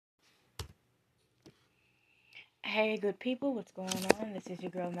Hey, good people, what's going on? This is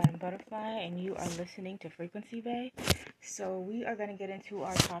your girl, Madam Butterfly, and you are listening to Frequency Bay. So, we are going to get into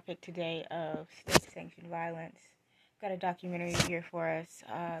our topic today of state sanctioned violence. Got a documentary here for us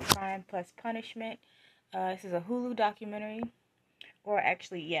Crime Plus Punishment. This is a Hulu documentary, or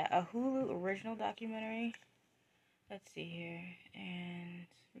actually, a Hulu original documentary. Let's see here, and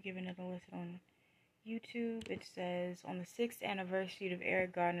we're giving it a listen on YouTube. It says, on the 6th anniversary of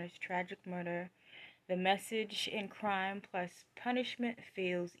Eric Garner's tragic murder, the message in Crime Plus Punishment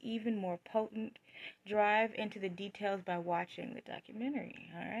feels even more potent. Drive into the details by watching the documentary.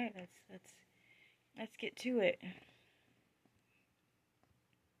 All right, let's get to it.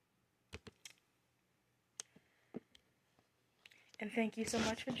 And thank you so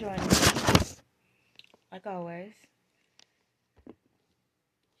much for joining me, like always.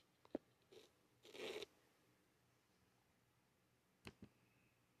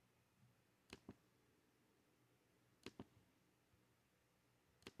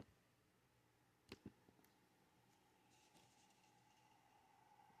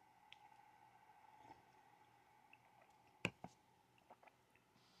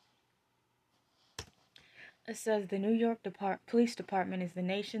 It says the New York Police Department is the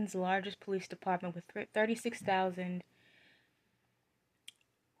nation's largest police department with 36,000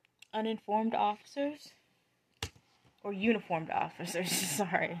 uninformed officers, or uniformed officers,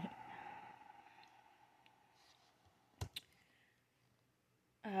 sorry.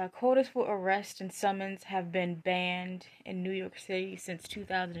 Quotas for arrest and summons have been banned in New York City since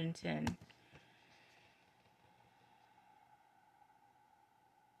 2010.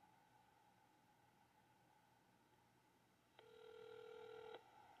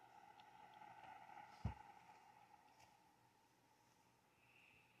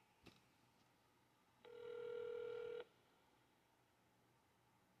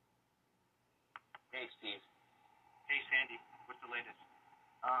 Hey, Steve. Hey, Sandy. What's the latest?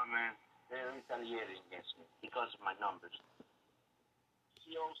 Oh, man. They're retaliating against me because of my numbers.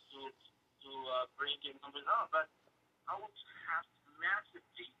 CEOs to bring in numbers up, but I would have to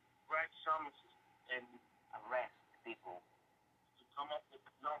massively write summonses and arrest people to come up with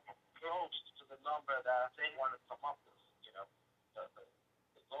a number close to the number that they want to come up with,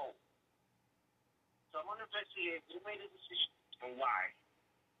 the goal. So I'm going to investigate who made a decision and why.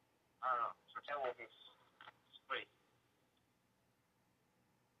 I don't know. So tell me this. It's great.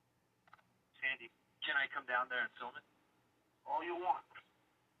 Sandy, can I come down there and film it? All you want.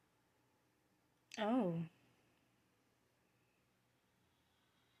 Oh.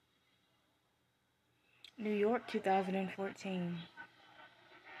 New York, 2014.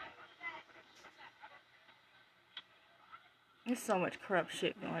 There's so much corrupt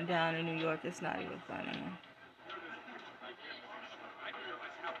shit going down in New York, it's not even funny.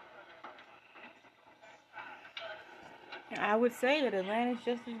 I would say that Atlanta's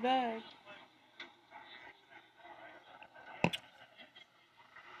just as bad.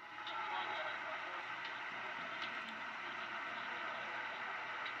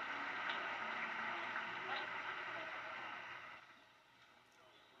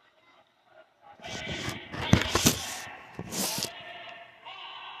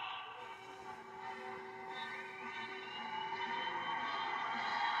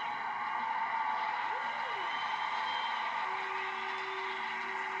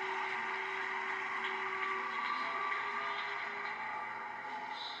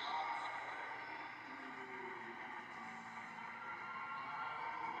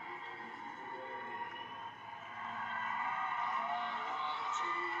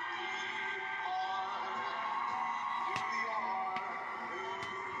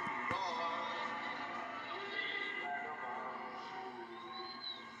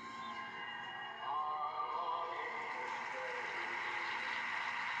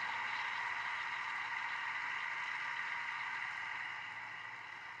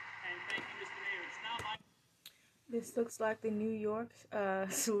 This looks like the New York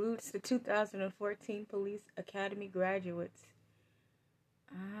salutes the 2014 Police Academy graduates.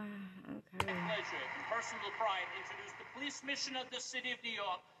 Okay. Pleasure and personal pride introduce the police mission of the city of New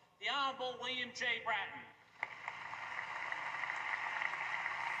York, the Honorable William J. Bratton.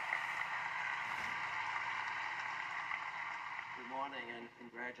 Good morning and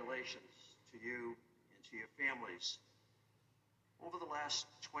congratulations to you and to your families. Over the last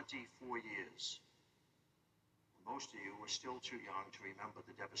 24 years, most of you were still too young to remember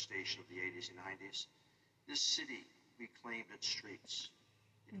the devastation of the 80s and 90s. This city reclaimed its streets.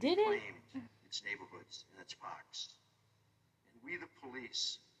 Did it? Reclaimed its neighborhoods and its parks. And we, the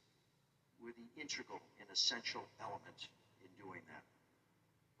police, were the integral and essential element in doing that.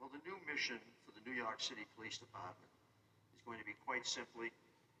 Well, the new mission for the the New York City Police Department is going to be quite simply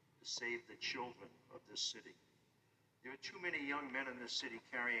to save the children of this city. There are too many young men in this city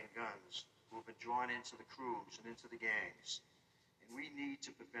carrying guns who have been drawn into the crews and into the gangs, and we need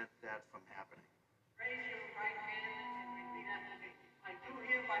to prevent that from happening. Raise your right hand and repeat after me. I do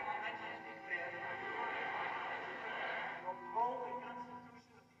hereby solemnly declare that I will uphold the Constitution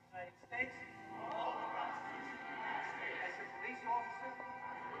of the United States as a police officer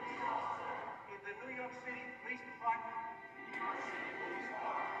in the New York City Police Department to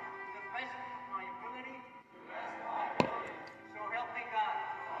the best of my ability. So help me God.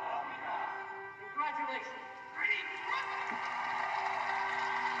 Congratulations. Ready?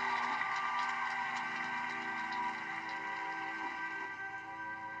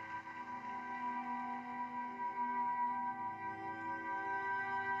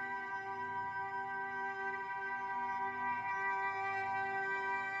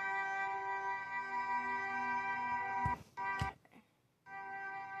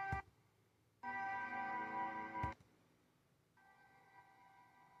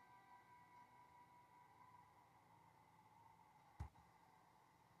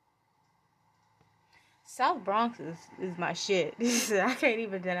 South Bronx is my shit. I can't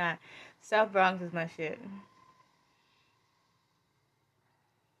even deny. South Bronx is my shit.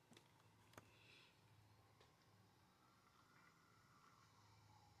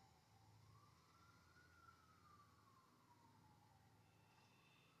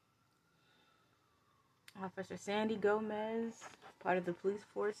 Officer Sandy Gomez, part of the police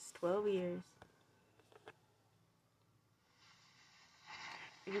force, 12 years.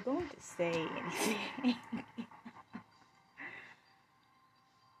 If you're going to say anything.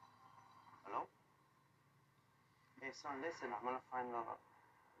 Hello? Hey, son, listen, I'm gonna find the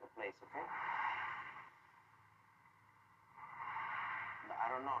place, okay? But I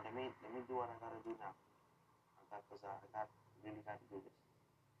don't know. Let me do what I gotta do now. Because I really got to do this.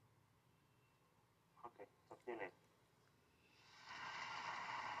 Okay, talk to you later.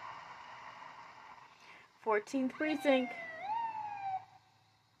 14th precinct.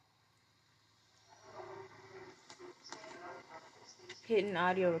 Hidden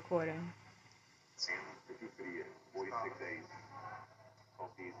audio recording. 50 for the year, 46 days,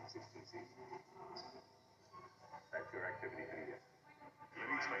 12 Ds and 16 Cs. That's your activity for the year.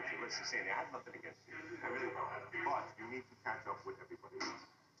 Let me explain to you. Listen, Sandy, I have nothing against you. I really don't. But you need to catch up with everybody else.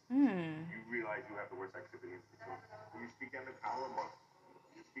 You realize you have the worst activity in the room. You speak at an hour a month.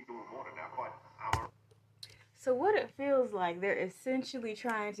 You speak a little more than that, but So what it feels like they're essentially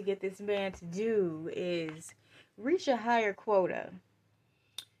trying to get this man to do is reach a higher quota.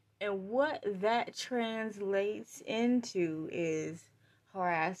 And what that translates into is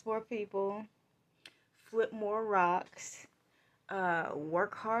harass more people, flip more rocks,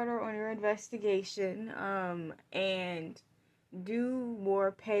 work harder on your investigation, and do more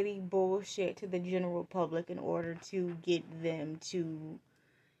petty bullshit to the general public in order to get them to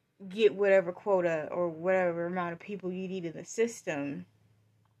get whatever quota or whatever amount of people you need in the system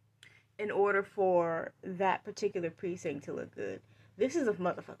in order for that particular precinct to look good. This is a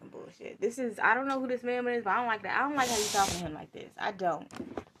motherfucking bullshit. I don't know who this man is, but I don't like that. I don't like how you talking to him like this. I don't.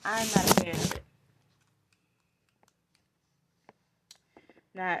 I'm not a fan of it.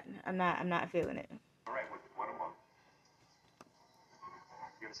 I'm not feeling it. all right with it, one a month.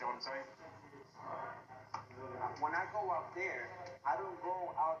 You understand what I'm saying? When I go out there, I don't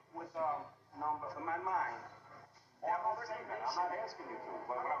go out with number in my mind. I'm not saying that. I'm not asking you to.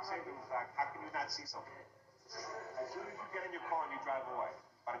 But what I'm saying is, how can you not see something? As soon as you get in your car and you drive away,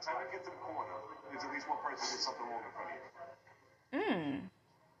 by the time you get to the corner, there's at least one person with something wrong in front of you.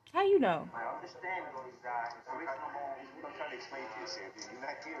 How you know? I understand those guys. I'm trying to explain to you, Sandy. You're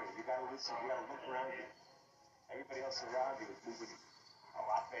not hearing. You gotta listen. You gotta look around you. Everybody else around you is moving a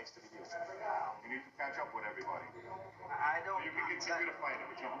lot faster than you. You need to catch up with everybody. I don't. You can continue to fight it,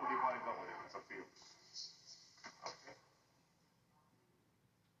 but you move your body up with it. It's up to you. Okay.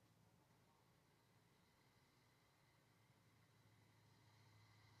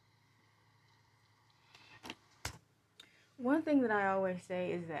 One thing that I always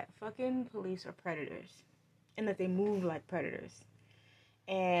say is that fucking police are predators. And that they move like predators.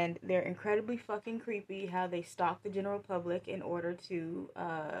 And they're incredibly fucking creepy how they stalk the general public in order to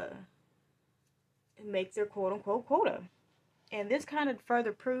make their quote-unquote quota. And this kind of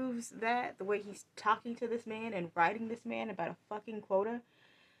further proves that, the way he's talking to this man and writing this man about a fucking quota.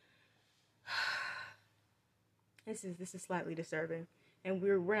 This is slightly disturbing. And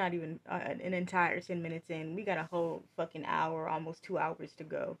we're not even an entire 10 minutes in. We got a whole fucking hour, almost 2 hours to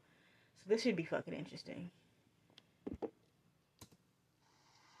go. So this should be fucking interesting.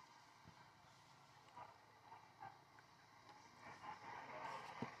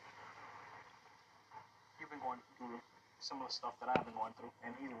 going through similar stuff that I've been going through,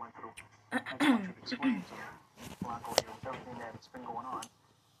 and he went through. I just want you to explain to Blanco here with everything that's been going on.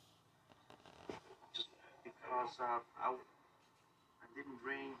 Just because I didn't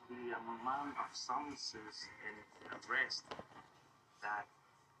bring the amount of summonses and arrest that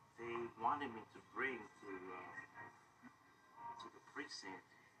they wanted me to bring to the precinct.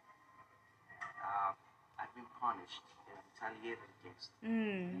 I've been punished and retaliated against.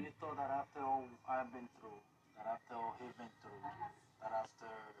 You thought that after all I've been through, that after all he's been through, that after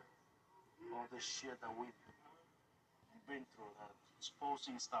all this shit that we've been through, that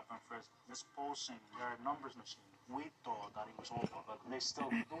exposing stuff and first exposing their numbers machine, we thought that it was over, but they still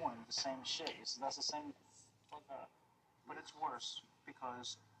doing the same shit. That's the same fuck up. But it's worse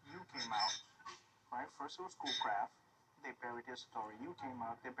because you came out, right? First it was Schoolcraft, they buried his story. You came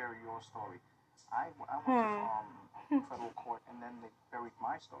out, they buried your story. I went to federal court and then they buried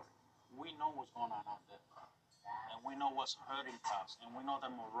my story. We know what's going on out there. And we know what's hurting cops. And we know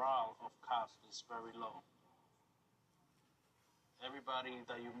the morale of cops is very low. Everybody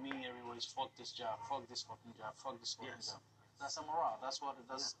that you meet, everybody's fuck this job, fuck this fucking job, fuck this fucking job. That's the morale. That's how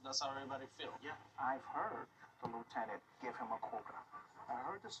everybody feels. Yeah. I've heard the lieutenant give him a quota. I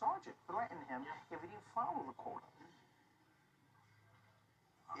heard the sergeant threaten him if he didn't follow the quota.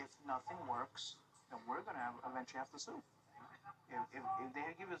 If nothing works, then we're going to eventually have to sue. If they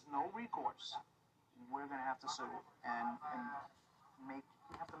give us no recourse, we're going to have to sue and we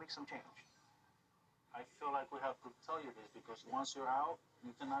have to make some change. I feel like we have to tell you this because once you're out,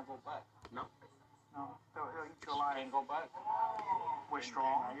 you cannot go back. No. They'll eat your life. You can't go back. We're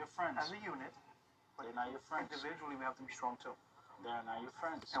strong. They're not your friends. As a unit. But they're not your friends. Individually, we have to be strong too. They're not your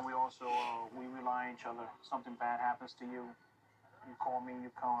friends. And we also, we rely on each other. Something bad happens to you, you call me,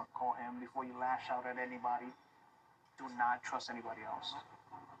 you call him. Before you lash out at anybody, do not trust anybody else.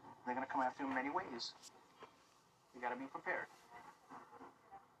 They're going to come after you in many ways. You got to be prepared.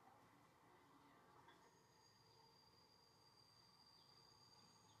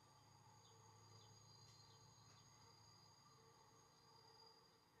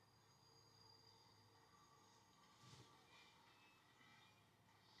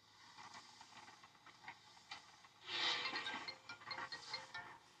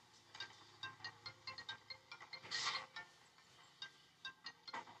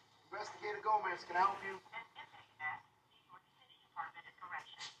 Investigator Gomez, can I help you?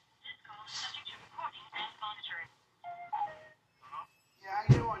 Yeah, how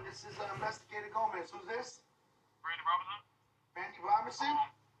you doing? This is Investigator Gomez. Who's this? Randy Robinson? Randy Robinson?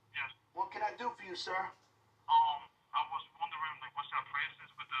 Yes. What can I do for you, sir? I was wondering, like, what's your process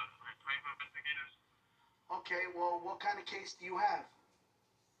with the private investigators? Okay, well, what kind of case do you have?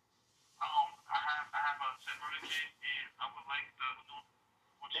 I have a set murder case, and I would like to know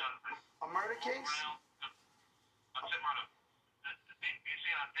what y'all think. A murder case? A set murder. The thing being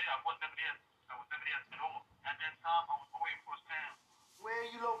said, I was never there. I was never there at all. At that time, I was away for a town. Where are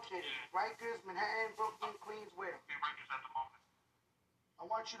you located? Rikers, Manhattan, Brooklyn, Queens, where? In Rikers at the moment. I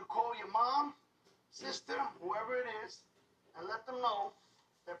want you to call your mom, sister, whoever it is, and let them know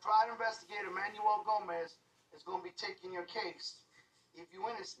that Private Investigator Manuel Gomez is going to be taking your case if you're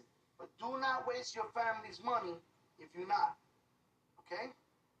innocent. But do not waste your family's money if you're not. Okay?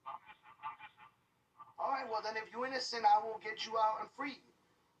 I'm innocent. All right, well, then if you're innocent, I will get you out and free you.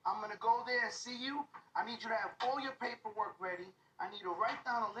 I'm going to go there and see you. I need you to have all your paperwork ready. I need to write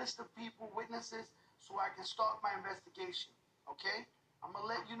down a list of people, witnesses, so I can start my investigation. Okay? I'm going to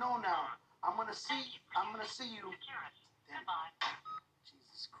let you know now. I'm going to see you. Damn.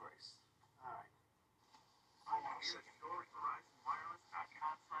 Jesus Christ. All right. Hold on a second.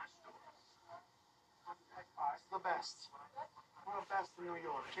 It's the best. We're the best in New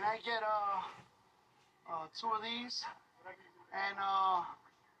York. Can I get two of these? And a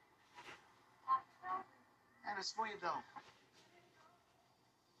sweet though.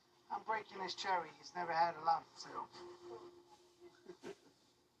 I'm breaking this cherry. He's never had a lot of sales.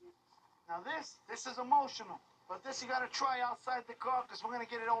 Now this is emotional. But this you gotta try outside the car because we're gonna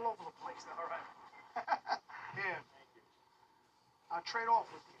get it all over the place. All right. Here. I'll trade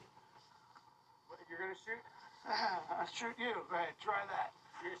off with you. What, you're going to shoot? I'll shoot you. Go ahead, try that.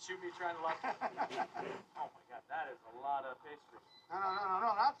 You're going to shoot me trying to lock me? Oh, my God. That is a lot of pastry.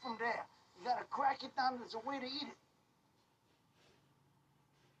 No, not from there. You got to crack it down. There's a way to eat it.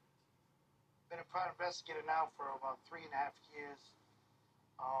 Been a private investigator now for about 3.5 years.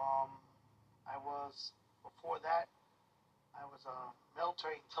 Before that, I was a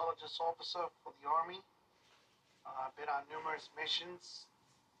military intelligence officer for the Army. I've been on numerous missions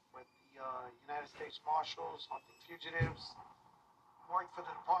with the United States Marshals, hunting fugitives. Worked for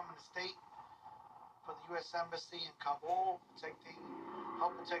the Department of State. for the U.S. Embassy in Kabul,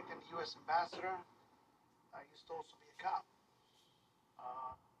 help protecting the U.S. ambassador. I used to also be a cop.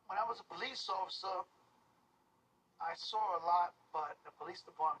 When I was a police officer, I saw a lot, but the police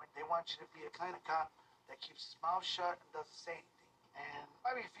department, they want you to be a kind of cop that keeps his mouth shut and doesn't say anything. And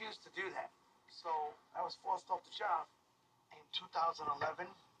I refused to do that. So I was forced off the job in 2011,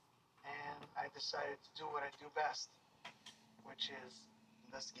 and I decided to do what I do best, which is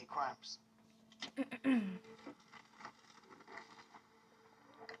investigate crimes.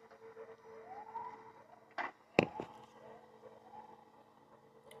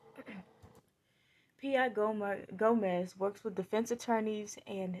 P.I. Gomez works with defense attorneys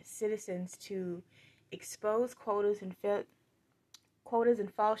and citizens to expose quotas and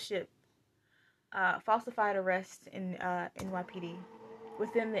falsified arrests in NYPD,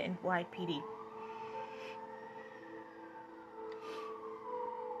 within the NYPD.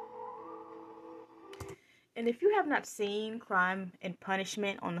 And if you have not seen Crime and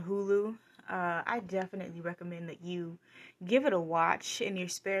Punishment on Hulu, I definitely recommend that you give it a watch in your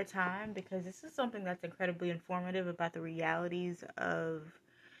spare time, because this is something that's incredibly informative about the realities of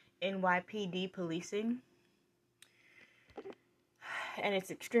NYPD policing. And it's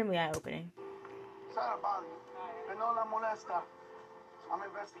extremely eye-opening. Sorry about you. Penola molesta. I'm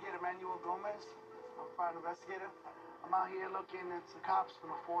Investigator Manuel Gomez. I'm a private investigator. I'm out here looking into cops from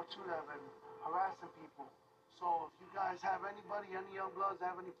the 4-2 that have been harassing people. So if you guys have anybody, any young bloods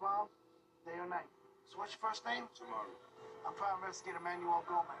that have any problems, day or night. So what's your first name? Tomorrow. I'm private investigator Manuel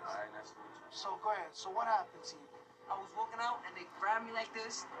Gomez. All right, nice to meet you. So go ahead. So what happened to you? I was walking out and they grabbed me like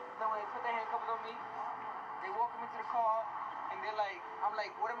this. Then when they put their handcuffs on me, they walked me to the car and they're like, I'm like,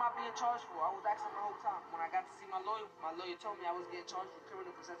 what am I being charged for? I was asking the whole time. When I got to see my lawyer told me I was getting charged for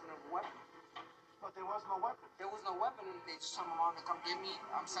criminal possession of a weapon. But there was no weapon. There was no weapon. They just told my mom to come get me.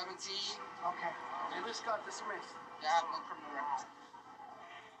 I'm 17. Okay. And this got dismissed. Yeah, I have no criminal records.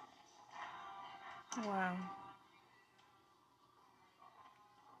 Wow.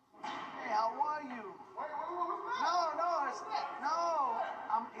 Hey, how are you?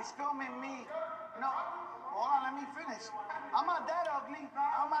 He's filming me. No, hold on, let me finish. I'm not that ugly.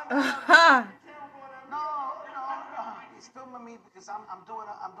 No. He's filming me because I'm doing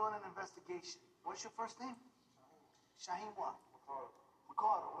an investigation. What's your first name? Shaheen what?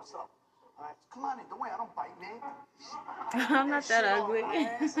 Ricardo. What's up? All right, come on in. Don't worry, I don't bite, man. I'm not that ugly.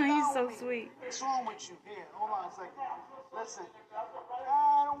 He's so sweet. What's wrong with you? Here, hold on a second. Listen.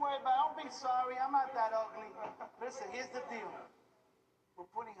 Don't worry about it. Don't be sorry. I'm not that ugly. Listen, here's the deal. We're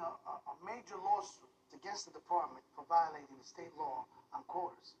putting a major lawsuit against the department for violating the state law on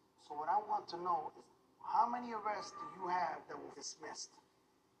quotas. So what I want to know is, how many arrests do you have that were dismissed?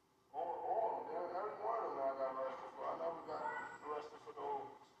 All. Every one of them I got arrested for. I never got arrested for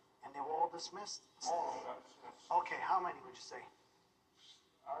those. And they were all dismissed? All of them got dismissed. Okay, how many would you say?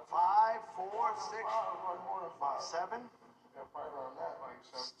 5, 4, 6? More than 5. 7? Yeah, probably around that, like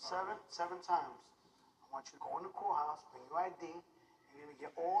 7 times. 7 times. I want you to go in the courthouse, bring your ID, and you're going to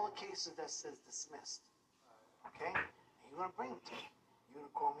get all the cases that says dismissed. Okay? And you're going to bring them to me. You're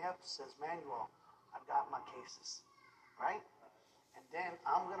going to call me up and says, Manuel, I've got my cases. Right? And then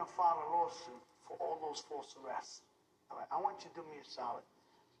I'm going to file a lawsuit for all those false arrests. All right? I want you to do me a solid.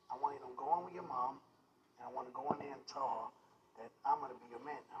 I want you to go in with your mom, and I want to go in there and tell her that I'm going to be your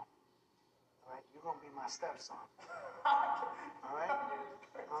man now. All right? You're going to be my stepson. All right?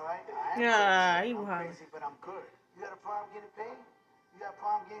 All right? I'm crazy, but I'm good. You got a problem getting paid? You got a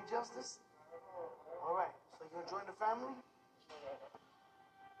problem getting justice? All right. So you're going to join the family?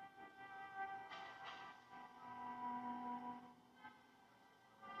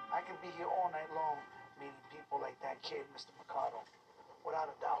 I can be here all night long meeting people like that kid, Mr. Mercado. Without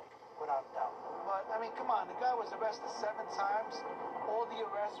a doubt. Without a doubt. But, I mean, come on. The guy was arrested 7 times. All the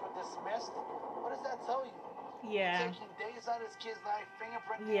arrests were dismissed. What does that tell you? Yeah. You're taking days out of his kid's life,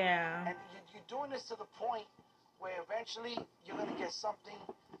 fingerprinting. Yeah. And you're doing this to the point where eventually you're going to get something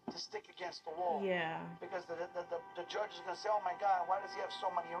to stick against the wall. Yeah. Because the judge is going to say, oh, my God, why does he have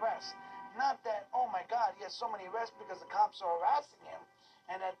so many arrests? Not that, oh, my God, he has so many arrests because the cops are harassing him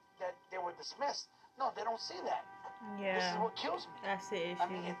and that they were dismissed. No, they don't see that. Yeah. This is what kills me. That's the issue. I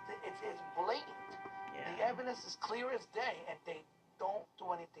mean, it's blatant. Yeah. The evidence is clear as day, and they don't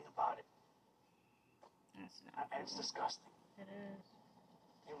do anything about it. That's not And it's disgusting. It is.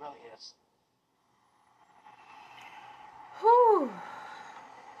 It really is. Whew.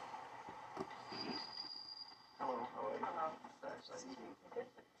 Hello.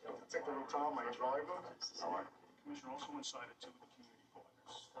 Detective Tom, my driver. How are you? Commissioner, also inside it too with the community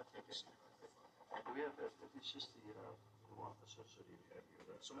partners. Do we have, it's just the officer, so do you have your...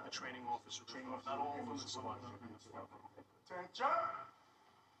 So the training officer, not all of them, some of them. Attention!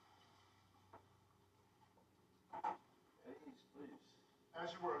 Please.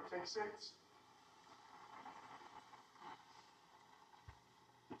 As you were, take 6.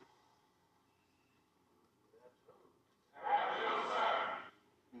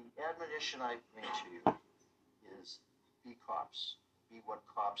 The admonition I bring to you is be cops. Be what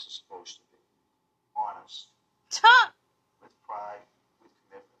cops are supposed to be. Honest. With pride, with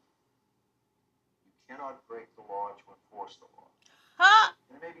commitment. You cannot break the law to enforce the law.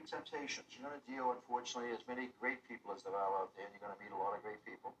 And there may be temptations. You're going to deal, unfortunately, as many great people as there are out there, and you're going to meet a lot of great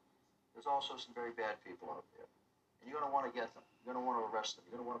people. There's also some very bad people out there. And you're going to want to get them. You're going to want to arrest them.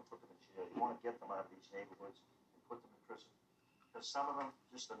 You're going to want to put them in jail. You want to get them out of these neighborhoods and put them in prison. Because some of them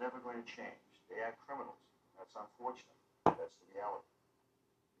just are never going to change. They are criminals. That's unfortunate. That's the reality.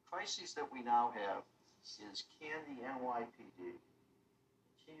 The crisis that we now have is, can the NYPD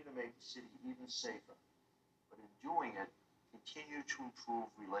continue to make the city even safer, but in doing it, continue to improve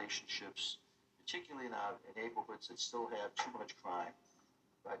relationships, particularly in our neighborhoods that still have too much crime,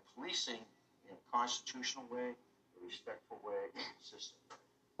 by policing in a constitutional way, a respectful way, a consistent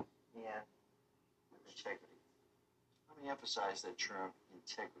way, and with integrity. Let me emphasize that term,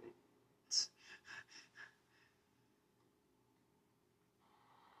 integrity.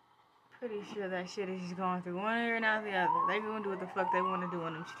 Pretty sure that shit is just going through one ear and out the other. They gonna do what the fuck they want to do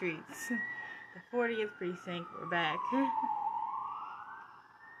on them streets. The 40th precinct, we're back. Hello.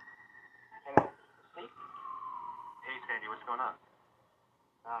 Hey, Sandy, what's going on?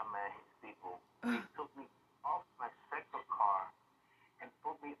 Oh, man, people. They took me off my sector car and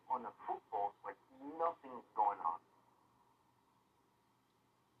put me on a football where nothing's going on.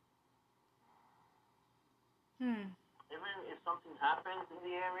 Even if something happens in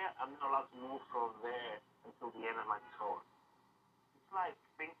the area, I'm not allowed to move from there until the end of my tour. It's like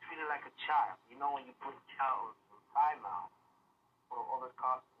being treated like a child. You know, when you put a child on timeout for other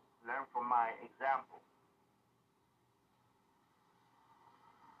cops, learn from my example.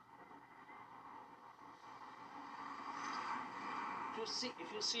 If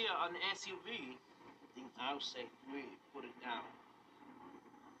you see an SUV, then I would say put it down.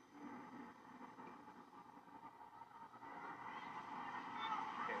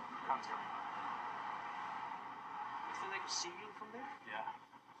 Okay, come here. You feel like you see you from there? Yeah.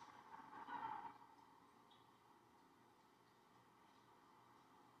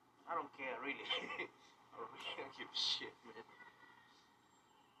 I don't care, really. I really don't give a shit, man.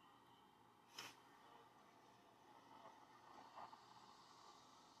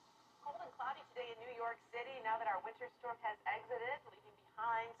 Cold and cloudy today in New York City. Now that our winter storm has exited, leaving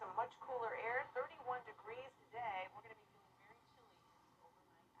behind some much cooler air. 31 degrees today. We're going to be feeling very chilly in the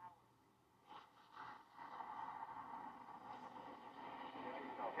overnight hours.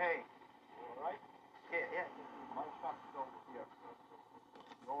 Hey. All right? Yeah. My shop is over here.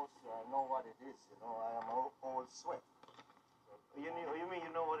 Those know what it is, you know. I am all sweat. You mean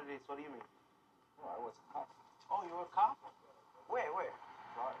you know what it is? What do you mean? No, I was a cop. Oh, you were a cop? Where?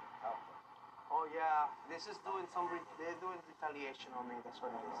 Sorry, cop. Oh, yeah. This is doing they're doing retaliation on me. That's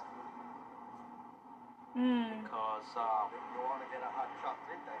what it is. Because, You want to get a hot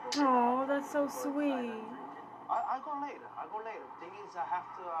chocolate? Oh, that's so sweet. I'll go later. Thing is, I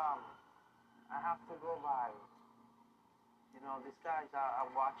have to go by. You know, these guys are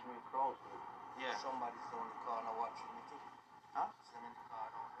watching me closely. Yeah. Somebody's on the corner watching me too. Huh? Send in the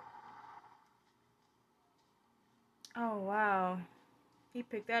card over. Oh, wow. He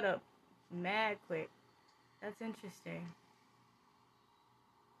picked that up mad quick. That's interesting.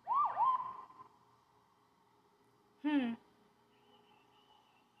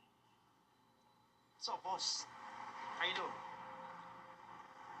 What's up, boss? How you doing?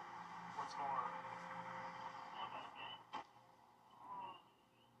 What's going on?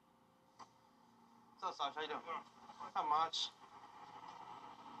 What's up, Sarge? How you doing? Not much.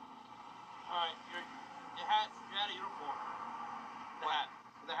 Alright, your hat, you're out of uniform.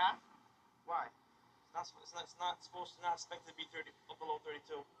 The hat? Why? It's not supposed to, not expected to be below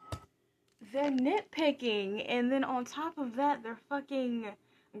 32. They're nitpicking, and then on top of that, they're fucking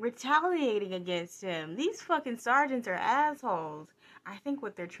retaliating against him. These fucking sergeants are assholes. I think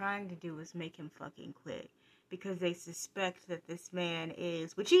what they're trying to do is make him fucking quit, because they suspect that this man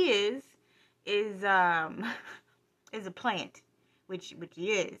is, which he is a plant, which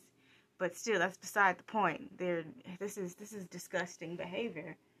he is. But still, that's beside the point. This is disgusting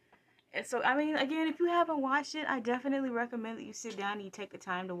behavior. And so, I mean, again, if you haven't watched it, I definitely recommend that you sit down and you take the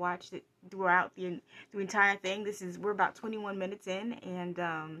time to watch it throughout the entire thing. We're about 21 minutes in, and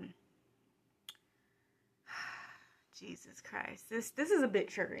Jesus Christ. This is a bit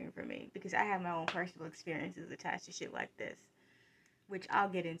triggering for me because I have my own personal experiences attached to shit like this, which I'll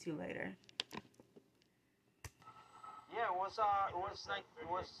get into later. Yeah, it was this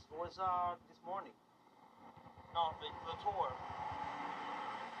morning. No, the tour.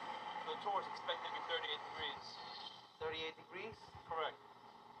 The tour is expected to be 38 degrees. 38 degrees? Correct.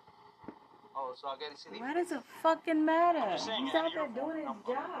 Oh, so I gotta see. Why does it fucking matter? I'm just saying, He's out there doing his job.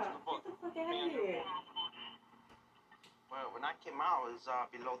 Get the fuck out of here. Well, when I came out, it was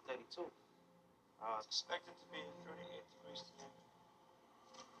below 32. It's expected to be 38 degrees today.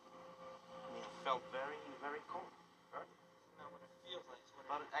 I mean, it felt very, very cold. Right? No, what it feels like.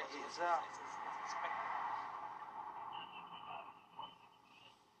 But it's expected.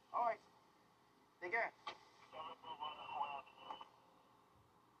 All right. Take care.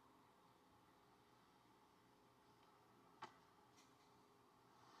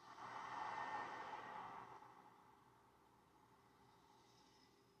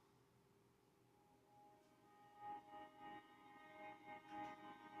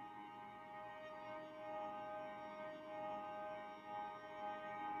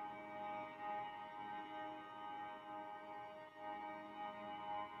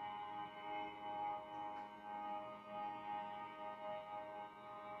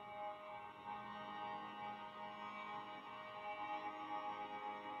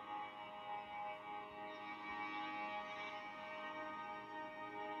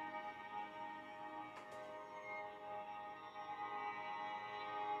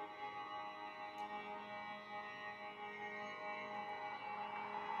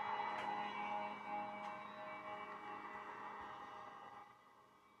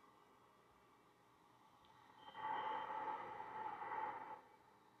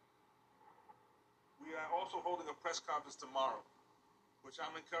 We are also holding a press conference tomorrow, which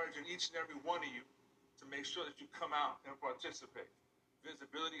I'm encouraging each and every one of you to make sure that you come out and participate.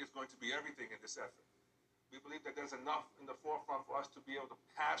 Visibility is going to be everything in this effort. We believe that there's enough in the forefront for us to be able to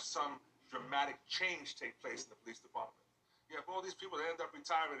have some dramatic change take place in the police department. You have all these people that end up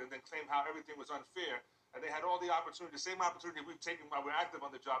retiring and then claim how everything was unfair, and they had all the opportunity, the same opportunity we've taken while we're active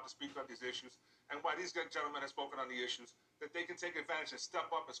on the job to speak on these issues, and why these gentlemen have spoken on the issues, that they can take advantage and step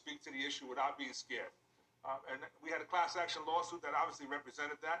up and speak to the issue without being scared. And we had a class action lawsuit that obviously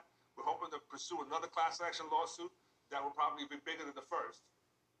represented that. We're hoping to pursue another class action lawsuit that will probably be bigger than the first.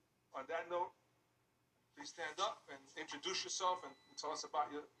 On that note, please stand up and introduce yourself and tell us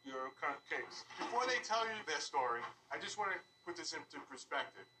about your current case. Before they tell you their story, I just want to put this into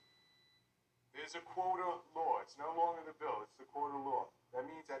perspective. There's a quota law. It's no longer the bill. It's the quota law. That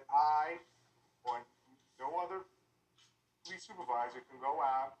means that I or no other police supervisor can go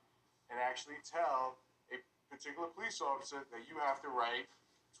out and actually tell a particular police officer that you have to write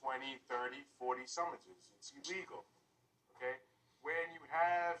 20, 30, 40 summonses. It's illegal. Okay? When you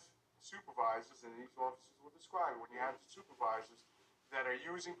have supervisors, and these officers will describe it, when you have supervisors that are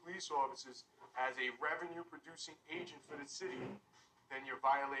using police officers as a revenue-producing agent for the city, then you're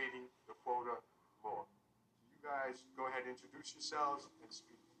violating the quota law. You guys go ahead and introduce yourselves and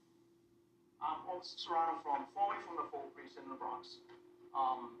speak. I'm Officer Serrano formerly from the 4th Precinct in the Bronx,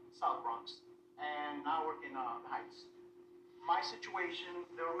 South Bronx, and now I work in the Heights. My situation,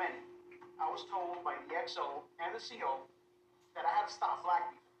 there were many. I was told by the XO and the CO that I had to stop black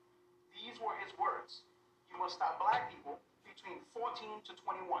people. These were his words. You must stop black people between 14 to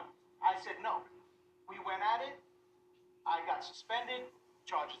 21. I said no. We went at it. I got suspended,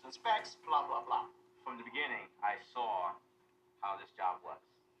 charges and specs, blah, blah, blah. From the beginning, I saw how this job was.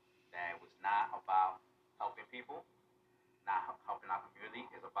 That it was not about helping people, not helping our community.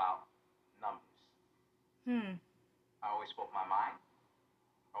 It's about numbers. I always spoke my mind.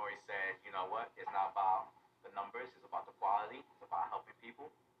 I always said, you know what? It's not about the numbers. It's about the quality. It's about helping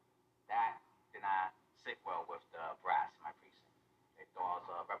people. That did not sit well with the brass in my precinct. They thought I was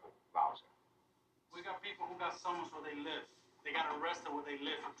a rebel rouser. We got people who got summons where they live. They got arrested where they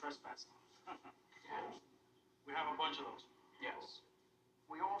live for trespassing. We have a bunch of those. Yes.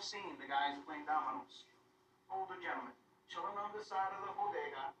 We all seen the guys playing dominoes. Older gentlemen, chilling on the side of the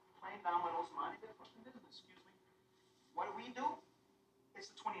bodega, playing dominoes, minding their fucking business. Excuse me. What do?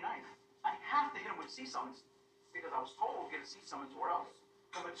 It's the 29th. I have to hit him with a C summons because I was told to get a C summons or else.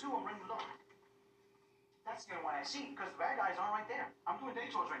 Number 2, I'm running low. That's the only one I see because the bad guys aren't right there. I'm doing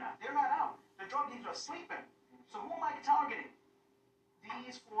day tours right now. They're not out. The drug dealers are sleeping. So who am I targeting?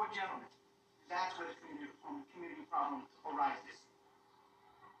 These 4 gentlemen. That's where the community problem arises.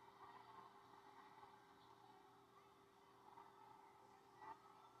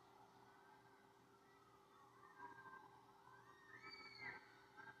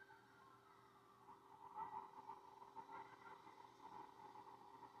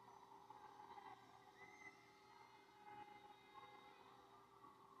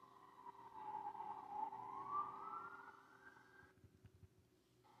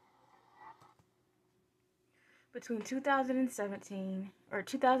 Between 2007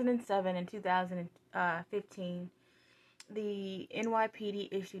 and 2015, the NYPD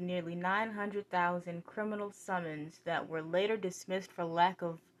issued nearly 900,000 criminal summons that were later dismissed for lack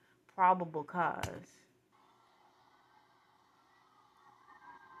of probable cause.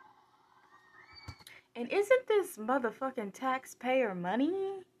 And isn't this motherfucking taxpayer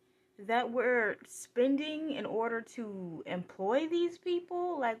money that we're spending in order to employ these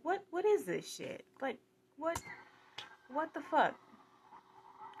people? Like, what is this shit? Like, what the fuck?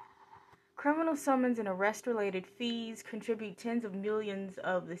 Criminal summons and arrest-related fees contribute tens of millions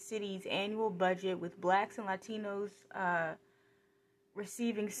of the city's annual budget, with blacks and Latinos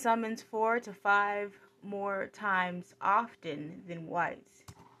receiving summons 4 to 5 more times often than whites.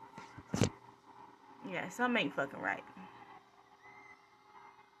 Yeah, something ain't fucking right.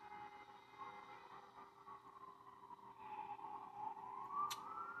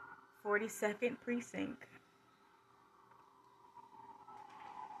 "42nd Precinct."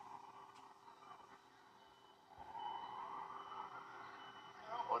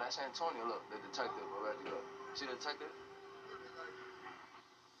 Oh, that's Antonio. Look, the detective already. Look, see the detective?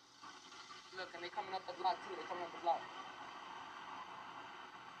 Look, and they coming up the block too. They coming up the block.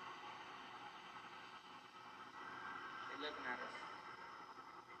 They looking at us.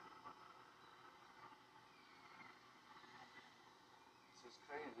 This is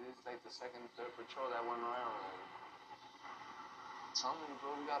crazy. It's like the second, third patrol that went around. And tell me,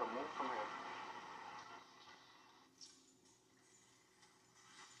 bro, we gotta move from here.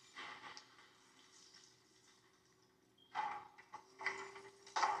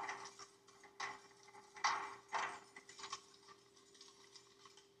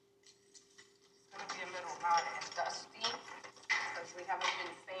 It's gonna be a little loud and dusty because we haven't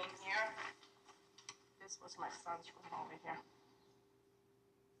been staying here. This was my son's room over here.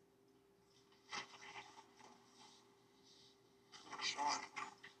 Sure.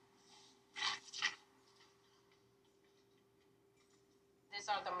 These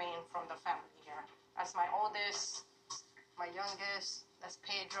are the main from the family here. That's my oldest, my youngest, that's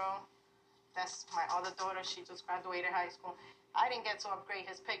Pedro. That's my other daughter. She just graduated high school. I didn't get to upgrade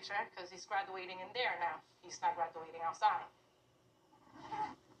his picture because he's graduating in there now. He's not graduating outside.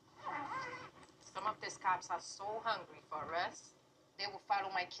 Some of these cops are so hungry for arrest, they will follow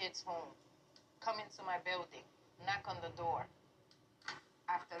my kids home, come into my building, knock on the door.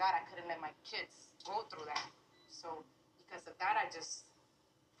 After that, I couldn't let my kids go through that. So because of that, I just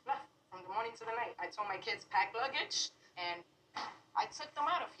left from the morning to the night. I told my kids pack luggage, and I took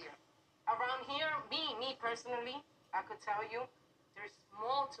them out of here. Around here, me personally, I could tell you, there's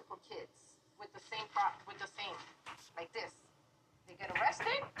multiple kids with the same like this. They get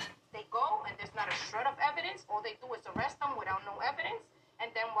arrested, they go, and there's not a shred of evidence. All they do is arrest them without no evidence,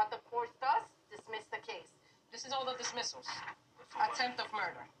 and then what the court does, dismiss the case. This is all the dismissals. Attempt of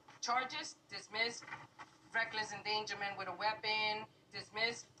murder. Charges, dismiss. Reckless endangerment with a weapon,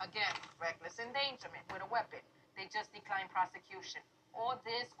 dismiss. Again, reckless endangerment with a weapon. They just decline prosecution. All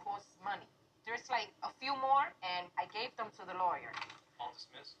this costs money. There's like a few more, and I gave them to the lawyer. All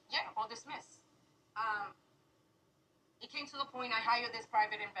dismissed? Yeah, all dismissed. It came to the point I hired this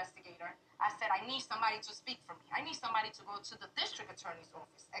private investigator. I said, I need somebody to speak for me. I need somebody to go to the district attorney's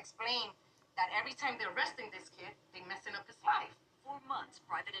office, explain that every time they're arresting this kid, they're messing up his life. For months,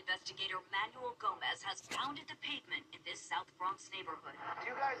 private investigator Manuel Gomez has pounded the pavement in this South Bronx neighborhood. Do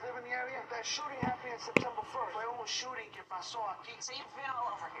you guys live in the area? That shooting happened on September 1st. Fue un shooting que pasó aquí. So you've been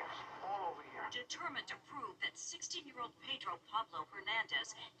all over here? All over here. Determined to prove that 16-year-old Pedro Pablo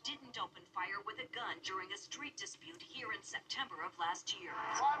Hernandez didn't open fire with a gun during a street dispute here in September of last year.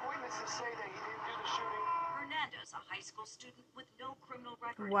 5 witnesses say that he didn't do the shooting. Hernandez, a high school student with no criminal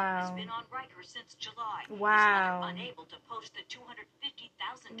record, Wow. has been on Rikers since July. Wow. His mother unable to post the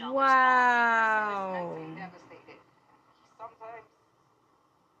 $250,000 Wow. I'm devastated. Sometimes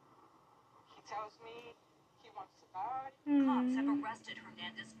he tells me he wants to die. Cops have arrested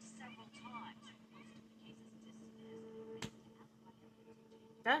Hernandez several times. Most of the cases dismissed.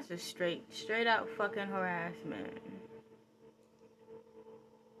 That's just straight out fucking harassment.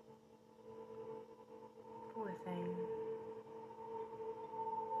 Poor thing.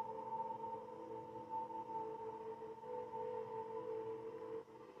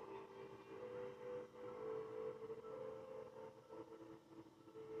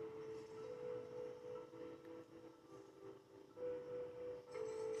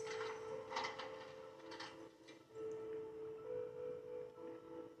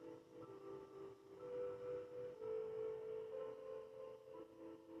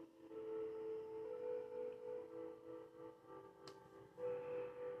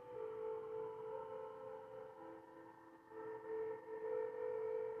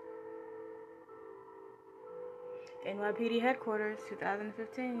 NYPD headquarters,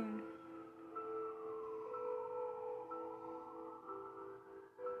 2015.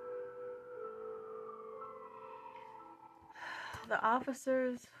 The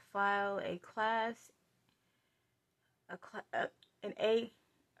officers file a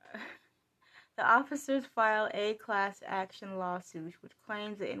The officers file a class action lawsuit which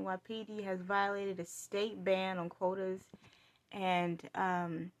claims that NYPD has violated a state ban on quotas and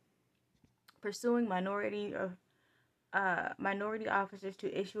pursuing minority officers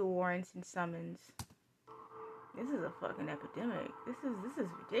to issue warrants and summons. This is a fucking epidemic. This is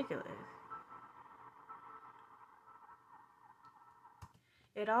ridiculous.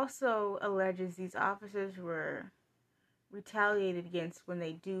 It also alleges these officers were retaliated against when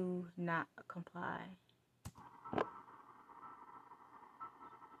they do not comply.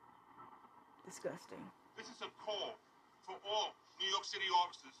 Disgusting. This is a call for all New York City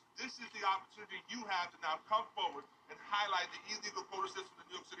officers. This is the opportunity you have to now come forward and highlight the illegal quota system of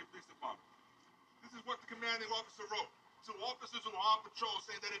the New York City Police Department. This is what the commanding officer wrote to officers who are on patrol,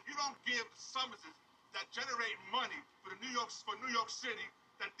 saying that if you don't give summonses that generate money for New York City,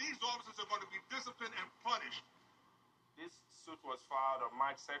 that these officers are going to be disciplined and punished. This suit was filed on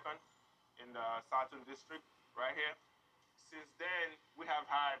March 2nd in the Southern District, right here. Since then, we have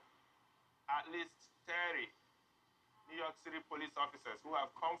had at least 30 New York City police officers who have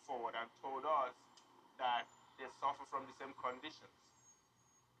come forward and told us that they suffer from the same conditions.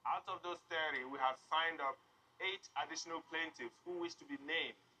 Out of those 30, we have signed up 8 additional plaintiffs who wish to be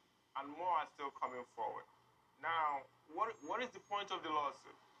named, and more are still coming forward. Now, what is the point of the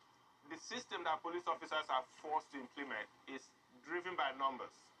lawsuit? The system that police officers are forced to implement is driven by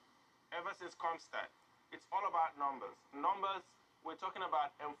numbers. Ever since Comstat, it's all about numbers. Numbers, we're talking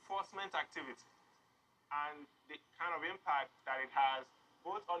about enforcement activity and the kind of impact that it has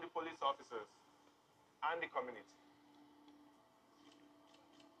both on the police officers and the community.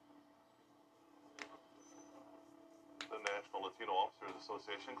 The National Latino Officers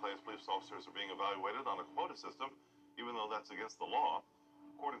Association claims police officers are being evaluated on a quota system, even though that's against the law.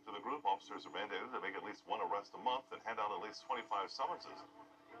 According to the group, officers are mandated to make at least 1 arrest a month and hand out at least 25 summonses. 1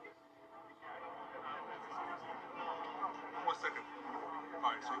 second.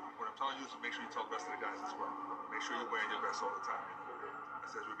 All right, so what I'm telling you is to make sure you tell the rest of the guys as well. Make sure you're wearing your vest all the time. I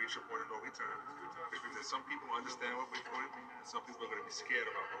said we reach a point of no return, which means that some people understand what we're doing, and some people are going to be scared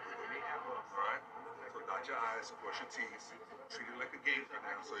about what we're doing. All right? So dot your I's, brush your T's, treat it like a game for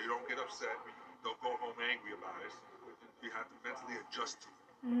now, so you don't get upset. Don't go home angry about it. You have to mentally adjust to it.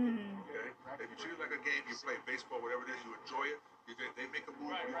 Okay? If you treat it like a game, you play baseball, whatever it is, you enjoy it. They make a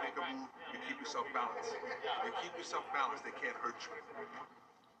move, you make a move, you keep yourself balanced. You keep yourself balanced, they can't hurt you.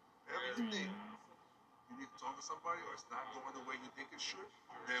 Whatever you think, you need to talk to somebody or it's not going the way you think it should,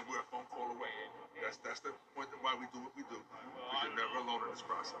 then we're a phone call away. That's the point of why we do what we do. Because you're never alone in this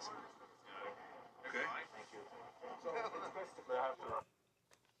process. Okay? Thank you. So it's basically I have to...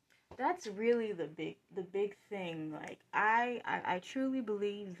 That's really the big thing. Like I truly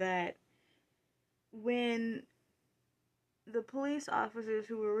believe that when the police officers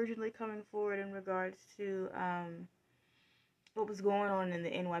who were originally coming forward in regards to what was going on in the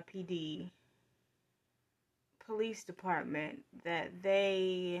NYPD police department, that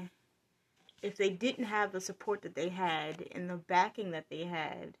if they didn't have the support that they had and the backing that they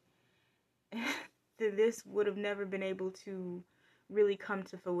had, then this would have never been able to really come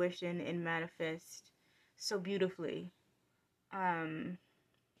to fruition and manifest so beautifully.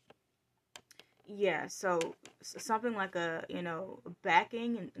 Yeah, so something like a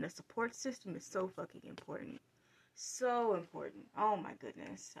backing and a support system is so fucking important. So important. Oh my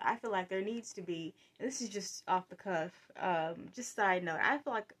goodness. I feel like there needs to be, and this is just off the cuff, just side note, I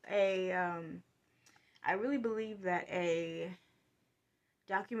feel like I really believe that a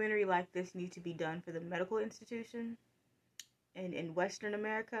documentary like this needs to be done for the medical institution in Western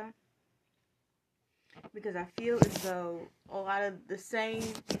America, because I feel as though a lot of the same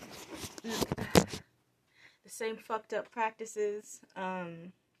fucked up practices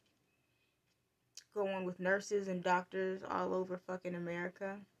go on with nurses and doctors all over fucking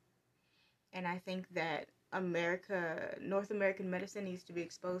America. And I think that North American medicine needs to be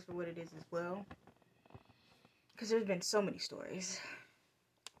exposed for what it is as well, because there's been so many stories.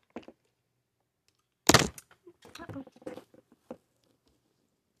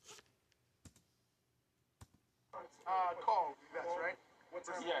 Call, that's right. What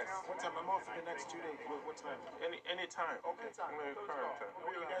time? Yes. What time? I'm off for the next 2 days. What time? Any time. Okay. Current time.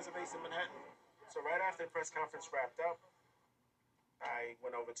 You guys are based in Manhattan. So right after the press conference wrapped up, I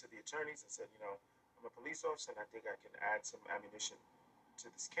went over to the attorneys and said, I'm a police officer and I think I can add some ammunition to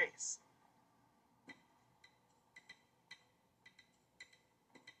this case.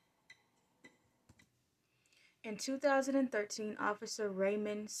 In 2013, Officer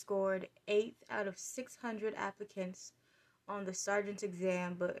Raymond scored 8th out of 600 applicants on the sergeant's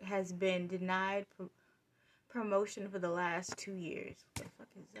exam, but has been denied promotion for the last 2 years. What the fuck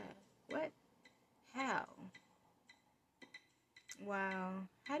is that? What? How? Wow.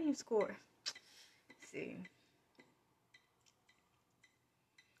 How do you score? Let's see.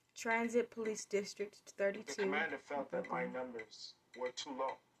 Transit Police District 32. The commander felt that my numbers were too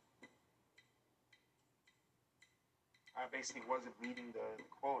low. I basically wasn't meeting the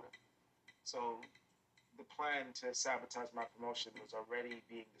quota. So the plan to sabotage my promotion was already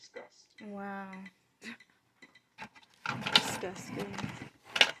being discussed. Wow. Disgusting.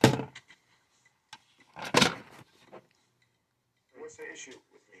 What's the issue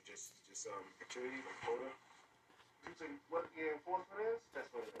with me? Just activity, like quota? You think what the enforcement is?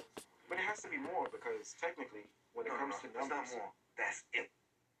 That's what it is. But it has to be more because technically, when it comes to numbers, it's not more. That's it.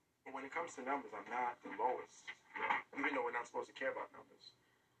 But when it comes to numbers, I'm not the lowest. Even though we're not supposed to care about numbers,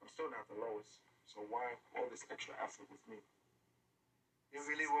 I'm still not the lowest. So why all this extra effort with me? You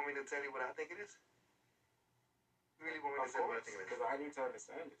really want me to tell you what I think it is? You really want me to tell you what I think it is? Because I need to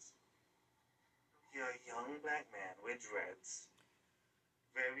understand this. You're a young black man with dreads,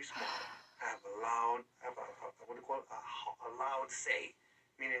 very smart, have a loud say,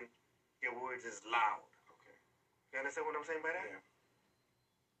 meaning your words is loud. Okay. You understand what I'm saying by that? Yeah.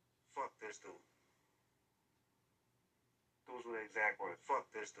 Fuck this dude. Those were the exact words.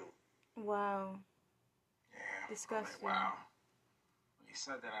 Fuck this dude. Wow. Yeah. Disgusting. Like, wow. When he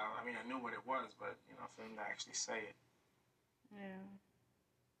said that, I mean, I knew what it was, but, for him to actually say it. Yeah.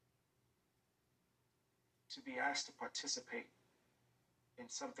 To be asked to participate in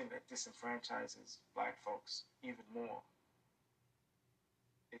something that disenfranchises black folks even more.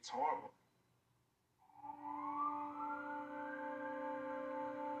 It's horrible.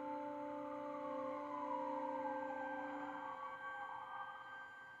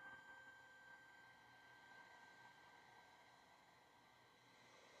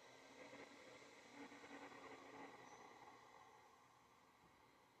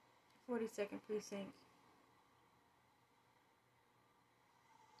 "42nd Precinct."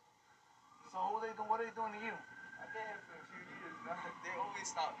 So what are they doing to you? I've been here for a few years. They always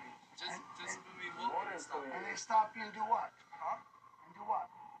stop me. Just for me walking. And they stop you and do what? Huh? And do what?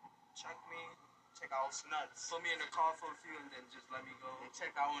 Check me, check out nuts. Put me in the car for a few and then just let me go. They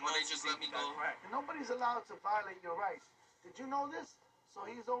check out nuts. Or they just let me go. And nobody's allowed to violate your rights. Did you know this? So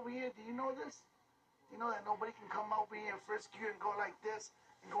he's over here. Do you know this? You know that nobody can come over here and frisk you and go like this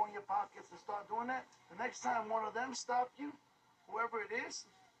and go in your pockets and start doing that? The next time one of them stop you, whoever it is,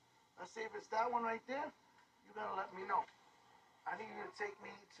 let's say if it's that one right there, you gotta let me know. I need you to take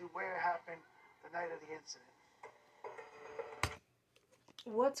me to where it happened the night of the incident.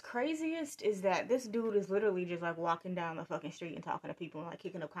 What's craziest is that this dude is literally just like walking down the fucking street and talking to people and like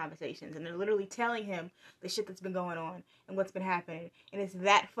kicking up conversations, and they're literally telling him the shit that's been going on and what's been happening, and it's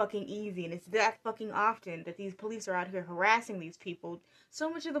that fucking easy and it's that fucking often that these police are out here harassing these people, so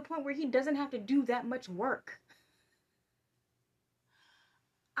much to the point where he doesn't have to do that much work.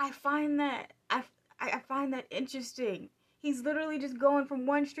 I find that interesting. He's literally just going from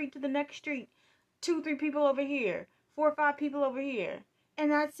one street to the next street, 2-3 people over here, 4 or 5 people over here. And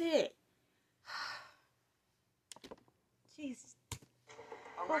that's it. Jesus.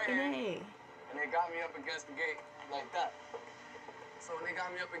 I'm fucking right here, A. and they got me up against the gate like that. So when they got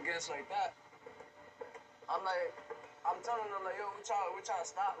me up against like that, I'm telling them like, yo, we trying to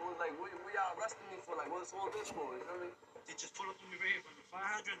stop. We're like, what y'all arresting me for? Like, what's all this for? You know what I mean? They just pull up to me right here from the fire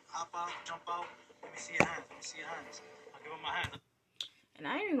hydrant, hop out, jump out. Let me see your hands. I'll give them my hands. And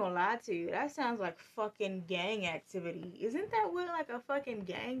I ain't even gonna lie to you, that sounds like fucking gang activity. Isn't that what like a fucking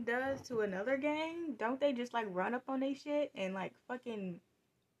gang does to another gang? Don't they just like run up on they shit and like fucking...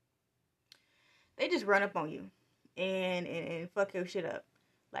 They just run up on you and fuck your shit up.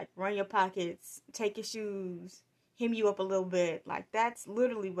 Like run your pockets, take your shoes, hem you up a little bit. Like that's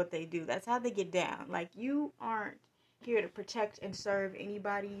literally what they do. That's how they get down. Like you aren't here to protect and serve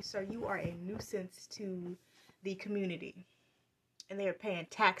anybody, so you are a nuisance to the community. And they are paying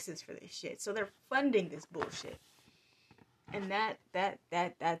taxes for this shit. So they're funding this bullshit. And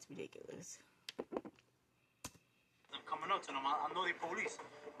that's ridiculous. I'm coming up to them. I know they police.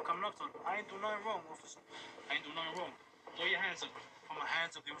 I'm coming up to them. I ain't do nothing wrong, officer. I ain't do nothing wrong. Throw your hands up. Put my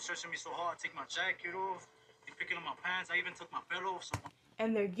hands up. They were searching me so hard. Take my jacket off. They picking up my pants. I even took my belt off. So...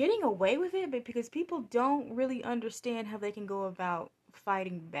 And they're getting away with it, but because people don't really understand how they can go about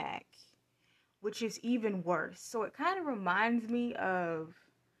fighting back, which is even worse. So it kind of reminds me of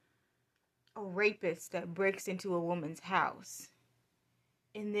a rapist that breaks into a woman's house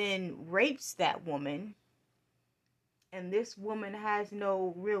and then rapes that woman And this woman has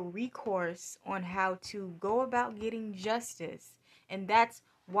no real recourse on how to go about getting justice. And that's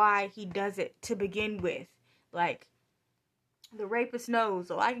why he does it to begin with. Like, the rapist knows,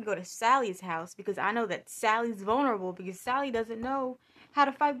 so I can go to Sally's house because I know that Sally's vulnerable because Sally doesn't know how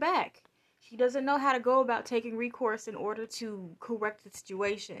to fight back. She doesn't know how to go about taking recourse in order to correct the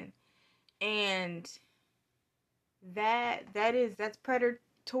situation. And that's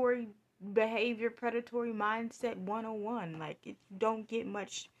predatory behavior, predatory mindset 101. Like, it don't get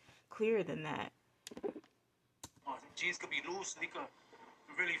much clearer than that. Oh, the jeans could be loose, they could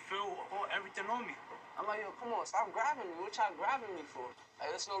really feel everything on me. I'm like, yo, come on, stop grabbing me. What y'all grabbing me for? Like,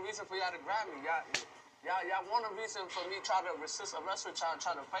 there's no reason for y'all to grab me. Y'all want a reason for me try to resist arrest with y'all,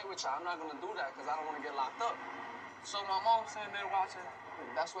 try to fight with y'all. I'm not gonna do that because I don't want to get locked up. So my mom sitting there watching.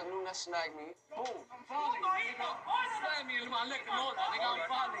 That's when Nunez snagged me. Boom. I'm following you, nigga. Slam me in my neck and all that. Nigga, I'm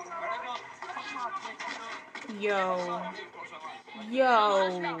following you, nigga. Yo.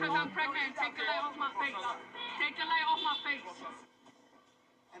 Because I'm pregnant. Take the light off my face. Take the light off my face.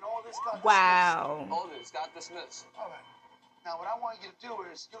 And all this got Wow. All this got dismissed. All right. Now, what I want you to do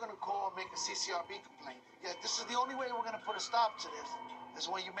is you're going to call and make a CCRB complaint. Yeah, this is the only way we're going to put a stop to this, is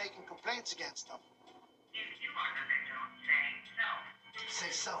when you're making complaints against them. If you are the victim, say self.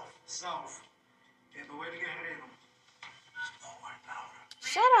 Say self. Self. Yeah, but where to get rid of them?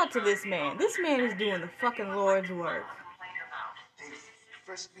 Shout out to this man. This man is doing the fucking Lord's work. They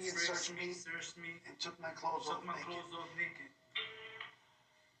frisked me and searched me and took my clothes off naked.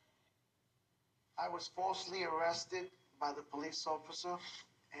 I was falsely arrested by the police officer,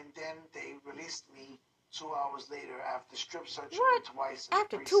 and then they released me 2 hours later after strip searching me twice.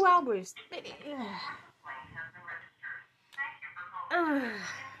 After 2 hours.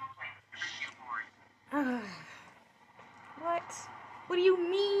 What? What do you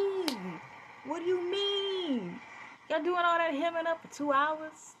mean? What do you mean? Y'all doing all that hemming up for 2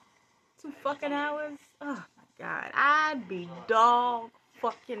 hours? 2 fucking hours? Oh my God. I'd be dog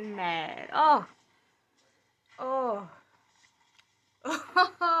fucking mad. Oh. Oh.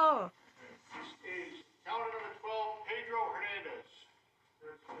 Oh. Counter number 12, Pedro Hernandez.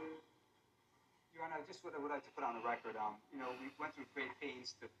 Your Honor, just what I would like to put on the record, we went through great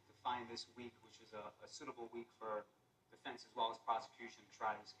pains to find this week, which is a suitable week for defense as well as prosecution to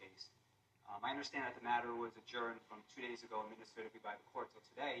try this case. I understand that the matter was adjourned from 2 days ago administratively by the court till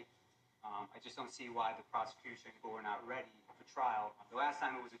today. I just don't see why the prosecution were not ready for trial. The last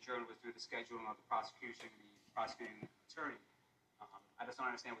time it was adjourned was through the scheduling of the prosecution, the prosecuting attorney. I just don't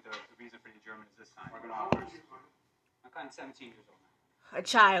understand what the reason for the adjournment is this time. My client's 17 years old now. A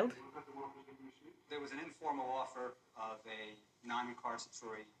child. There was an informal offer of a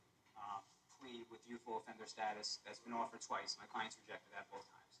non-incarceratory plea with youthful offender status that's been offered twice. My client's rejected that both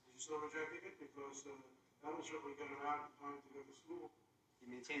times. You still rejecting it because that was really getting around time to go to school. He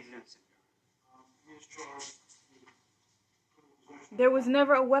maintains an innocent. He is charged. There was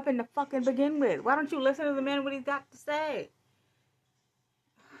never a weapon to fucking begin with. Why don't you listen to the man what he's got to say?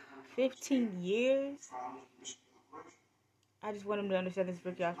 15 years? I just want him to understand this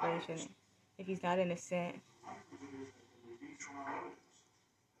rookie operation. If he's not innocent.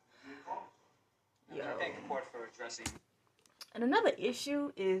 Yo. I thank the court for addressing. And another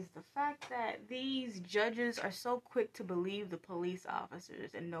issue is the fact that these judges are so quick to believe the police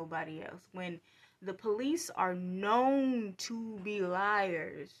officers and nobody else. When the police are known to be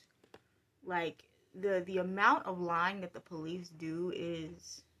liars. Like, the amount of lying that the police do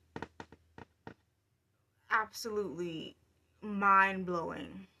is absolutely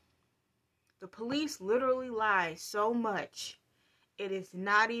mind-blowing. The police literally lie so much, it is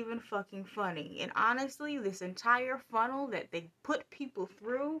not even fucking funny. And honestly, this entire funnel that they put people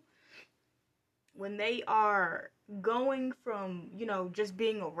through when they are going from, just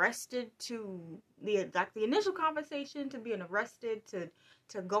being arrested to the initial conversation to being arrested to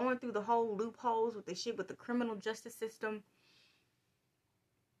going through the whole loopholes with the shit with the criminal justice system.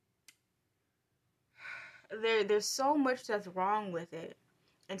 There's so much that's wrong with it,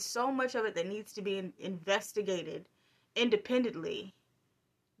 and so much of it that needs to be investigated independently,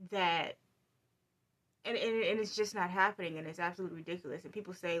 that and it's just not happening, and it's absolutely ridiculous. And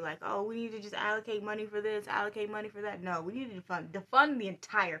people say, like, oh, we need to just allocate money for this, allocate money for that. No, we need to defund the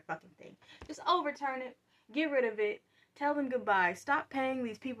entire fucking thing. Just overturn it, get rid of it, tell them goodbye, stop paying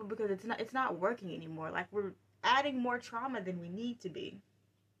these people because it's not working anymore. Like, we're adding more trauma than we need to be.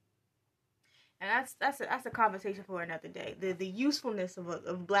 And that's a conversation for another day. The usefulness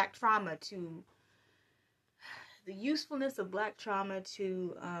of black trauma to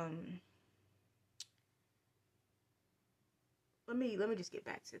let me just get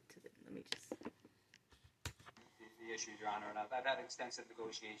back to let me just. the issues, Your Honor, and I've had extensive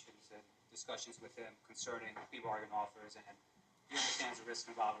negotiations and discussions with him concerning plea bargain offers, and he understands the risk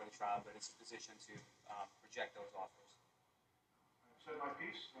involved with the trial, but it's his position to reject those offers. I've said my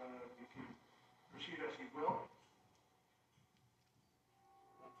piece. You can proceed as you will.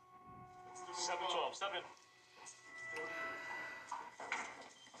 7-12, 7.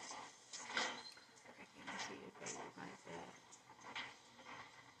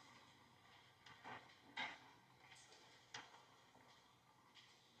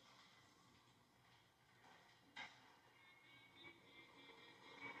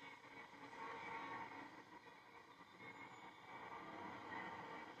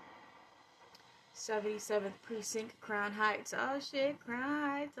 '77th Precinct, Crown Heights. Oh shit, Crown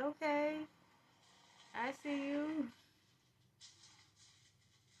Heights. Okay, I see you.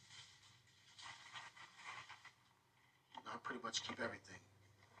 I pretty much keep everything.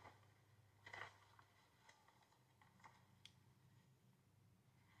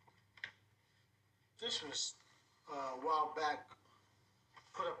 This was a while back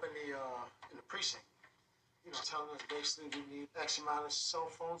put up in the precinct. You know, telling us basically we need X amount of cell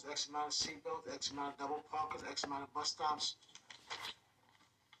phones, X amount of seatbelts, X amount of double parkers, X amount of bus stops.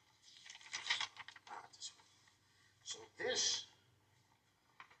 So this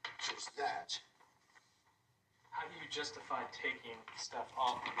is that. How do you justify taking stuff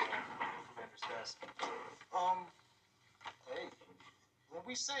off of the vendor's desk? Hey, when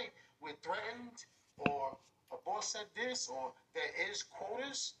we say we're threatened or a boss said this or there is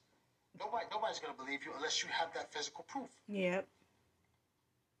quotas, nobody's gonna believe you unless you have that physical proof. Yep.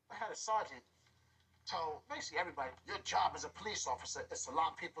 I had a sergeant tell basically everybody, your job as a police officer is to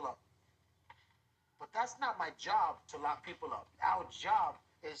lock people up. But that's not my job to lock people up. Our job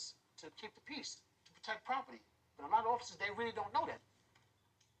is to keep the peace, to protect property. But a lot of officers, they really don't know that.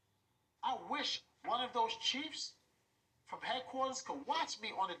 I wish one of those chiefs from headquarters could watch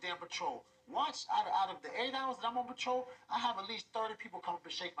me on the damn patrol. Watch out of the 8 hours that I'm on patrol, I have at least 30 people come up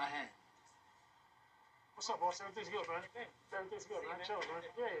and shake my hand. What's up, boss? Everything's good, man. Everything's good, man. Chill, man.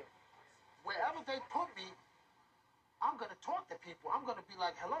 Yeah. Wherever they put me, I'm gonna talk to people. I'm gonna be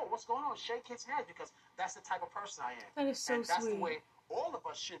like, hello, what's going on? Shake his hand, because that's the type of person I am. That is so and that's sweet. the way all of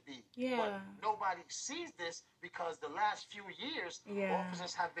us should be. Yeah. But nobody sees this because the last few years,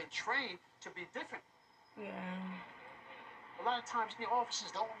 officers have been trained to be different. Yeah. A lot of times, the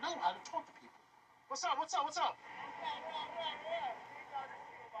officers don't know how to talk to people. What's up? What's up? What's up?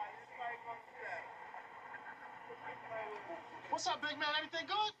 What's up, big man? Everything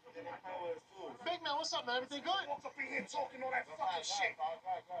good? Big man, what's up, man? Everything good? Walk up in here talking all that fucking shit.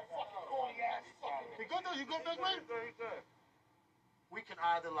 Fucking corny ass. You good though? You good, big man? Good. We can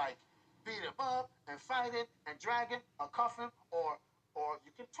either like beat him up and fight him and drag him or cuff him, or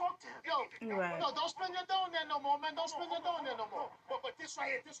you can talk to him. Yo, no, don't spend your dough in there no more, man. Don't spend your dough in there no more. But this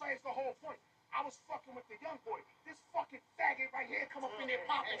right here is the whole point. I was fucking with the young boy. This fucking faggot right here come up in there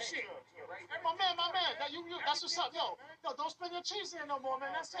popping shit. Hey, my man, that's what's up, yo. Yo, don't spend your cheese in there no more,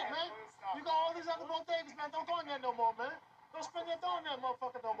 man. That's it, man. You got all these other bodegas, man. Don't go in there no more, man. Don't spend your dough in there,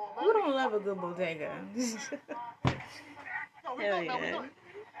 motherfucker, no more, man. Who don't love a good bodega? No, we Hell good, man. We yeah. good.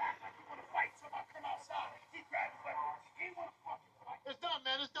 It's done,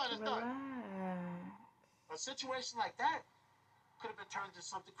 man. It's done. It's done. A situation like that could have been turned into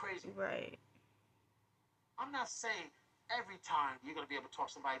something crazy. Right. I'm not saying every time you're going to be able to talk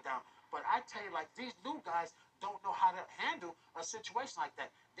somebody down, but I tell you, like, these new guys don't know how to handle a situation like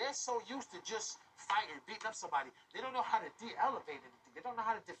that. They're so used to just fighting, beating up somebody. They don't know how to de-elevate anything. They don't know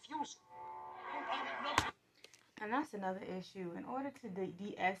how to diffuse it. And that's another issue. In order to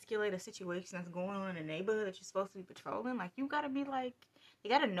de-escalate a situation that's going on in a neighborhood that you're supposed to be patrolling, like, you gotta be like, they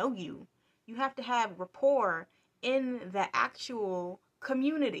gotta know you. You have to have rapport in the actual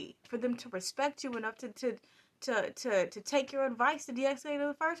community for them to respect you enough to take your advice to de-escalate in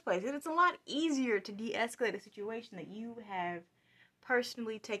the first place. And it's a lot easier to de-escalate a situation that you have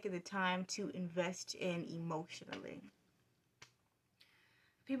personally taken the time to invest in emotionally.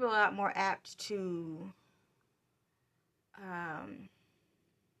 People are a lot more apt to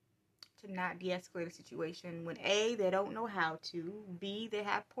not de-escalate a situation when A, they don't know how to, B, they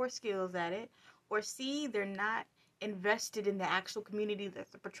have poor skills at it, or C, they're not invested in the actual community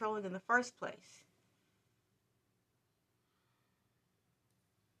that they're patrolling in the first place.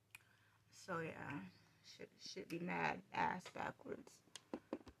 So yeah, should be mad ass backwards.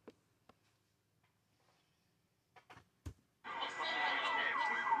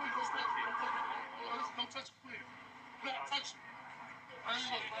 Don't touch it, please. Don't touch it.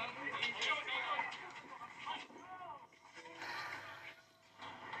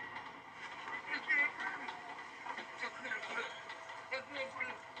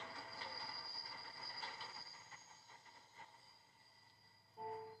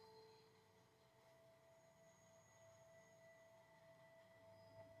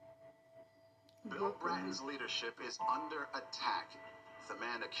 Bill Bratton's leadership is under attack. The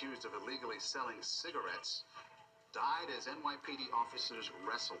man accused of illegally selling cigarettes died as NYPD officers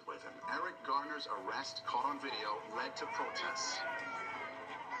wrestled with him. Eric Garner's arrest, caught on video, led to protests.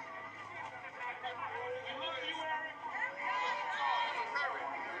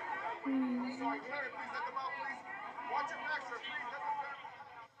 Sorry, Clary, please let them out, please. Watch your back, sir. Please let them out.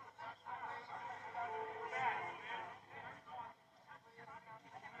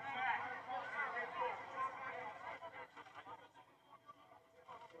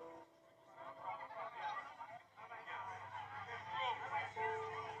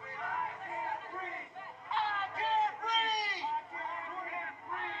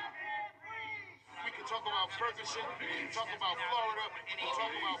 We can talk about Ferguson, we can talk about Florida, we can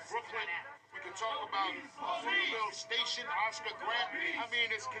talk about Brooklyn, we can talk about Fruitville Station, Oscar Grant. I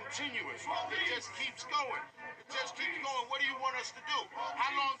mean, it's continuous. It just keeps going. It just keeps going. What do you want us to do?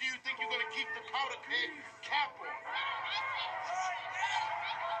 How long do you think you're going to keep the powder keg cap on?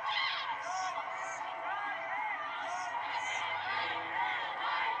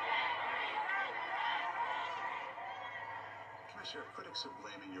 Commissioner, critics are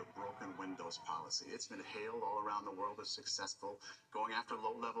blaming your broken windows policy. It's been hailed all around the world as successful, going after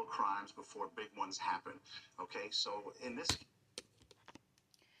low-level crimes before big ones happen. Okay, so in this...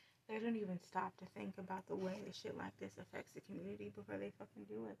 They don't even stop to think about the way that shit like this affects the community before they fucking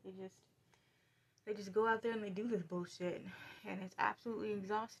do it. They just go out there and they do this bullshit, and it's absolutely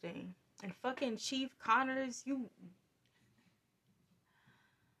exhausting. And fucking Chief Connors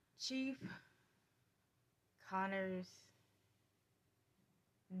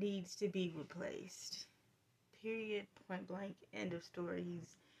needs to be replaced. Period. Point blank. End of story.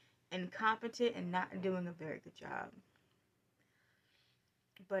 He's incompetent and not doing a very good job.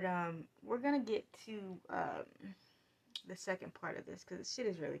 But we're gonna get to the second part of this because the shit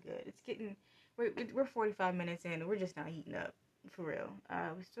is really good. It's getting we're 45 minutes in and we're just not heating up for real.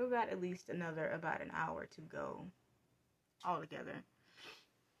 We still got at least about an hour to go altogether.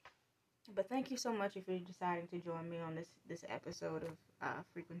 But thank you so much if you're deciding to join me on this episode of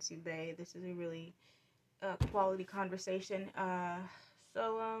Frequency Bay. This is a really quality conversation. Yeah,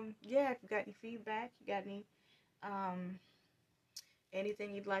 if you got any feedback, you got any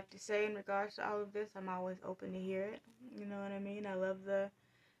anything you'd like to say in regards to all of this, I'm always open to hear it. You know what I mean? I love the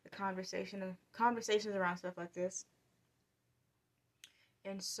conversations around stuff like this.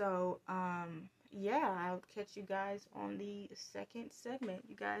 And so, yeah, I'll catch you guys on the second segment.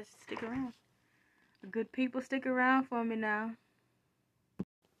 You guys stick around. The good people, stick around for me now.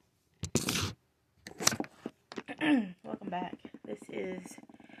 Welcome back. This is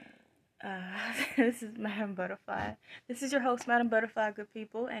Madam Butterfly. This is your host, Madam Butterfly, good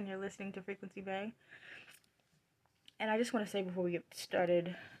people, and you're listening to Frequency Bay. And I just want to say before we get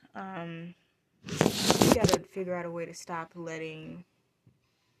started, we gotta figure out a way to stop letting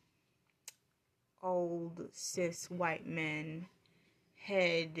old cis white men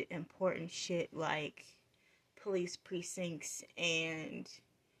head important shit like police precincts and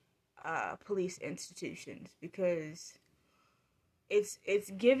police institutions, because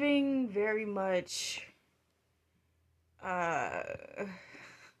it's giving very much I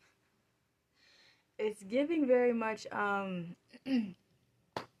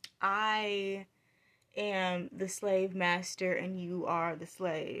am the slave master and you are the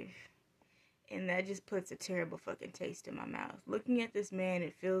slave. And that just puts a terrible fucking taste in my mouth. Looking at this man,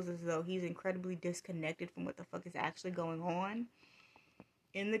 it feels as though he's incredibly disconnected from what the fuck is actually going on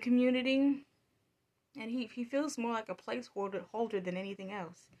in the community. And he feels more like a placeholder than anything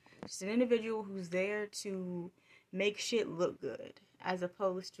else. Just an individual who's there to make shit look good, as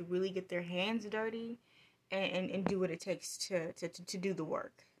opposed to really get their hands dirty and do what it takes to do the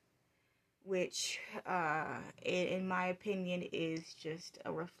work. Which, in my opinion, is just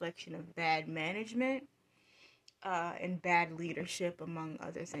a reflection of bad management and bad leadership, among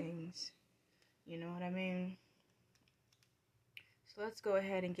other things. You know what I mean? So let's go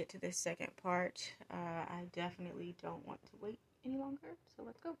ahead and get to this second part. I definitely don't want to wait any longer, so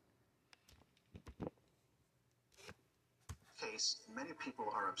let's go. Case, many people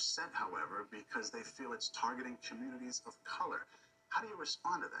are upset, however, because they feel it's targeting communities of color. How do you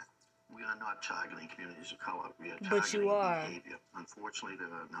respond to that? We are not targeting communities of color. We are But you targeting are. behavior. Unfortunately, there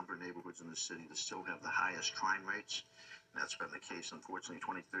are a number of neighborhoods in the city that still have the highest crime rates. And that's been the case, unfortunately,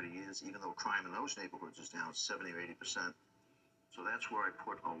 20, 30 years, even though crime in those neighborhoods is down 70 or 80%. So that's where I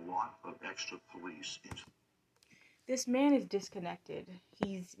put a lot of extra police into. This man is disconnected.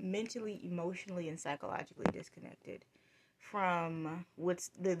 He's mentally, emotionally, and psychologically disconnected from what's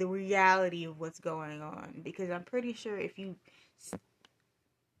the reality of what's going on. Because I'm pretty sure if you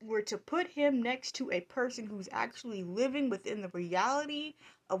were to put him next to a person who's actually living within the reality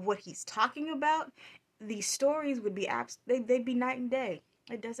of what he's talking about, these stories would be they'd be night and day.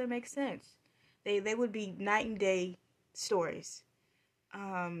 It doesn't make sense. They would be night and day stories.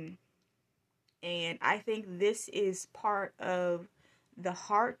 And I think this is part of the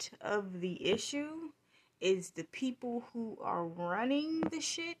heart of the issue, is the people who are running the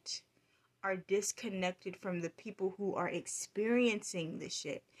shit are disconnected from the people who are experiencing the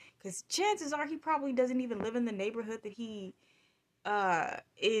shit. Because chances are he probably doesn't even live in the neighborhood that he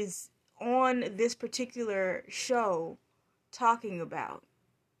is on this particular show talking about.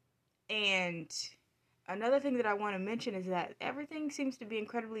 And another thing that I want to mention is that everything seems to be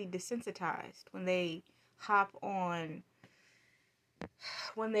incredibly desensitized when they hop on,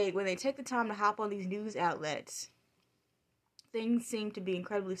 when they take the time to hop on these news outlets. Things seem to be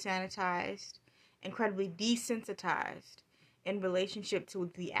incredibly sanitized, incredibly desensitized in relationship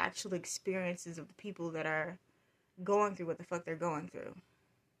to the actual experiences of the people that are going through what the fuck they're going through.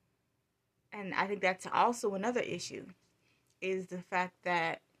 And I think that's also another issue, is the fact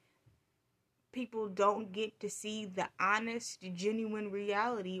that people don't get to see the honest, genuine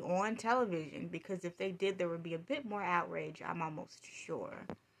reality on television, because if they did, there would be a bit more outrage, I'm almost sure.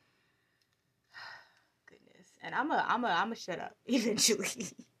 Goodness. And I'm a shut up eventually.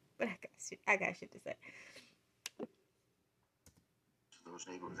 But I got shit to say. Those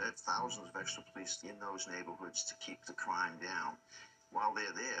neighborhoods, there are thousands of extra police in those neighborhoods to keep the crime down. While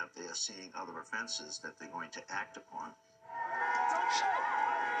they're there, they are seeing other offenses that they're going to act upon. Don't shoot!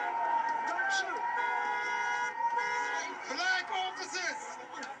 Don't shoot! Black officers!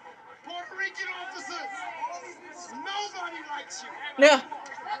 Puerto Rican officers! Nobody likes you! Yeah.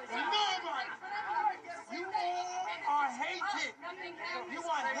 Nobody! You all are hated! You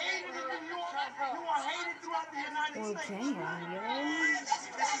are hated in New York! You are hated throughout the United States! Damn, yo.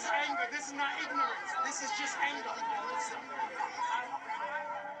 This is anger. This is not ignorance. This is just anger.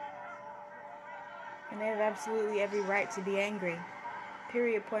 And they have absolutely every right to be angry.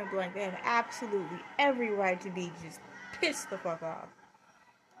 Period, point blank. They have absolutely every right to be just pissed the fuck off.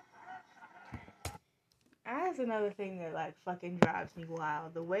 That's another thing that, like, fucking drives me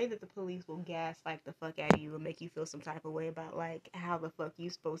wild. The way that the police will gaslight the fuck out of you and make you feel some type of way about, like, how the fuck you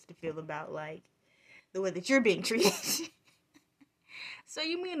supposed to feel about, like, the way that you're being treated. So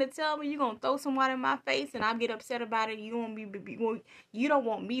you mean to tell me you gonna throw someone in my face and I get upset about it? You don't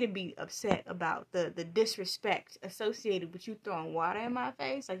want me to be upset about the disrespect associated with you throwing water in my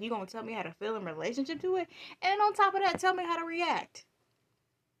face? Like, you gonna tell me how to feel in relationship to it? And on top of that, tell me how to react.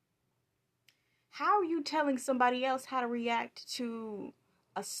 How are you telling somebody else how to react to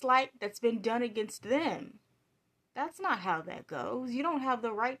a slight that's been done against them? That's not how that goes. You don't have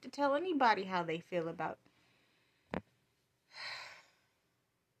the right to tell anybody how they feel about.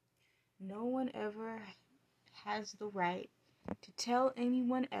 No one ever has the right to tell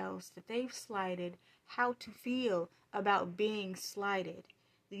anyone else that they've slighted how to feel about being slighted.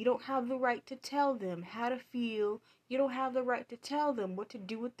 You don't have the right to tell them how to feel. You don't have the right to tell them what to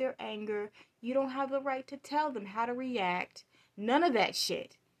do with their anger. You don't have the right to tell them how to react. None of that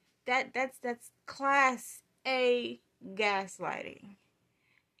shit. That's class A gaslighting.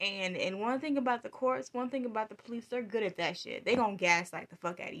 And one thing about the courts, one thing about the police, they're good at that shit. They gonna gaslight the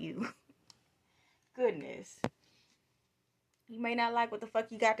fuck out of you. Goodness. You may not like what the fuck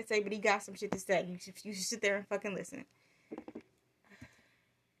he got to say, but he got some shit to say. You should sit there and fucking listen.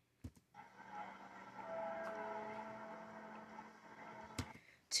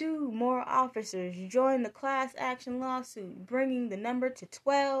 Two more officers joined the class action lawsuit, bringing the number to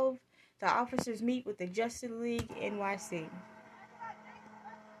 12. The officers meet with the Justice League NYC.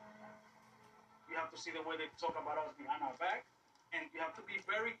 You have to see the way they talk about us behind our back, and you have to be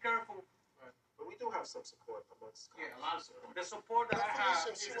very careful. But we do have some support amongst. Yeah, a lot of support. The support that I have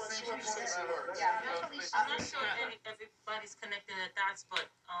is the same support. I'm not sure everybody's connecting the dots, but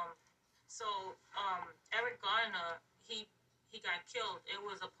Eric Garner, he got killed. It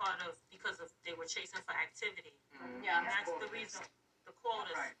was a part of because they were chasing for activity. Yeah, and that's the reason. The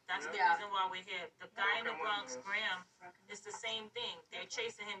quotas. Right. That's the reason why we're here. The guy in the Bronx, Graham, it's the same thing. They're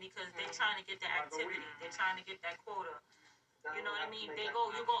chasing him because they're trying to get the activity. They're trying to get that quota. You know what I mean? You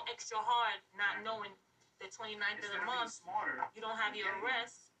go extra hard, not knowing the 29th of the month, you don't have your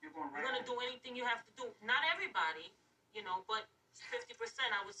arrest. You're going to do anything you have to do. Not everybody, but 50%,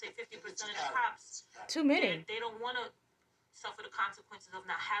 I would say 50% of the cops. Too many. They don't want to suffer the consequences of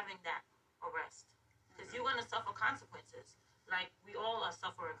not having that arrest. because you're gonna suffer consequences. Like we all are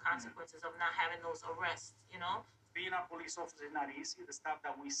suffering consequences of not having those arrests. You know. Being a police officer is not easy. The stuff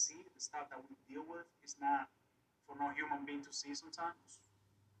that we see, the stuff that we deal with, is not for no human being to see sometimes.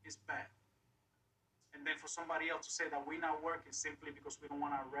 It's bad. And then for somebody else to say that we're not working simply because we don't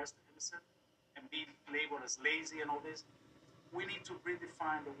want to arrest the innocent and be labeled as lazy and all this, we need to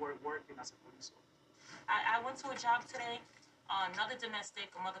redefine the word working as a police officer. I went to a job today. Another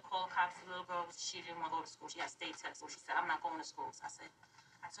domestic, a mother called cops. The little girl, she didn't want to go to school. She had state test, so she said, "I'm not going to school." So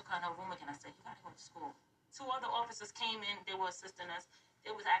I took her in her room again. I said, "You got to go to school." 2 other officers came in. They were assisting us.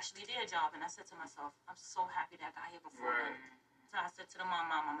 It was actually their job, and I said to myself, "I'm so happy that I got here before." So I said to the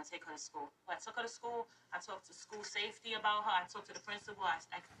mom, "I'm gonna take her to school." But I took her to school. I talked to school safety about her. I talked to the principal. I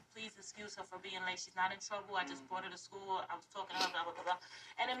please excuse her for being late. She's not in trouble. I just brought her to school. I was talking to her, blah blah blah,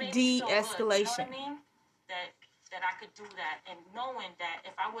 and it made me feel good. You know what I mean? That I could do that, and knowing that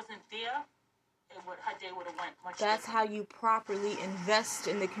if I wasn't there, her day would have went much. That's different. how you properly invest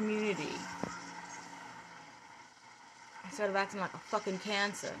in the community. Instead of acting like a fucking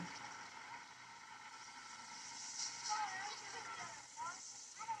cancer.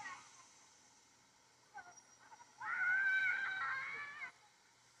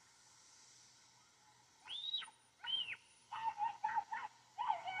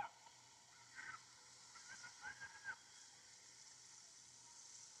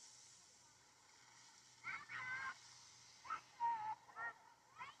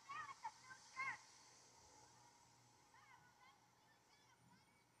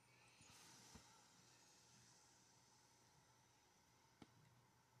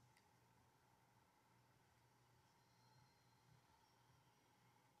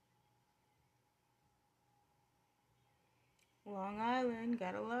 Long Island,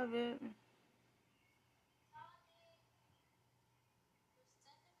 gotta love it. So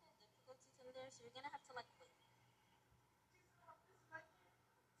you're gonna have to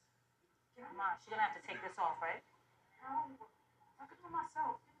Mom, she's gonna have to take this off, right? How? I can do it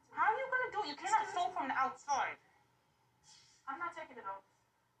myself. How are you gonna do it? You cannot sew from the outside. I'm not taking it off.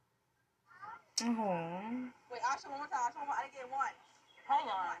 Oh. Wait, I'll show one more time. I didn't get one.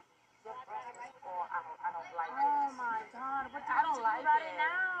 Hold on. Your breast is all out. I don't like it. Oh my God. What I don't like it.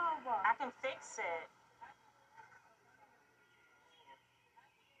 Now? I can fix it.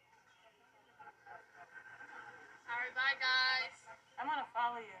 Alright, bye guys. I'm gonna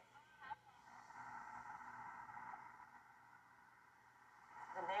follow you.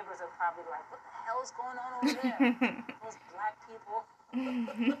 The neighbors are probably like, "What the hell is going on over there? Those black people."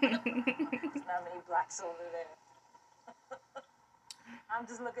 There's not many blacks over there. I'm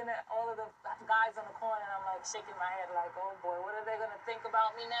just looking at all of the guys on the corner and I'm like shaking my head like, "Oh boy, what are they gonna think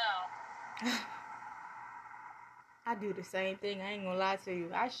about me now?" I do the same thing. I ain't gonna lie to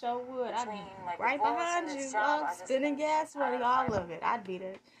you. I sure would. I'd be like, right behind you, spinning gas money, all of it. I'd be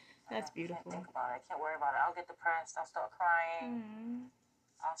there. That's beautiful. I can't think about it. I can't worry about it. I'll get depressed. I'll start crying.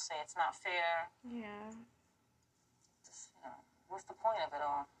 I'll say it's not fair. Yeah. Just, what's the point of it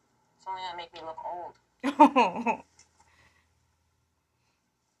all? It's only gonna make me look old.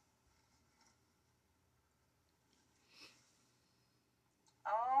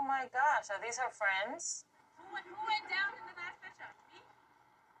 Oh my gosh, are these her friends? Who went down in the last picture? Me?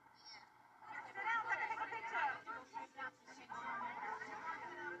 Sit down, let me take a picture.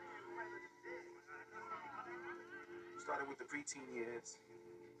 Started with the preteen years.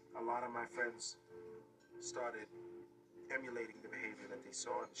 A lot of my friends started emulating the behavior that they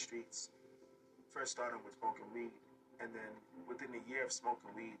saw in the streets. First starting with smoking weed, and then within a year of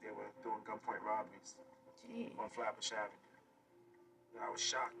smoking weed, they were doing gunpoint robberies on Flatbush Avenue. I was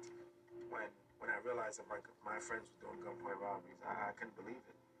shocked when I realized that my friends were doing gunpoint robberies. I couldn't believe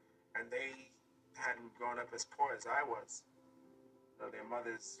it. And they hadn't grown up as poor as I was. Their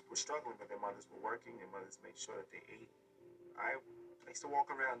mothers were struggling, but their mothers were working. Their mothers made sure that they ate. I used to walk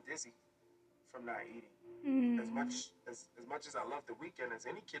around dizzy from not eating. As much as I love the weekend, as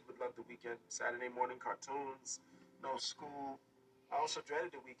any kid would love the weekend, Saturday morning cartoons, no school. I also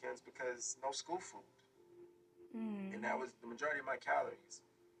dreaded the weekends because no school food. And that was the majority of my calories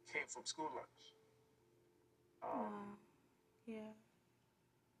came from school lunch. Yeah.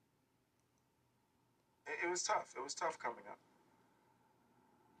 It was tough. It was tough coming up.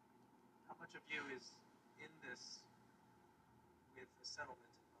 How much of you is in this with the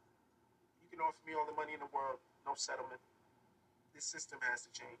settlement in mind? You can offer me all the money in the world, no settlement. This system has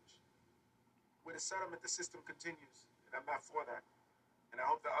to change. With a settlement, the system continues, and I'm not for that. And I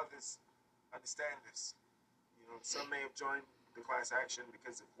hope that others understand this. Some may have joined the class action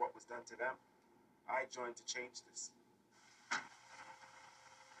because of what was done to them. I joined to change this.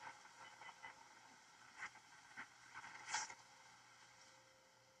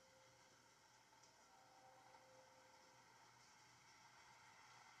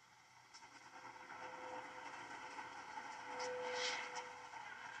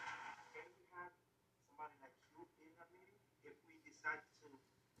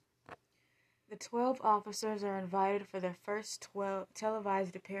 The 12 officers are invited for their first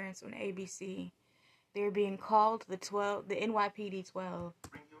televised appearance on ABC. They're being called the NYPD 12.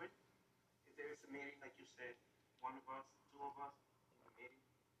 Bring you in? If there is a meeting, like you said, one of us, two of us in the meeting.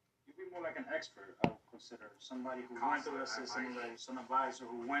 You'd be more like an expert, I would consider. Somebody who went through this, some advisor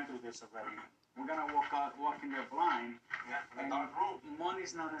who went through this already. We're gonna walk in there blind. And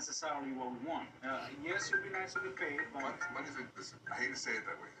money's not necessarily what we want. Yes, it'd be nice to be paid, but money's listen, I hate to say it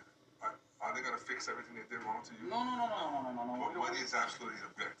that way. Are they gonna fix everything they did wrong to you? No. But money is absolutely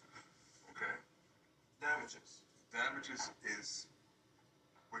an objective. Okay? Damages. Damages is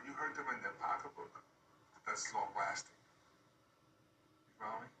when you hurt them in their pocketbook, that's long lasting. You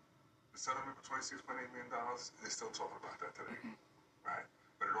follow me? The settlement for $26.8 million, they're still talking about that today. Right?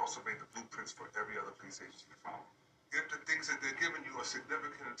 But it also made the blueprints for every other police agency to follow. If the things that they're giving you are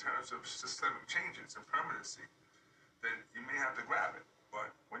significant in terms of systemic changes and permanency, then you may have to grab it. But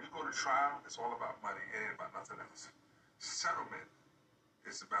when you go to trial, it's all about money. It ain't about nothing else. Settlement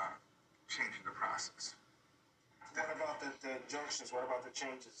is about changing the process. What about the junctions? What about the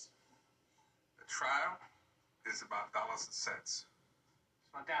changes? The trial is about dollars and cents.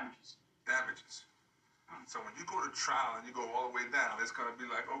 It's about damages. Damages. So when you go to trial and you go all the way down, it's going to be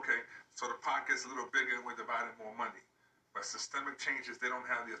like, okay, so the pot gets a little bigger and we're dividing more money. But systemic changes, they don't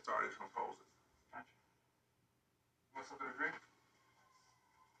have the authority to impose it. Gotcha. You want something to drink?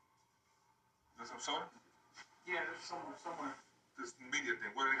 There's some soda? Yeah, there's somewhere. This media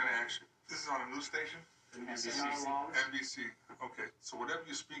thing, what are they going to ask you? This is on a news station? NBC. Okay, so whatever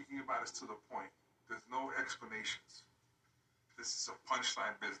you're speaking about is to the point. There's no explanations. This is a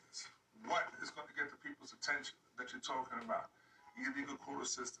punchline business. What is going to get the people's attention that you're talking about? Illegal quota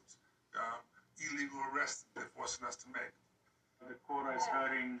systems, illegal arrests they're forcing us to make. The quota is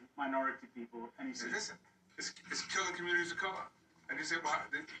hurting minority people. Listen, it's killing communities of color. And you say, well,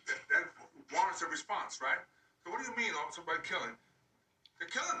 that warrants a response, right? So what do you mean, somebody killing?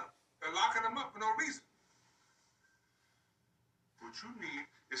 They're killing them. They're locking them up for no reason. What you need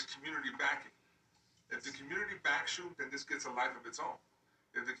is community backing. If the community backs you, then this gets a life of its own.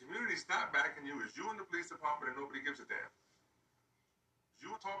 If the community's not backing you, it's you and the police department and nobody gives a damn.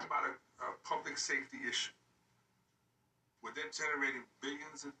 You talk about a public safety issue where they're generating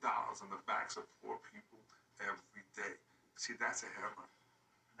billions of dollars on the backs of poor people every day. See, that's a heaven.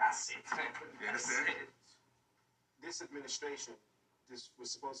 That's it. You understand? This administration was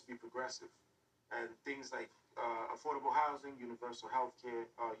supposed to be progressive. And things like affordable housing, universal health care,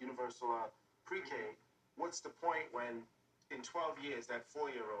 universal pre-K. What's the point when in 12 years, that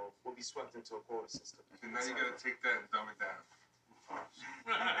 4-year-old will be swept into a quota system? And now you got to take that and dumb it down. Oh,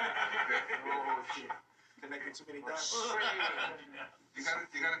 shit. Connecting too many dots. You got to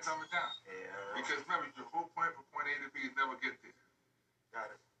dumb it down. Yeah. Because remember, the whole point from point A to B is never get there. Got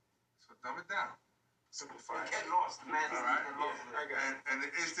it. So dumb it down. Simplify. Get lost, man. All right. Yeah, I got it. And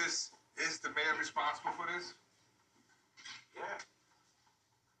is the mayor responsible for this? Yeah.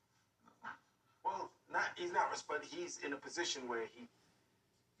 Well, he's not responsible. He's in a position where he.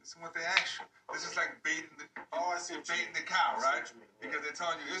 This is what they ask you. This is like baiting the cow, right? Because they're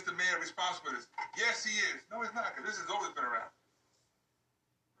telling you, is the mayor responsible for this? Yes, he is. No, he's not, because this has always been around.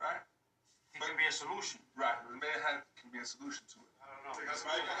 Right? It can be a solution. Right. The mayor can be a solution to it. I don't know. That's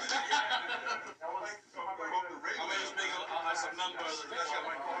right. I'm going to just make some numbers.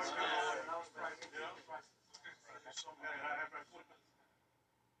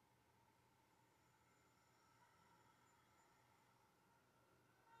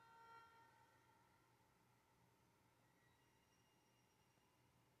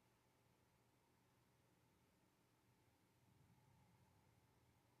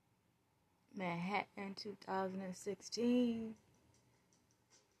 Manhattan 2016.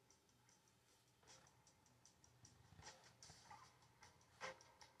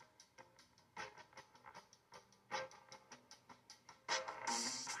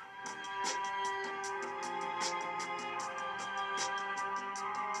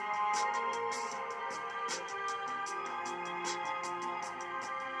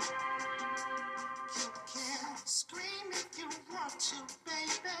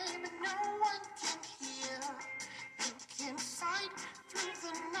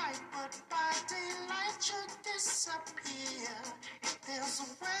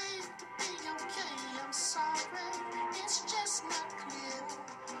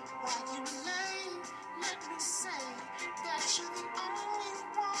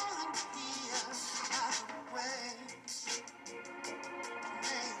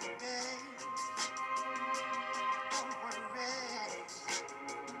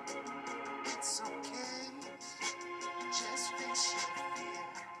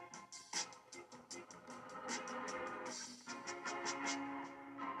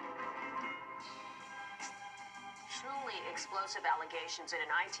 explosive allegations in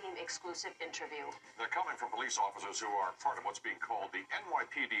an I-Team exclusive interview. They're coming from police officers who are part of what's being called the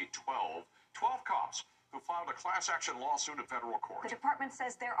NYPD 12. 12 cops who filed a class action lawsuit in federal court. The department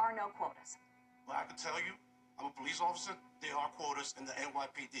says there are no quotas. Well, I can tell you, I'm a police officer. There are quotas in the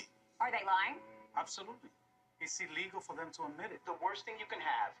NYPD. Are they lying? Absolutely. It's illegal for them to admit it. The worst thing you can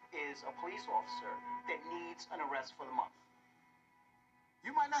have is a police officer that needs an arrest for the month.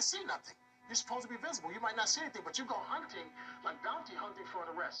 You might not see nothing. You're supposed to be visible. You might not see anything, but you go hunting, like bounty hunting for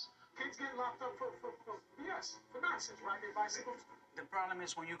an arrest. Kids get locked up for BS, for nonsense, riding bicycles. The problem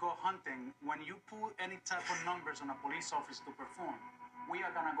is when you go hunting, when you put any type of numbers on a police officer to perform, we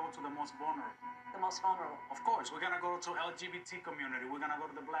are going to go to the most vulnerable. The most vulnerable? Of course. We're going to go to LGBT community. We're going to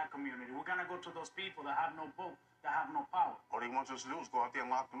go to the black community. We're going to go to those people that have no vote, that have no power. All they want us to do is go out there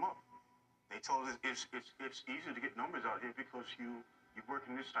and lock them up. They told us it's easier to get numbers out here because you work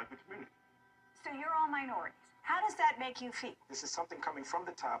in this type of community. So you're all minorities. How does that make you feel? This is something coming from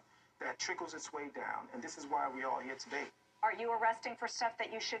the top that trickles its way down, and this is why we're all here today. Are you arresting for stuff that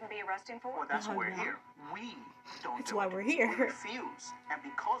you shouldn't be arresting for? Well, that's why we're here. We don't That's do why it. we're here. We refuse, and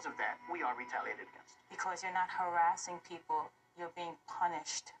because of that, we are retaliated against. Because you're not harassing people, you're being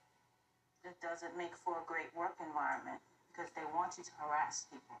punished. It doesn't make for a great work environment because they want you to harass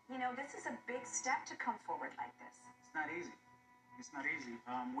people. You know, this is a big step to come forward like this. It's not easy. It's not easy.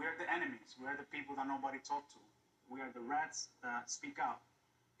 We're the enemies. We're the people that nobody talks to. We are the rats that speak out.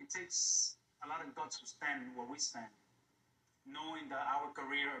 It takes a lot of guts to stand where we stand, knowing that our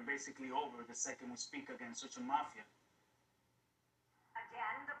career are basically over the second we speak against such a mafia.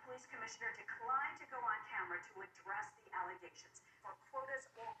 Again, the police commissioner declined to go on camera to address the allegations for quotas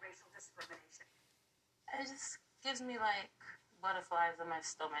or racial discrimination. It just gives me like butterflies in my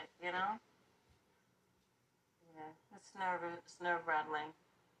stomach, you know? Yeah, it's nerve-rattling.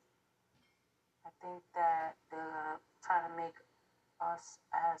 I think that they're trying to make us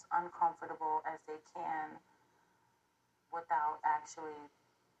as uncomfortable as they can without actually,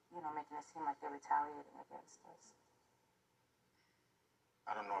 making it seem like they're retaliating against us.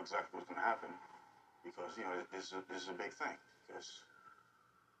 I don't know exactly what's going to happen because, this is a big thing because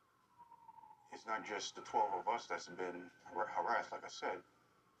it's not just the 12 of us that's been harassed, like I said.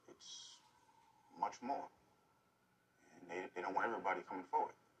 It's much more. And they don't want everybody coming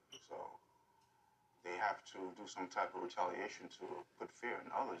forward. So they have to do some type of retaliation to put fear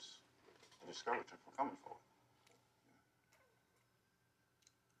in others to discourage them from coming forward.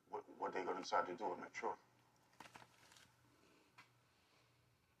 What they're going to decide to do, I'm not sure.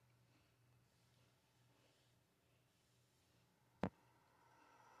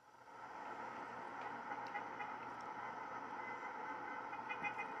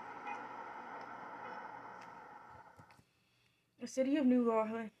 The City of New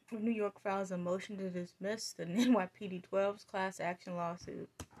York files a motion to dismiss the NYPD 12's class action lawsuit.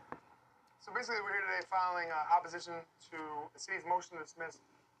 So basically, we're here today filing opposition to the city's motion to dismiss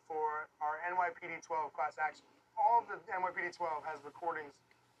for our NYPD 12 class action. All of the NYPD 12 has recordings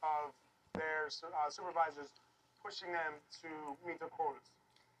of their supervisors pushing them to meet their quotas.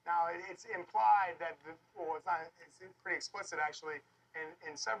 Now, it's implied that, it's pretty explicit actually,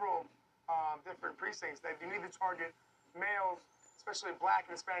 in several different precincts that you need to target males, especially black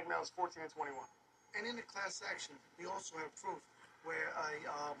and Hispanic males, 14 and 21. And in the class action, we also have proof where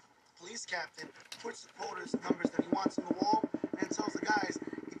a police captain puts the quotas numbers that he wants on the wall and tells the guys,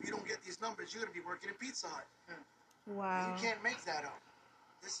 if you don't get these numbers, you're going to be working in Pizza Hut. Wow. You can't make that up.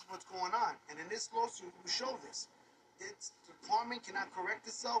 This is what's going on. And in this lawsuit, we show this. The department cannot correct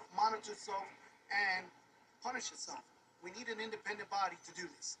itself, monitor itself, and punish itself. We need an independent body to do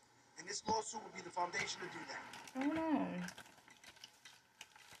this. And this lawsuit will be the foundation to do that. Hold on.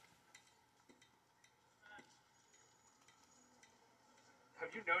 Have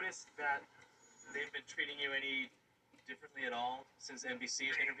you noticed that they've been treating you any differently at all since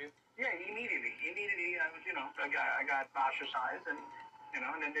NBC's interview? Yeah, immediately. I was, I got ostracized, and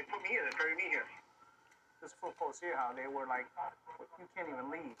then they put me here. They buried me here. This full post here, how they were like, you can't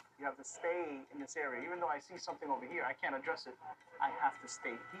even leave. You have to stay in this area. Even though I see something over here, I can't address it. I have to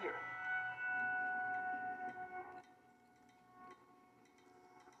stay here.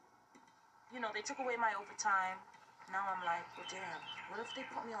 They took away my overtime. Now I'm like, well, damn, what if they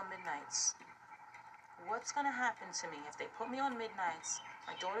put me on midnights? What's going to happen to me if they put me on midnights?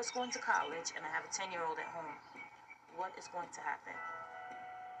 My daughter's going to college, and I have a 10-year-old at home. What is going to happen?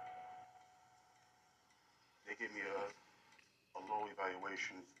 They gave me a low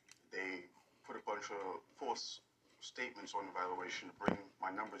evaluation. They put a bunch of false statements on the evaluation to bring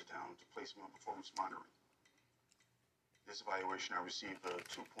my numbers down to place me on performance monitoring. This evaluation, I received a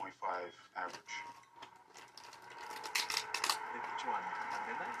 2.5 average. They put you on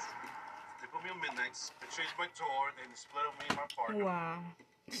midnights? They put me on midnights. They changed my tour. They split up me and my partner. Wow.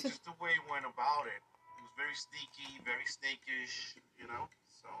 It's just the way he went about it. It was very sneaky, very snakish, you know?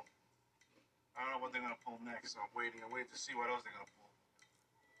 So, I don't know what they're going to pull next. So I'm waiting to see what else they're going to pull.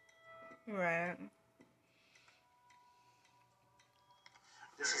 Right.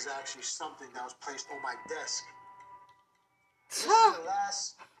 This is actually something that was placed on my desk. This is the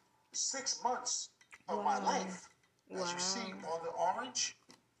last 6 months of my life. As you see on the orange,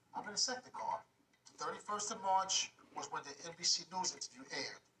 I'm in a sector car. The 31st of March was when the NBC News interview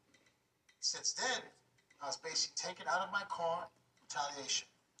aired. Since then, I was basically taken out of my car, retaliation,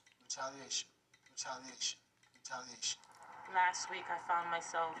 retaliation, retaliation, retaliation. Last week, I found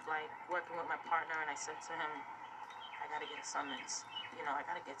myself like working with my partner, and I said to him, I gotta get a summons. You know, I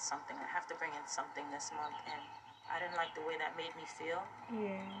gotta get something. I have to bring in something this month, and I didn't like the way that made me feel.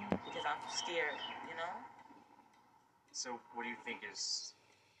 Yeah. Because I'm scared, you know? So what do you think is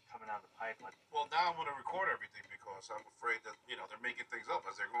coming down the pipe? Like, Well, now I'm going to record everything because I'm afraid that, you know, they're making things up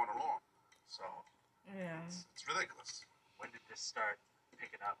as they're going along. So, Yeah. it's ridiculous. when did this start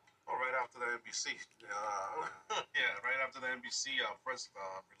picking up? Oh, right after the NBC. Yeah, right after the NBC press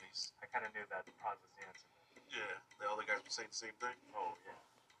release. I kind of knew that probably was the answer. Yeah, the other guys were saying the same thing. Oh, yeah.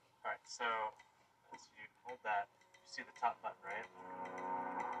 All right, so as you hold that, you see the top button, right?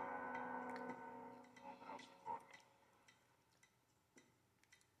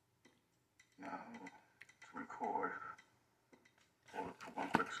 Now, to record. Hold it for 1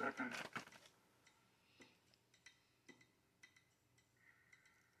 quick second.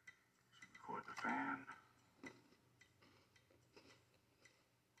 Record the fan.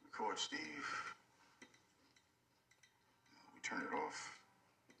 Record Steve. We turn it off.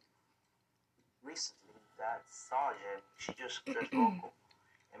 Recently, that sergeant, she just vocal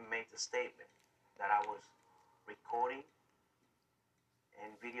and made the statement that I was recording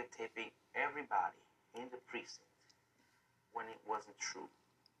and videotaping everybody in the precinct when it wasn't true.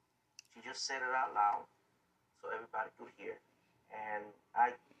 She just said it out loud so everybody could hear. And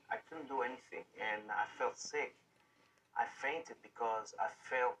I couldn't do anything, and I felt sick. I fainted because I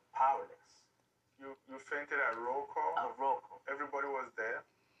felt powerless. You fainted at roll call? A roll call. Everybody was there?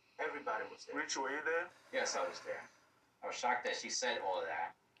 Everybody was there. Rich, were you there? Yes, I was there. I was shocked that she said all of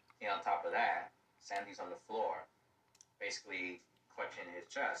that. And on top of that, Sandy's on the floor, basically clutching his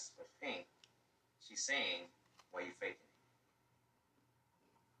chest with pain. She's saying, "Why are you faking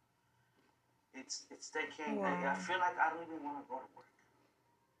it?" It's taking. Wow. I feel like I don't even want to go to work.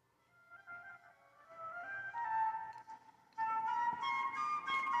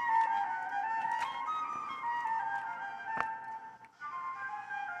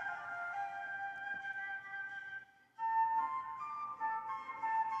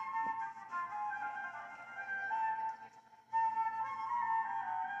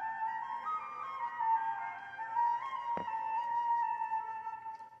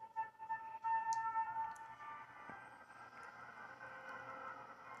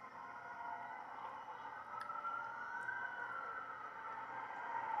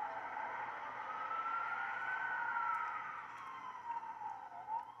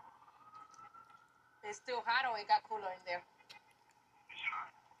 It's still hot or it got cooler in there? It's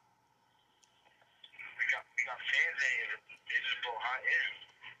hot. We got fans in here. They just blow hot air.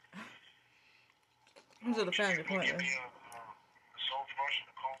 Those are the fans are Give pointless. me a soap brush and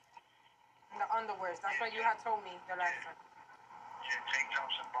a comb. The underwears. That's what you had told me the last time. Yeah, tank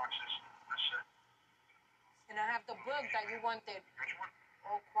tops and boxes. That's it. And I have the book that you wanted.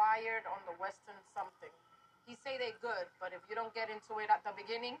 All Quiet on the Western something. He say they good, but if you don't get into it at the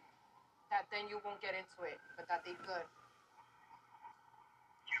beginning, that then you won't get into it. But that they good.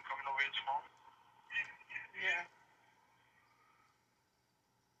 You coming over here tomorrow? Yeah.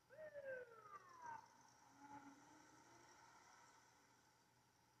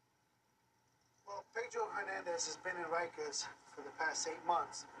 Well, Pedro Hernandez has been in Rikers for the past 8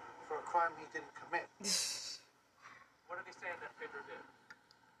 months for a crime he didn't commit. What are they saying that Pedro did?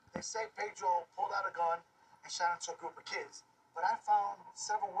 They say Pedro pulled out a gun and shot into a group of kids. But I found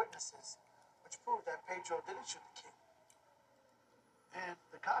several witnesses which prove that Pedro didn't shoot the kid. And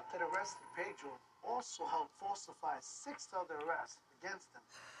the cop that arrested Pedro also helped falsify 6 other arrests against him.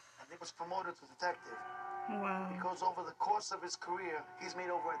 And he was promoted to detective. Wow. Because over the course of his career, he's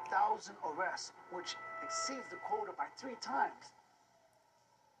made over 1,000 arrests, which exceeds the quota by 3 times.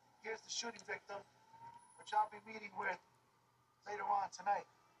 Here's the shooting victim, which I'll be meeting with later on tonight.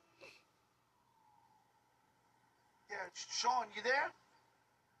 Yeah, Sean, you there?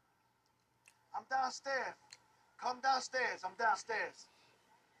 I'm downstairs. Come downstairs. I'm downstairs.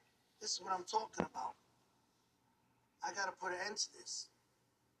 This is what I'm talking about. I gotta put an end to this.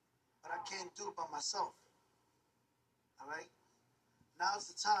 But I can't do it by myself. All right? Now's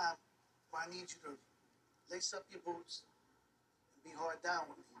the time where I need you to lace up your boots and be hard down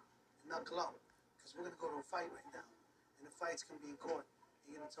with me and knuckle up. Because we're gonna go to a fight right now. And the fight's gonna be in court.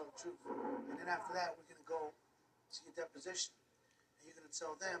 And you're gonna tell the truth. And then after that, we're gonna go to your deposition. And you're gonna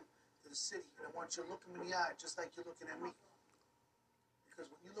tell them to the city. And I want you to look them in the eye just like you're looking at me.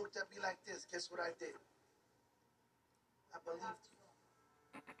 Because when you looked at me like this, guess what I did? I believed you.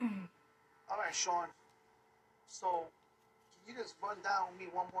 All right, Sean. So, can you just run down with me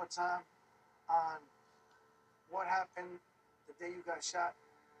one more time on what happened the day you got shot?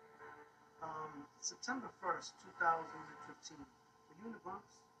 September 1st, 2015. Were you in the Bronx?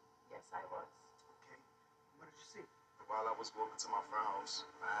 Yes, I was. Okay. What did you see? While I was walking to my friend's house,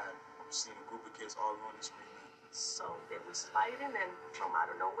 I had seen a group of kids arguing and screaming. So they was fighting, and from out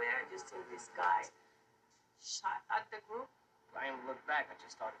of nowhere, I just seen this guy shot at the group. I didn't look back. I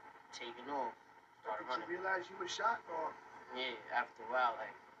just started taking off. Started running. Did you realize you were shot, or? Yeah. After a while, I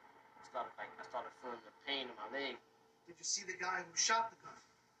started feeling the pain in my leg. Did you see the guy who shot the gun?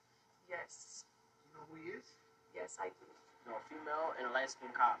 Yes. You know who he is? Yes, I do. You know, a female and a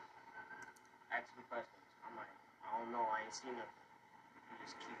light-skinned cop. Asking me questions. I'm like, I don't know. I ain't seen nothing. You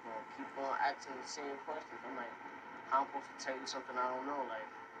just keep on asking the same questions. I'm like, how I'm supposed to tell you something I don't know? Like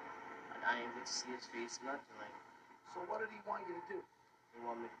I ain't get to see his face, nothing. Like. So what did he want you to do? He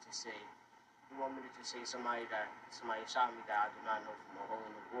want me to just say somebody shot me that I do not know from a hole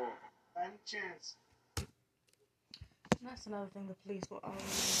in the wall. By any chance? That's another thing the police will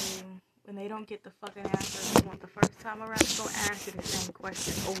always do. When they don't get the fucking answer they want the first time around, they'll ask you the same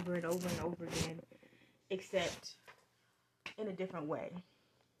question over and over and over again, except in a different way.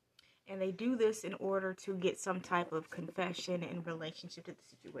 And they do this in order to get some type of confession in relationship to the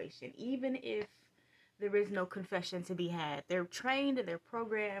situation, even if there is no confession to be had. They're trained and they're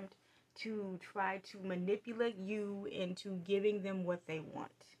programmed to try to manipulate you into giving them what they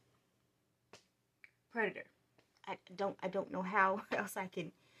want. Predator. I don't know how else I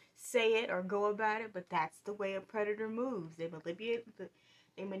can say it or go about it, but that's the way a predator moves. They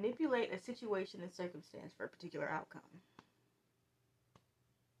manipulate a situation and circumstance for a particular outcome.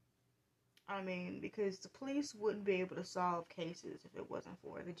 I mean, because the police wouldn't be able to solve cases if it wasn't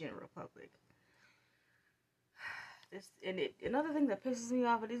for the general public. Another thing that pisses me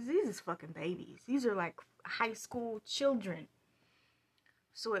off is these fucking babies. These are like high school children.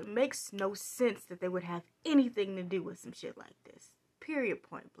 So it makes no sense that they would have anything to do with some shit like this. Period,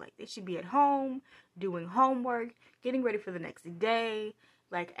 point blank. They should be at home, doing homework, getting ready for the next day.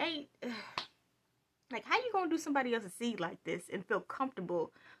 Like, how you gonna do somebody else's seed like this and feel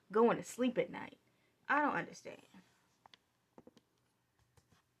comfortable going to sleep at night? I don't understand.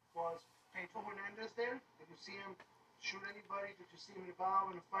 Was Pedro Hernandez there? Did you see him shoot anybody? Did you see him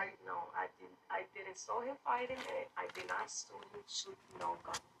involved in a fight? No, I didn't. I didn't saw him fighting. I did not see him shoot no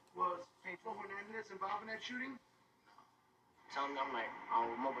gun. Was Pedro Hernandez involved in that shooting? Tell me, I'm like, I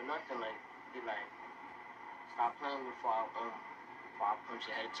don't remember nothing. Like, he like, stop playing before I punch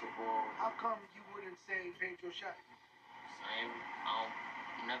your head to the wall. How come you wouldn't say Pedro shot you? Same. I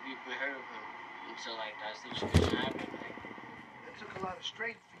never even heard of him until like that situation happened. Like, it took a lot of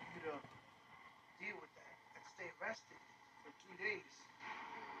strength for you to deal with that and stay arrested for 3 days.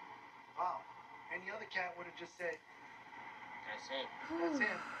 Wow. Any other cat would have just said, that's it. That's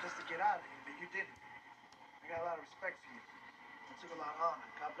him, just to get out of here, but you didn't. I got a lot of respect for you. It took a lot of honor.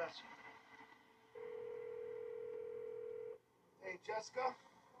 God bless you. Hey, Jessica,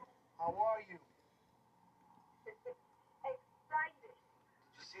 how are you? Excited. Did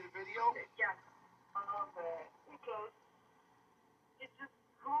you see the video? Yeah. We close. It just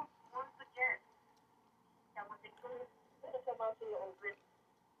proves once again that when they close, it's about to open.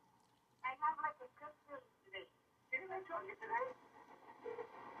 I have like a custom today. Didn't I tell you today?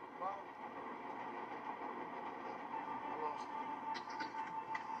 Well, I lost it.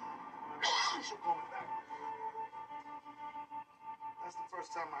 She'll call me back. That's the first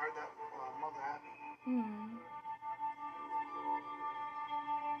time I heard that mother happy.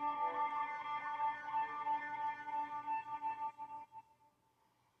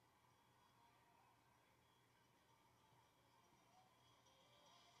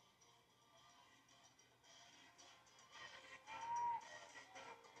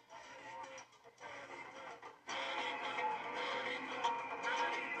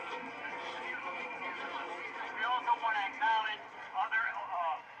 We also want to acknowledge other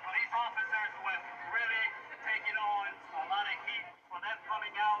police officers who have really taken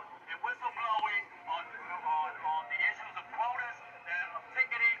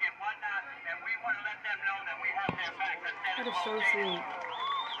is so sweet.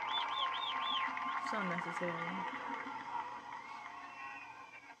 So necessary.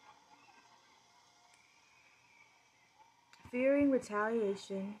 Fearing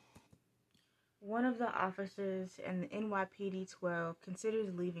retaliation, one of the officers in the NYPD 12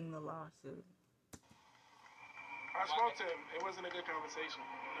 considers leaving the lawsuit. I spoke to him. It wasn't a good conversation.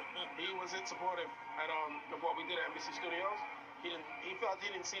 He wasn't supportive of what we did at NBC Studios. He felt he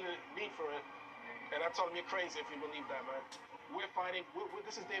didn't see the need for it. And I told him, you're crazy if you believe that, man. We're fighting.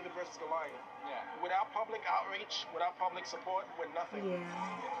 This is David versus Goliath. Yeah. Without public outreach, without public support, we're nothing. Yeah.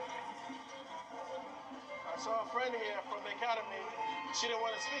 I saw a friend here from the academy. She didn't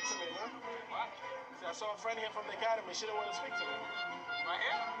want to speak to me, man. What? I saw a friend here from the academy. She didn't want to speak to me. Right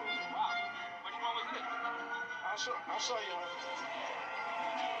here? Wow. Which one was it? I'll show you.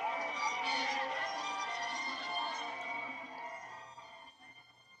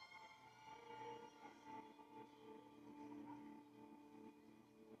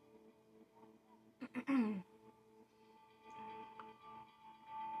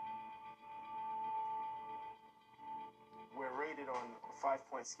 We're rated on a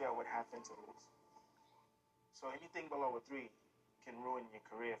 5-point scale with half intervals. So anything below a 3 can ruin your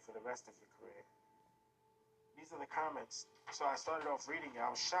career for the rest of your career. These are the comments. So I started off reading it. I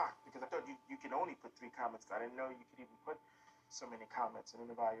was shocked because I thought you could only put 3 comments. I didn't know you could even put so many comments in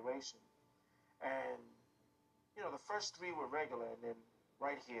an evaluation. And, you know, the first 3 were regular. And then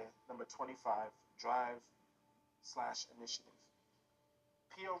right here, number 25, drive/initiative.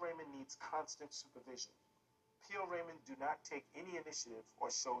 P.O. Raymond needs constant supervision. P.O. Raymond do not take any initiative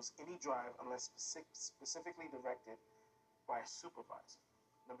or shows any drive unless specifically directed by a supervisor.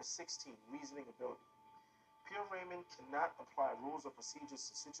 Number 16, reasoning ability. P.O. Raymond cannot apply rules or procedures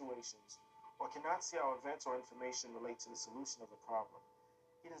to situations or cannot see how events or information relate to the solution of a problem.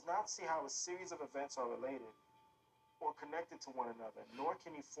 He does not see how a series of events are related or connected to one another, nor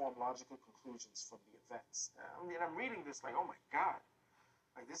can he form logical conclusions from the events. I mean, I'm reading this like, oh my God.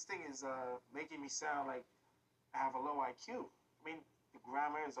 Like, this thing is making me sound like I have a low IQ. I mean, the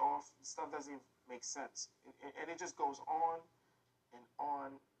grammar is off. The stuff doesn't even make sense. And it just goes on and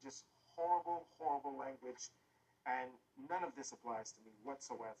on. Just horrible, horrible language. And none of this applies to me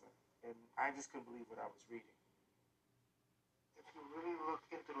whatsoever. And I just couldn't believe what I was reading. If you really look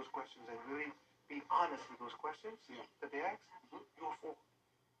into those questions and really be honest with those questions that they ask, you're for.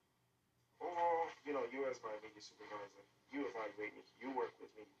 Overall, you know, you as my immediate supervisor, you evaluate me, you work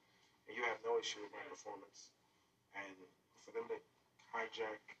with me, and you have no issue with my performance. And for them to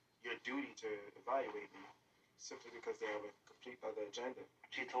hijack your duty to evaluate me simply because they have a complete other agenda.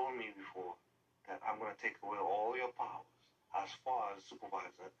 She told me before that I'm going to take away all your powers as far as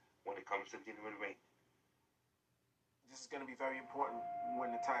supervisor when it comes to dealing with rain. This is going to be very important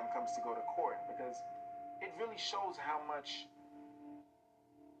when the time comes to go to court because it really shows how much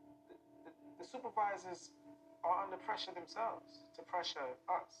the supervisors are under pressure themselves to pressure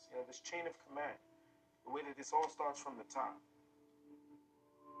us. You know, this chain of command. The way that this all starts from the top.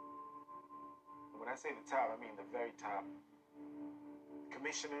 When I say the top, I mean the very top.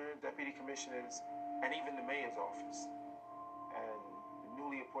 Commissioner, deputy commissioners, and even the mayor's office. And the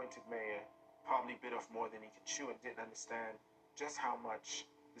newly appointed mayor probably bit off more than he could chew and didn't understand just how much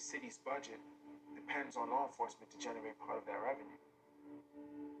the city's budget depends on law enforcement to generate part of that revenue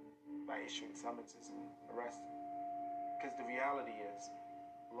by issuing summonses and arresting. Because the reality is,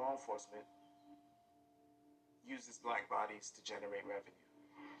 law enforcement uses black bodies to generate revenue.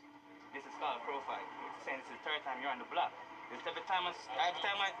 This is called a profile. It's saying this is the 3rd time you're on the block. This every time I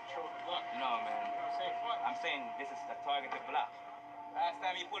no man. I'm saying this is the targeted block. Last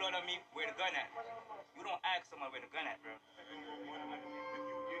time you pull out on me, where the gun at? You don't ask someone where the gun at, bro.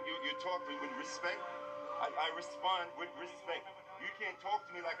 You talk with respect. I respond with respect. You can't talk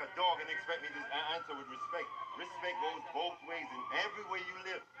to me like a dog and expect me to answer with respect. Respect goes both ways in every way you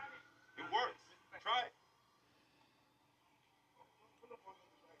live. It works. Try it.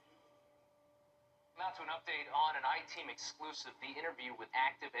 Now to an update on an I-Team exclusive, the interview with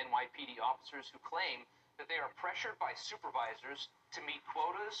active NYPD officers who claim that they are pressured by supervisors to meet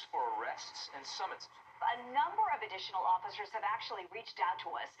quotas for arrests and summonses. A number of additional officers have actually reached out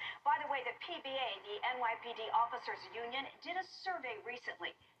to us. By the way, the PBA, the NYPD Officers Union, did a survey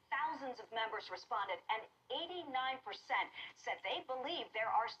recently. Thousands of members responded, and 89% said they believe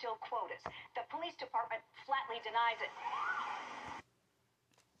there are still quotas. The police department flatly denies it.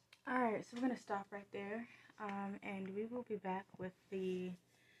 Alright, so we're going to stop right there, and we will be back with the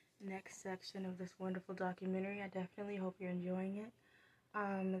next section of this wonderful documentary. I definitely hope you're enjoying it.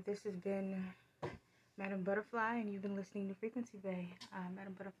 This has been Madam Butterfly, and you've been listening to Frequency Bay.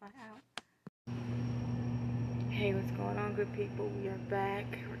 Madam Butterfly out. Hey, what's going on, good people? We are back.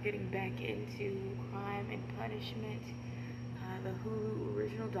 We're getting back into Crime and Punishment, the Hulu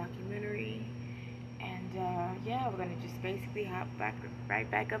original documentary. And yeah, we're going to just basically hop right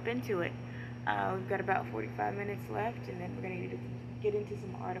back up into it. We've got about 45 minutes left, and then we're going to get into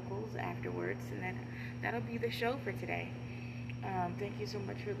some articles afterwards, and then that'll be the show for today. Thank you so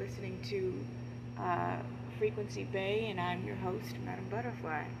much for listening to Frequency Bay, and I'm your host, Madam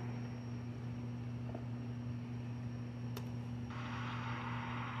Butterfly.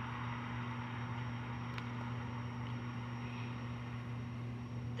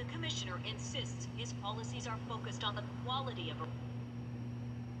 The commissioner insists his policies are focused on the quality of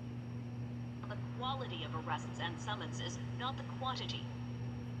arrests and summonses, not the quantity.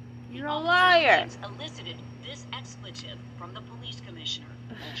 You're a liar. Elicited this expletive from the police commissioner.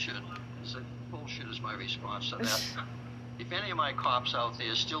 Bullshit is my response to that. If any of my cops out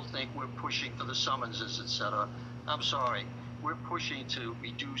there still think we're pushing for the summonses, etc., I'm sorry. We're pushing to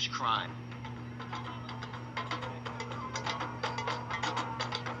reduce crime.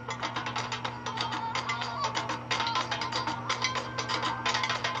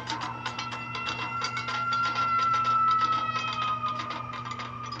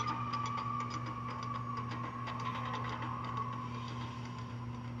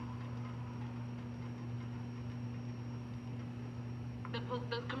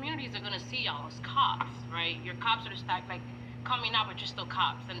 The communities are gonna see y'all as cops, right? Your cops are just like coming out, but you're still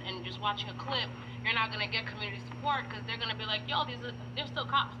cops. And just watching a clip, you're not gonna get community support because they're gonna be like, yo, they're still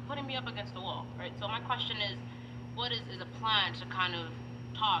cops, putting me up against the wall, right? So my question is, what is a plan to kind of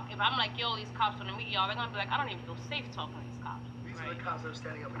talk? If I'm like, yo, these cops want to meet y'all, they're gonna be like, I don't even feel safe talking to these cops. These are the cops that are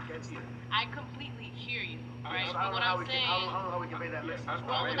standing up against it. I completely hear you, right? I don't But what know I'm saying, I don't know how we convey that message.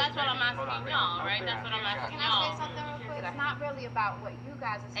 well, that's what I'm asking y'all, right? That's what I'm asking Can I say y'all. something real quick? It's not really about what you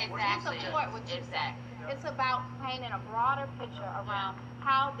guys are saying. Exactly. We support what you say. It's about painting a broader picture around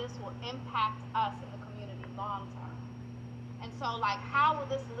how this will impact us in the community long term. And so, like, how will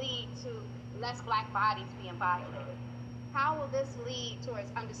this lead to less black bodies being violated? How will this lead towards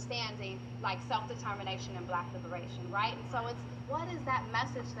understanding, like, self-determination and black liberation, right? And so it's, what is that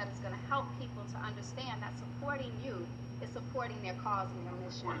message that is going to help people to understand that supporting you is supporting their cause and their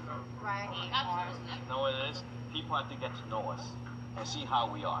mission, right? You know what it is? People have to get to know us and see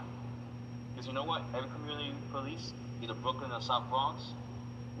how we are. Because you know what? Every community police, either Brooklyn or South Bronx,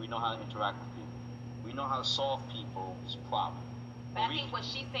 we know how to interact with people. We know how to solve people's problems. But I think what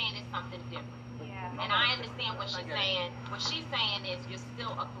she's saying is something different. Yeah. And I understand what she's saying. What she's saying is you're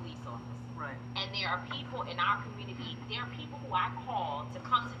still a police officer. Right. And there are people in our community, there are people who I called to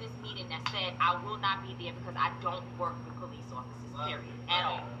come to this meeting that said, I will not be there because I don't work with police officers, period, at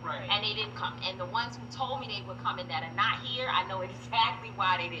all. Right. And they didn't come. And the ones who told me they were coming that are not here, I know exactly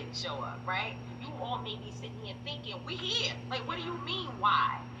why they didn't show up, right? You all may be sitting here thinking, we're here. Like, what do you mean,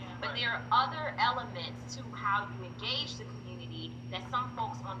 why? But there are other elements to how you engage the community that some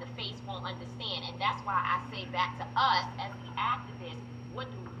folks on the face won't understand. And that's why I say back to us as the activists, what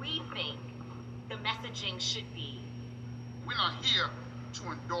do we think the messaging should be? We're not here to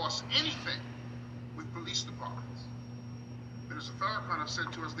endorse anything with police departments. Minister Farrakhan has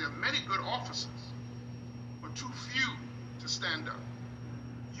said to us there are many good officers, but too few to stand up.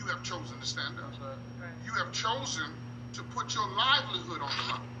 You have chosen to stand up. You have chosen to put your livelihood on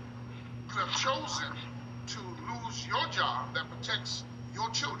the line. You have chosen to lose your job that protects your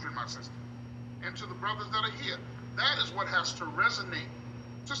children, my sister, and to the brothers that are here. That is what has to resonate,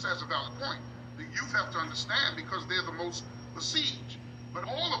 just as a valid point. The youth have to understand because they're the most besieged. But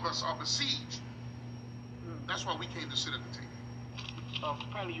all of us are besieged. That's why we came to sit at the table.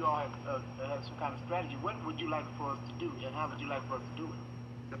 Apparently you all have some kind of strategy. What would you like for us to do, and how would you like for us to do it?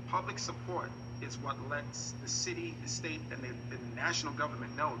 The public support is what lets the city, the state, and the national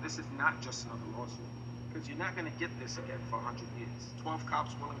government know this is not just another lawsuit. Because you're not going to get this again for 100 years. 12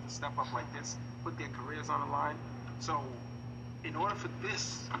 cops willing to step up like this, put their careers on the line. So in order for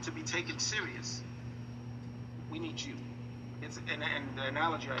this to be taken serious, we need you. And the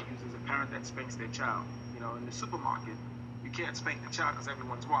analogy I use is a parent that spanks their child. You know, in the supermarket, you can't spank the child because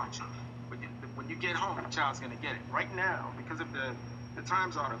everyone's watching. But when you get home, the child's going to get it. Right now, because of the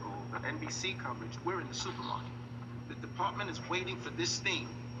Times article, the NBC coverage, we're in the supermarket. The department is waiting for this thing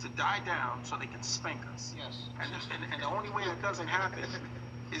to die down so they can spank us. Yes. And the only way that doesn't happen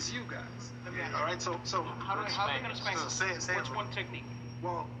is you guys. All right. So how are they going to spank us? What's one technique?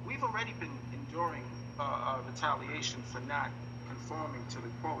 Well, we've already been enduring retaliation for not conforming to the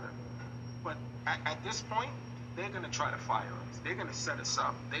quota. But at this point, they're going to try to fire us. They're going to set us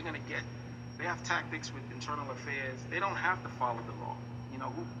up. They have tactics with internal affairs. They don't have to follow the law. You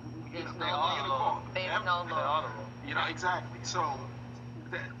know, They're no gonna law. call. There's Yep. no law. You know, exactly. So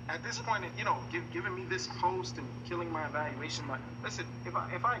at this point, you know, giving me this post and killing my evaluation, listen, if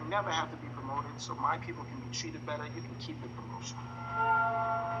I never have to be promoted so my people can be treated better, you can keep the promotion.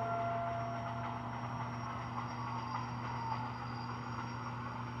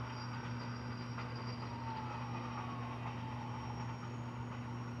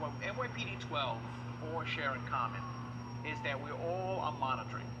 What NYPD 12 all share in common is that we all are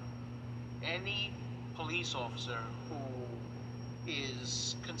monitoring. Any police officer who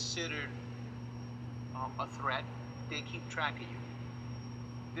is considered a threat, they keep track of you.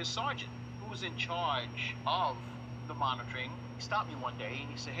 The sergeant who's in charge of the monitoring stopped me one day and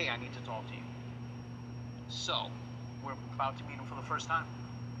he said, hey, I need to talk to you. So, we're about to meet him for the first time.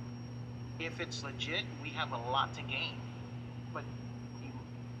 If it's legit, we have a lot to gain. But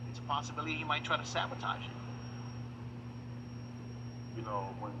it's a possibility he might try to sabotage it. You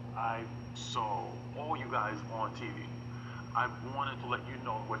know, when I saw all you guys on TV, I wanted to let you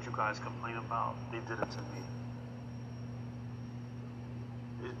know what you guys complain about. They did it to me.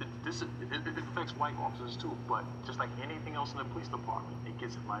 It affects white officers too, but just like anything else in the police department, it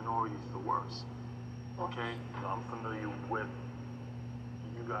gets minorities the worst. Okay? You know, I'm familiar with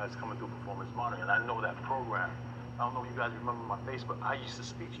you guys coming through performance monitoring, and I know that program. I don't know if you guys remember my face, but I used to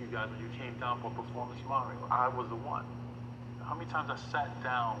speak to you guys when you came down for performance monitoring. I was the one. How many times I sat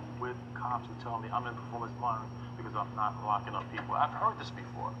down with cops who tell me I'm in performance monitoring because I'm not locking up people? I've heard this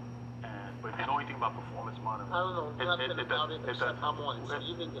before. But if you know anything about performance monitoring, I don't know nothing about it except I'm on it. So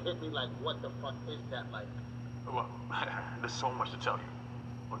you can hit me like, what the fuck is that like? Well, there's so much to tell you,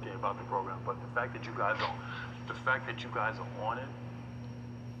 okay, about the program. But the fact that you guys are on it,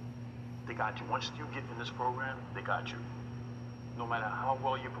 they got you. Once you get in this program, they got you. No matter how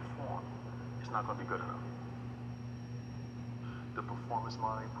well you perform, it's not going to be good enough. The performance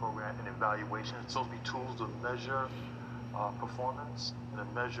monitoring program and evaluation, it's supposed to be tools to measure performance and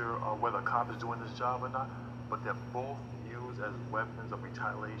to measure whether a cop is doing his job or not, but they're both used as weapons of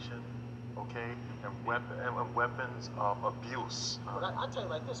retaliation, okay, and weapons of abuse. But I tell you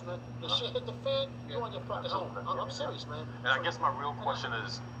like this, man, the shit hit the fan, you're on your fucking own. I'm serious, man. And I guess my real question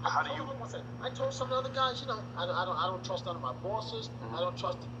is, how do you... I told some of the other guys, you know, I don't trust none of my bosses. I don't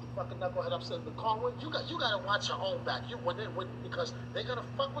trust the fucking knucklehead upstairs in the Conway. You gotta watch your own back. Because they're gonna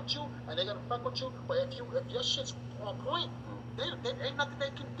fuck with you and they're gonna fuck with you. But if your shit's on point, they ain't nothing they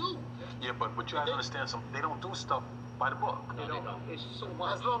can do. Yeah, but you have to understand something. They don't do stuff by the book. They don't. It's so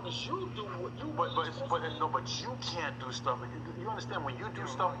as long as you do what you but you can't do stuff. You understand, when you do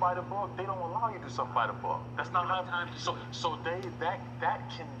stuff by the book, they don't allow you to do stuff by the book. That's not how. So that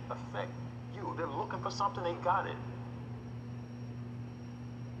can affect you. They're looking for something, they got it.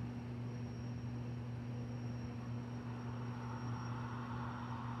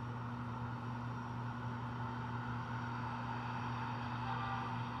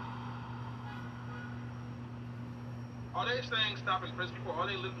 Are they saying stop and frisk people? Are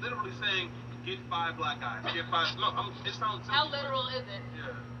they literally saying get 5 black guys? Get 5? No, it sounds simple. How literal is it?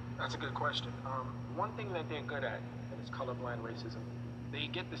 Yeah. That's a good question. One thing that they're good at is colorblind racism. They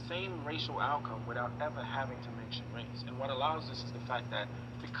get the same racial outcome without ever having to mention race. And what allows this is the fact that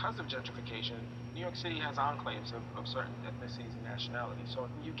because of gentrification, New York City has enclaves of certain ethnicities and nationalities. So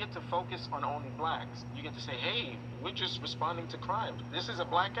you get to focus on only blacks. You get to say, hey, we're just responding to crime. This is a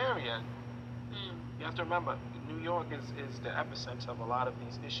black area. You have to remember, New York is the epicenter of a lot of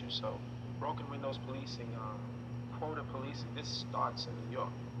these issues. So broken windows policing, quota policing, this starts in New York.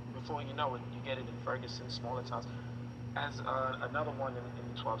 Before you know it, you get it in Ferguson, smaller towns. As another one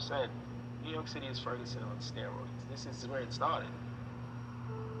in the 12 said, New York City is Ferguson on steroids. This is where it started.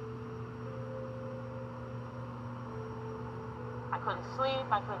 I couldn't sleep,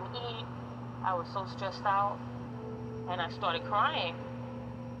 I couldn't eat, I was so stressed out, and I started crying.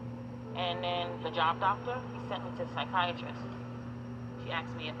 And then the job doctor, he sent me to a psychiatrist. She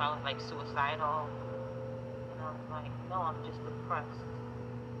asked me if I was like suicidal, and I was like, no, I'm just depressed.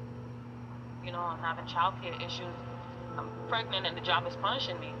 You know, I'm having childcare issues. I'm pregnant and the job is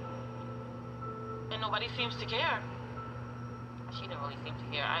punishing me. And nobody seems to care. She didn't really seem to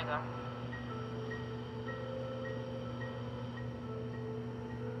care either.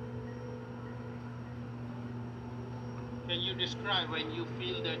 Can you describe when you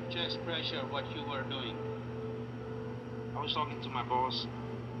feel the chest pressure, what you were doing? I was talking to my boss.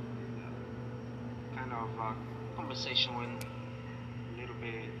 Kind of conversation went a little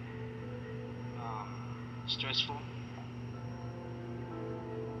bit stressful.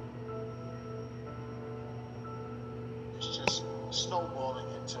 It's just snowballing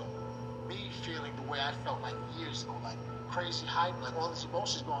into me feeling the way I felt like years ago, like crazy hype, like all these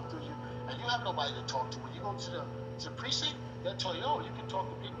emotions going through you, and you have nobody to talk to. When you go to the precinct, they'll tell you, oh, you can talk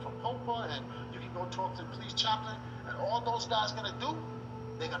to people from POPA, and you can go talk to the police chaplain, and all those guys gonna do,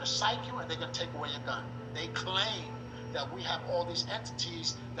 they're gonna psych you and they're gonna take away your gun. They claim that we have all these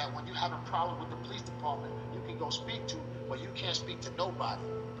entities that when you have a problem with the police department, you can go speak to, but you can't speak to nobody.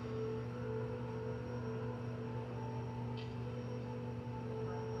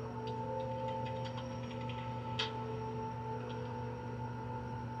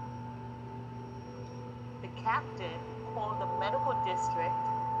 The captain called the medical district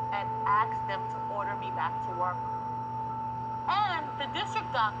and asked them to order me back to work. And the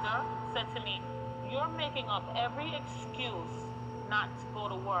district doctor said to me, "You're making up every excuse not to go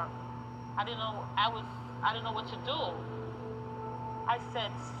to work." I didn't know what to do. I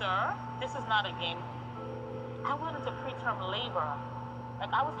said, "Sir, this is not a game. I went into preterm labor.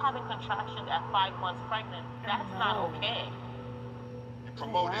 Like, I was having contractions at 5 months pregnant. That's not okay." He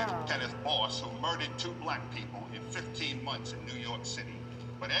promoted Kenneth Boss, who murdered 2 black people in 15 months in New York City.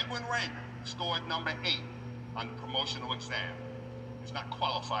 But Edwin Raymond scored number 8 on the promotional exam. He's not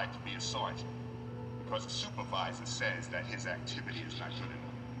qualified to be a sergeant because the supervisor says that his activity is not good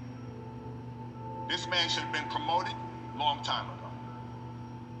enough. This man should have been promoted a long time ago.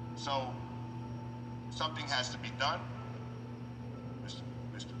 So, something has to be done.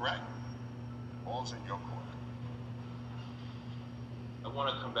 Mr. Bragg, all's in your court. I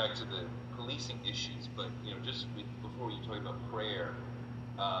want to come back to the policing issues, but just before you talk about prayer,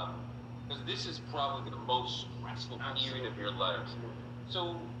 because this is probably the most stressful period of your life.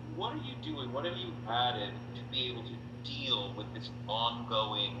 So, what are you doing? What have you added to be able to deal with this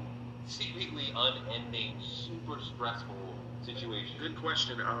ongoing, seemingly unending, super stressful situation? Good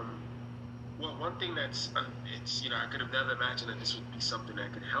question. Well, one thing that's, I could have never imagined that this would be something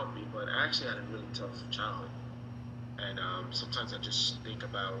that could help me, but I actually had a really tough childhood. And sometimes I just think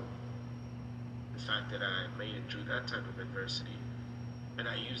about the fact that I made it through that type of adversity, and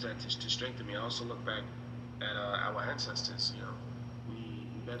I use that to strengthen me. I also look back at our ancestors, we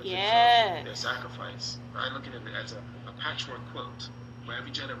benefit from their sacrifice. I look at it as a patchwork quilt, where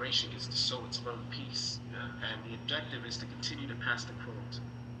every generation gets to sow its own piece. And the objective is to continue to pass the quilt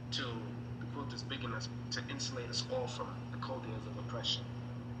till the quilt is big enough to insulate us all from the cold years of oppression.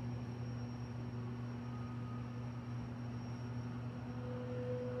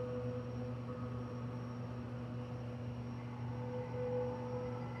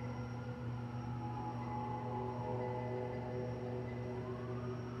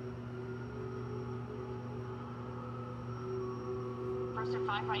 First at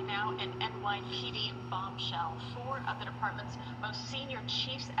 5 right now, an NYPD bombshell. 4 of the department's most senior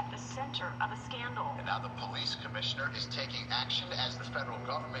chiefs at the center of a scandal. And now the police commissioner is taking action as the federal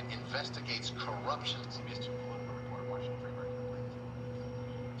government investigates corruption. CBS 2 political reporter Marshall Freeberg.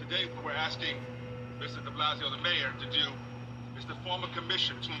 Today, we're asking Mr. de Blasio, the mayor, to form a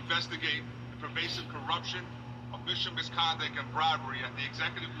commission to investigate the pervasive corruption, official misconduct, and bribery at the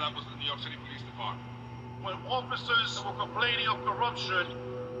executive levels of the New York City Police Department. When officers were complaining of corruption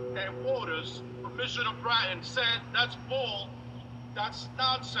and orders, Commissioner Bratton said that's bull, that's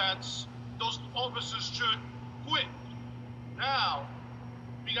nonsense, those officers should quit. Now,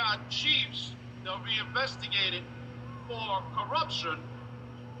 we got chiefs that will be investigated for corruption,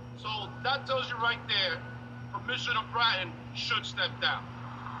 so that tells you right there, Commissioner Bratton should step down.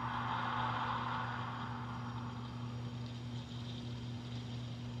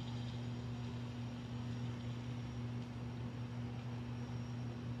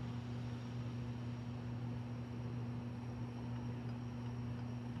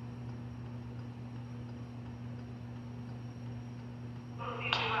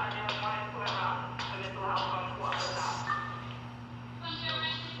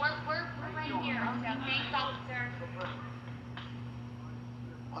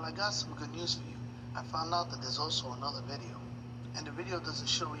 Well, I got some good news for you. I found out that there's also another video. And the video doesn't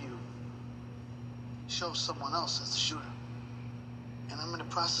show you. It shows someone else as the shooter. And I'm in the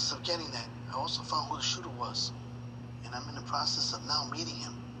process of getting that. I also found who the shooter was. And I'm in the process of now meeting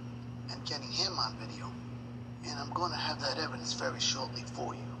him and getting him on video. And I'm going to have that evidence very shortly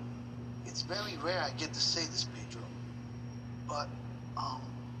for you. It's very rare I get to say this, Pedro. But,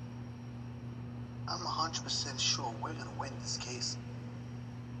 I'm 100% sure we're going to win this case.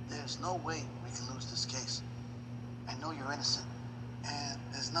 There's no way we can lose this case. I know you're innocent, and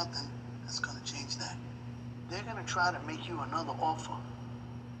there's nothing that's going to change that. They're going to try to make you another offer.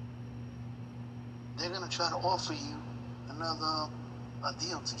 They're going to try to offer you a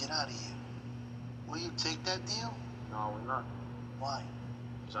deal to get out of here. Will you take that deal? No, we're not. Why?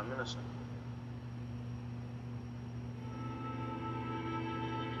 Because I'm innocent.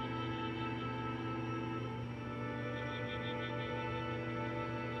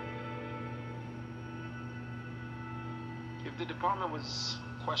 If the department was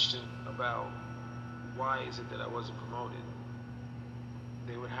questioned about why is it that I wasn't promoted,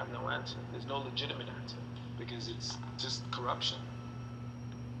 they would have no answer. There's no legitimate answer because it's just corruption.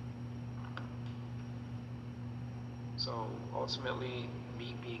 So ultimately,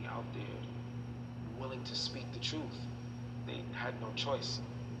 me being out there, willing to speak the truth, they had no choice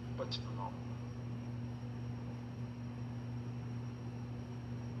but to promote.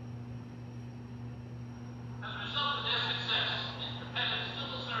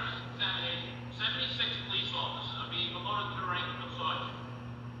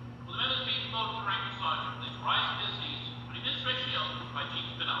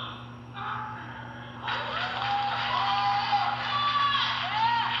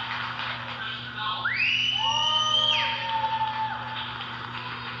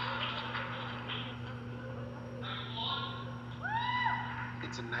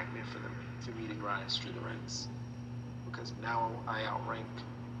 It's a nightmare for me to rise through the ranks because now I outrank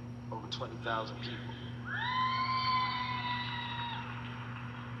over 20,000 people.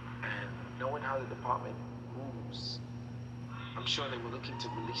 And knowing how the department moves, I'm sure they were looking to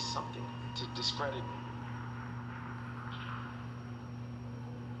release something to discredit me.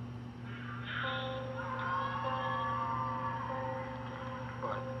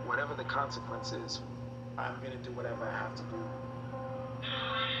 But whatever the consequences, I'm going to do whatever I have to do.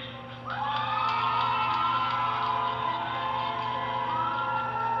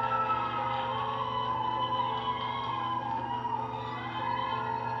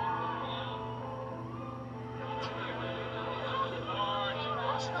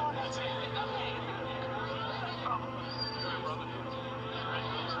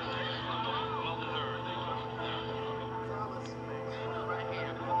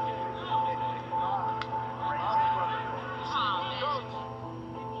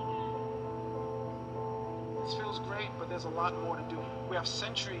 But there's a lot more to do. We have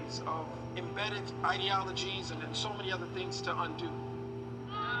centuries of embedded ideologies and so many other things to undo.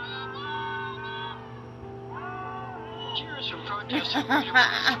 Cheers from protesters who greeted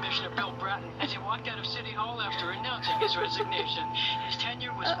Police Commissioner Bill Bratton as he walked out of City Hall after announcing his resignation. His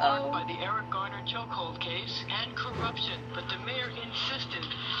tenure was marked by the Eric Garner chokehold case and corruption, but the mayor insisted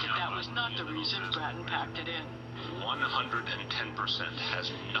that that was not the reason Bratton packed it in. 110%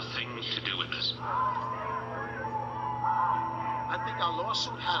 has nothing to do with this. I think our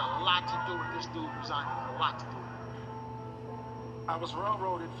lawsuit had a lot to do with this dude resigning. A lot to do with it. I was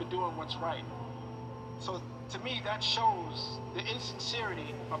railroaded for doing what's right. So to me, that shows the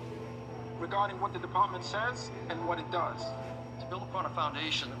insincerity regarding what the department says and what it does. To build upon a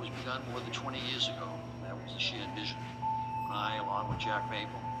foundation that was begun more than 20 years ago, that was the shared vision. When I, along with Jack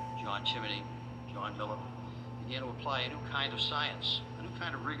Maple, John Timoney, John Miller, began to apply a new kind of science, a new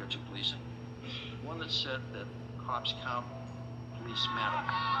kind of rigor to policing. One that said that cops count, police matter.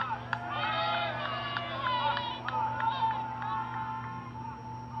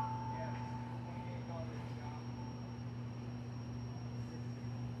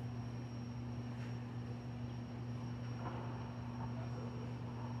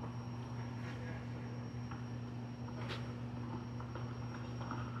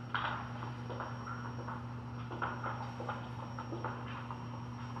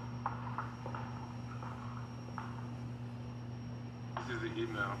 This is the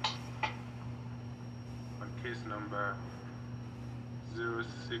email on case number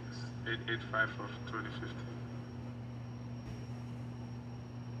 06885 of 2015.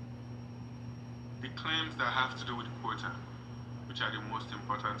 The claims that have to do with quota, which are the most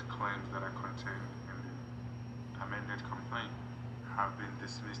important claims that are contained in the amended complaint, have been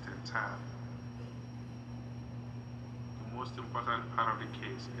dismissed entirely. The most important part of the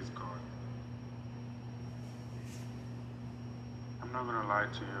case is gone. I'm not going to lie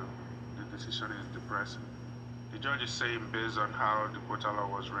to you, the decision is depressing. The judge is saying, based on how the quota law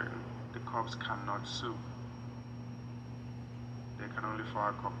was written, the cops cannot sue. They can only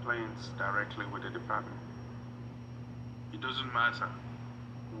file complaints directly with the department. It doesn't matter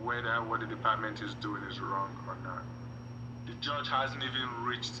whether what the department is doing is wrong or not. The judge hasn't even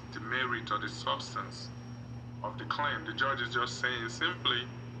reached the merit or the substance of the claim. The judge is just saying simply,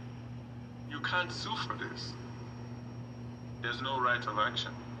 you can't sue for this. There's no right of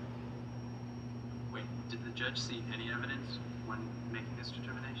action. Wait, did the judge see any evidence when making this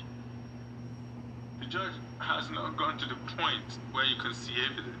determination? The judge has not gone to the point where you can see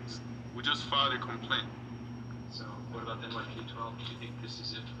evidence. We just filed a complaint. So what about NYPD 12? Do you think this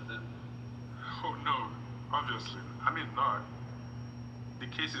is it no, obviously. I mean, not. The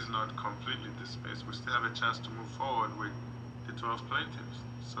case is not completely dismissed. We still have a chance to move forward with the 12 plaintiffs.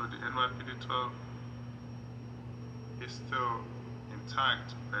 So the NYPD 12 is still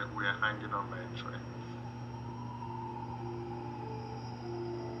intact, but we are hanging on by a thread.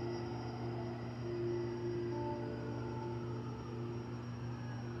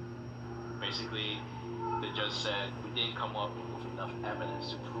 Basically, the judge said we didn't come up with enough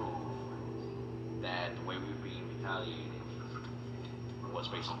evidence to prove that the way we were being retaliated was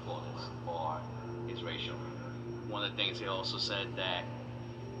based on fairness or is racial. One of the things he also said that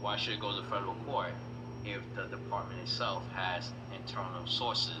why should it go to federal court if the department itself has internal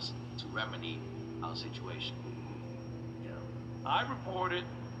sources to remedy our situation? I reported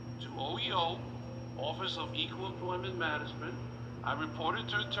to OEO, Office of Equal Employment Management. I reported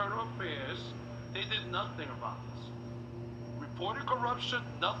to Internal Affairs. They did nothing about this. Reported corruption,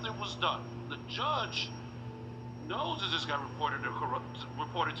 nothing was done. The judge knows that this guy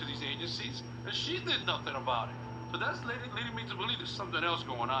reported to these agencies, and she did nothing about it. So that's leading me to believe there's something else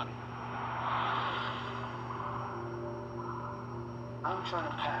going on here. I'm trying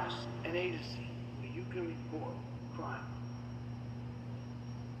to pass an agency where you can report crime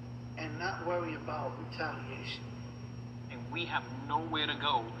and not worry about retaliation. And we have nowhere to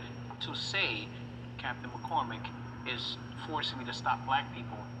go to say Captain McCormick is forcing me to stop black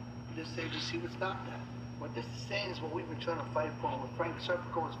people. This agency would stop that. What this is saying is what we've been trying to fight for, what Frank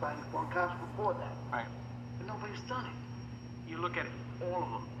Serpico was fighting for, and cops before that. Right. But nobody's done it. You look at all of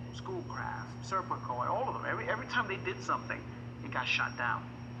them, Schoolcraft, Serpico, all of them. Every time they did something, it got shot down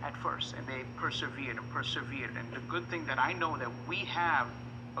at first, and they persevered and persevered. And the good thing that I know that we have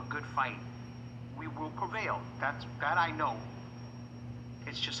a good fight. We will prevail. That I know.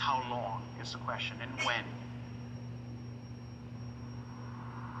 It's just how long is the question, and when.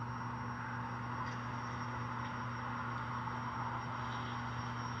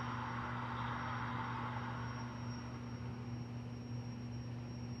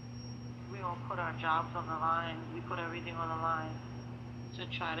 We all put our jobs on the line. We put everything on the line to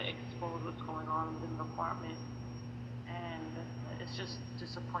try to expose what's going on within the department. And it's just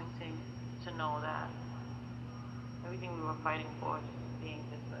disappointing to know that everything we were fighting for is being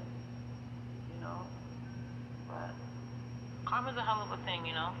dismissed, you know? But karma's a hell of a thing,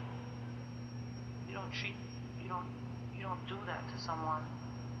 you know? You don't do that to someone,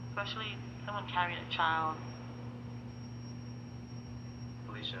 especially someone carrying a child.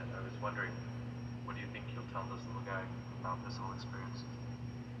 Felicia, I was wondering, what do you think you'll tell this little guy about this whole experience?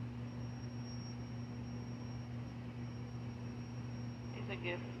 It's a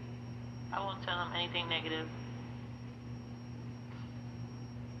gift. I won't tell him anything negative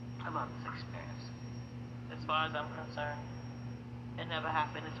about this experience. As far as I'm concerned, it never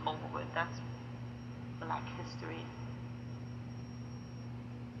happened. It's over with. That's Black history.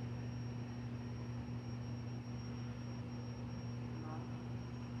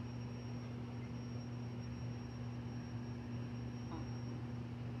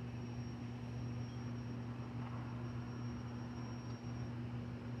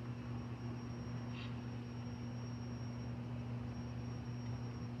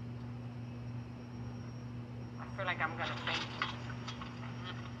 I feel like I'm gonna faint.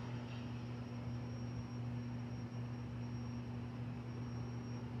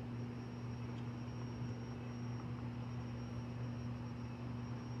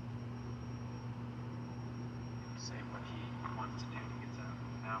 Say what he wants to do to get out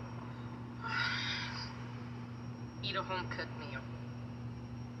now. Eat a home cooked meal.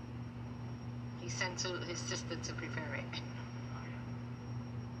 He sent to his sister to prepare it.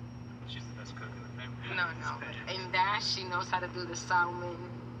 She's the best cook in the family. No. And that she knows how to do the salmon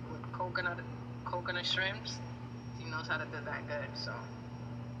with coconut shrimps. She knows how to do that good, so.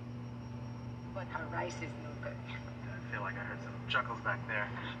 But her rice is no good. I feel like I heard some chuckles back there.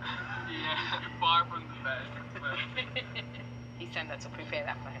 Yeah, far from the best. He sent her to prepare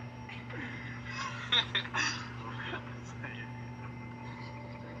that for him.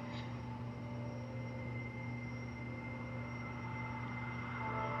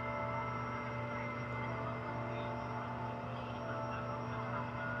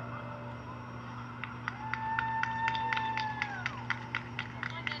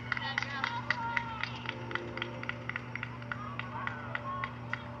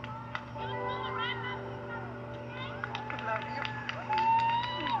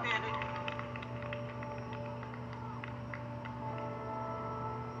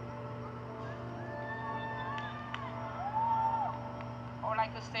 All I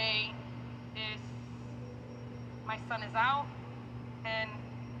could say is my son is out, and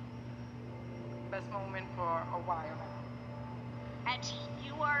this moment for a while now. And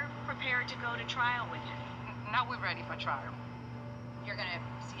you are prepared to go to trial with him? Now we're ready for trial. You're gonna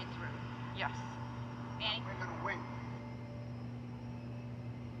see it through? Yes. Manny? We're gonna win.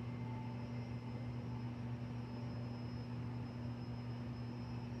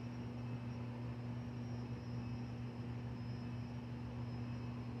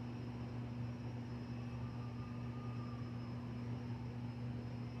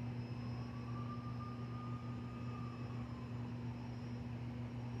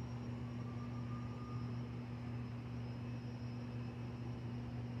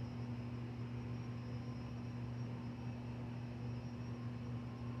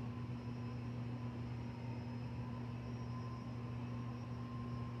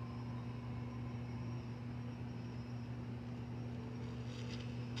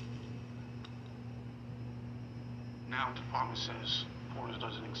 Now the department says Porter's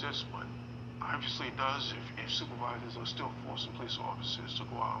doesn't exist, but obviously it does if supervisors are still forcing police officers to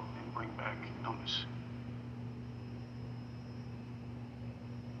go out and bring back numbers.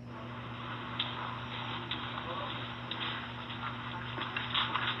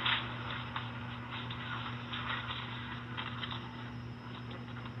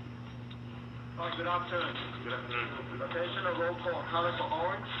 Hi, good afternoon. Good afternoon. Attention, a roll call. Calling for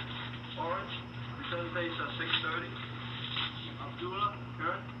Orange. Orange. Return dates at 6:30. Abdullah,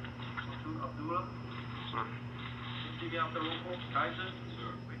 Kurt. Abdullah. Sir. TV after roll call. Kaiser.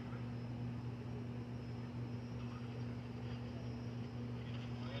 Sir. Wait.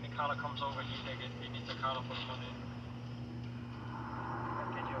 When any caller comes over, he needs a caller for the money.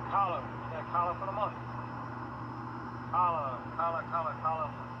 Get you a caller. You need a caller for the money. Caller.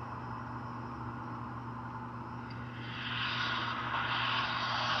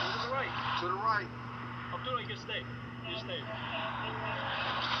 To the right. Abdullah, you can stay. You stay.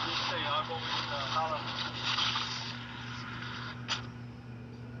 I'll go with Hala.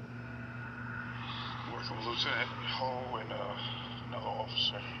 Working with Lieutenant Ho and another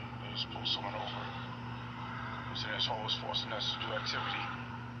officer. They just pulled someone over. Lieutenant Ho was forcing us to do activity.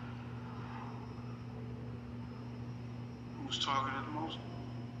 Who's targeted the most?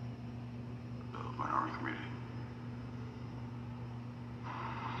 The minority community.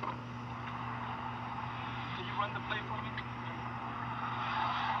 Run the play for me.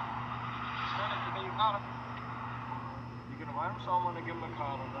 Stand up, can you call him? You're gonna write him, so I'm gonna give him a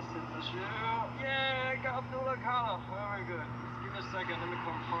collar. That's it, that's you. Yeah, I got Abdullah collar. Very good. Just give me a second, let me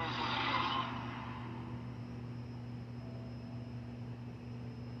confirm something.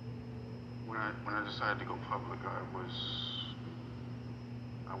 When I decided to go public, I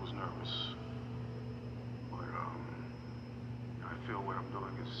was nervous. But I feel what I'm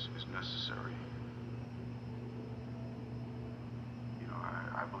doing is necessary.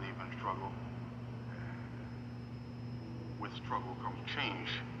 I believe in struggle, and with struggle comes change.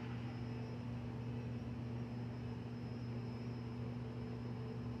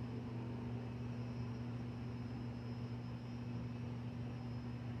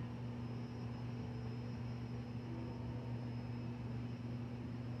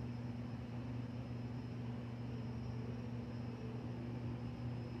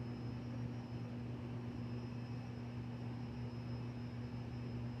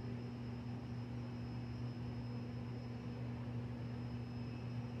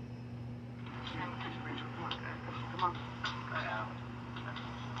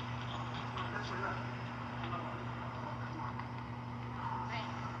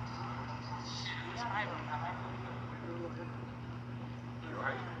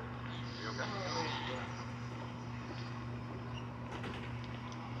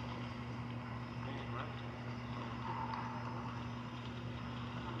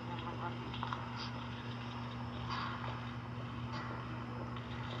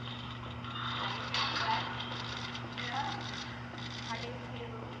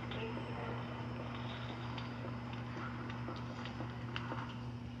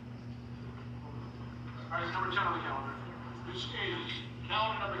 Number 10 on the calendar. This is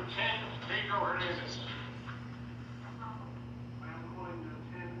calendar number 10, Pedro Hernandez. I am going to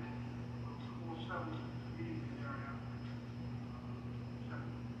attend school 7 meeting in the area.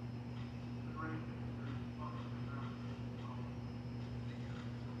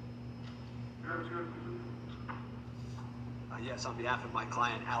 7. Yes, on behalf of my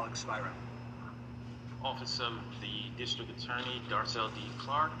client, Alex Spira. Office of the District Attorney, Darcel D.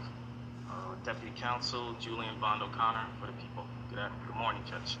 Clark. Deputy Counsel Julian Bond O'Connor for the people. Good morning,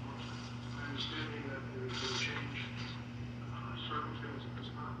 Judge. My understanding that there has been a change circumstance at this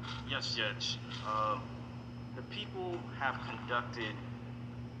time? Yes, Judge. The people have conducted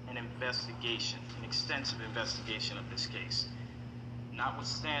an investigation, an extensive investigation of this case.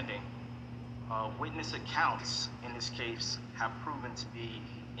 Notwithstanding, witness accounts in this case have proven to be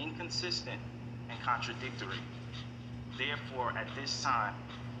inconsistent and contradictory. Therefore, at this time,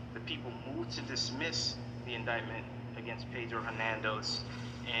 the people moved to dismiss the indictment against Pedro Hernandez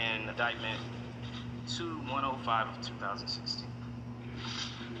in indictment 2105 of 2016.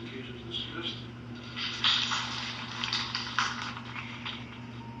 The case is dismissed.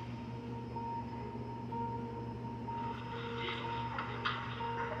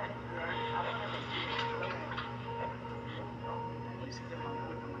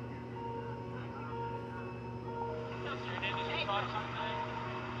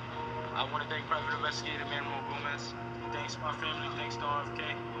 I want to thank Private Investigator Manuel Gomez. Thanks my family, thanks to RFK.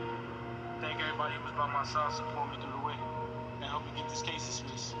 Thank everybody who was by my side, support me through the way, and help me get this case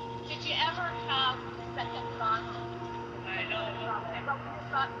dismissed. Did you ever have second thoughts?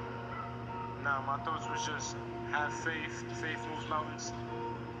 Nah, my thoughts was just have faith, faith moves mountains,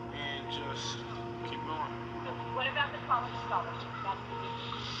 and just keep going. What about the college scholarship?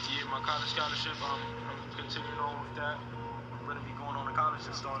 Yeah, my college scholarship, I'm continuing on with that. I'm gonna be going on to college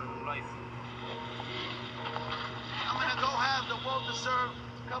and starting a new life. I'm gonna go have the well-deserved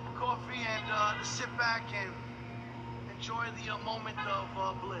cup of coffee and sit back and enjoy the moment of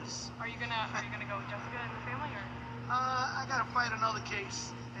bliss. Are you gonna go with Jessica and the family, or? I gotta fight another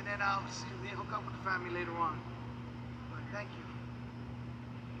case, and then I'll see they hook up with the family later on. But thank you.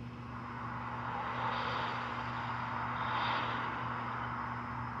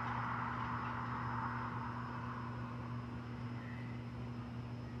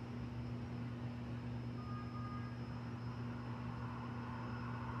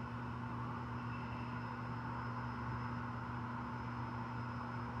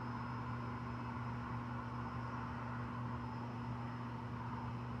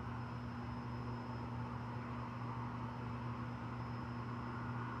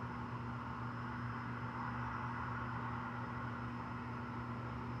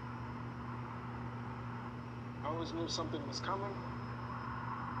 I always knew something was coming,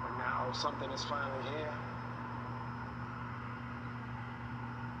 but now something is finally here.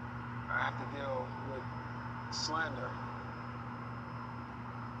 I have to deal with slander.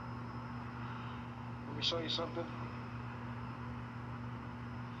 Let me show you something.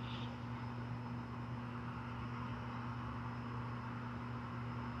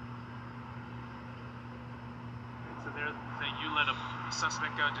 So they're saying you let a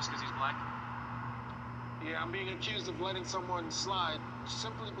suspect go just because he's black? Yeah, I'm being accused of letting someone slide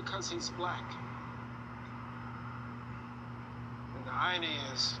simply because he's black. And the irony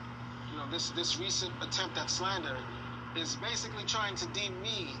is, you know, this recent attempt at slander is basically trying to deem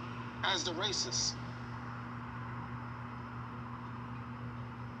me as the racist.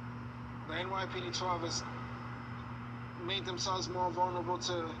 The NYPD 12 has made themselves more vulnerable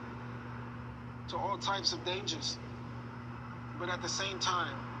to all types of dangers. But at the same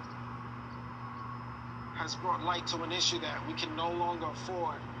time, has brought light to an issue that we can no longer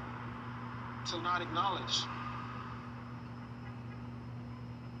afford to not acknowledge.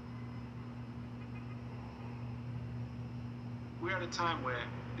 We're at a time where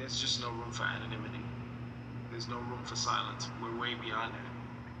there's just no room for anonymity. There's no room for silence. We're way beyond that.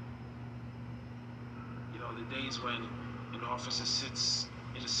 You know, the days when an officer sits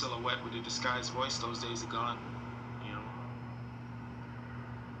in a silhouette with a disguised voice, those days are gone.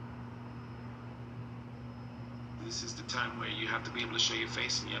 This is the time where you have to be able to show your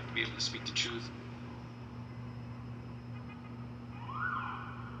face and you have to be able to speak the truth.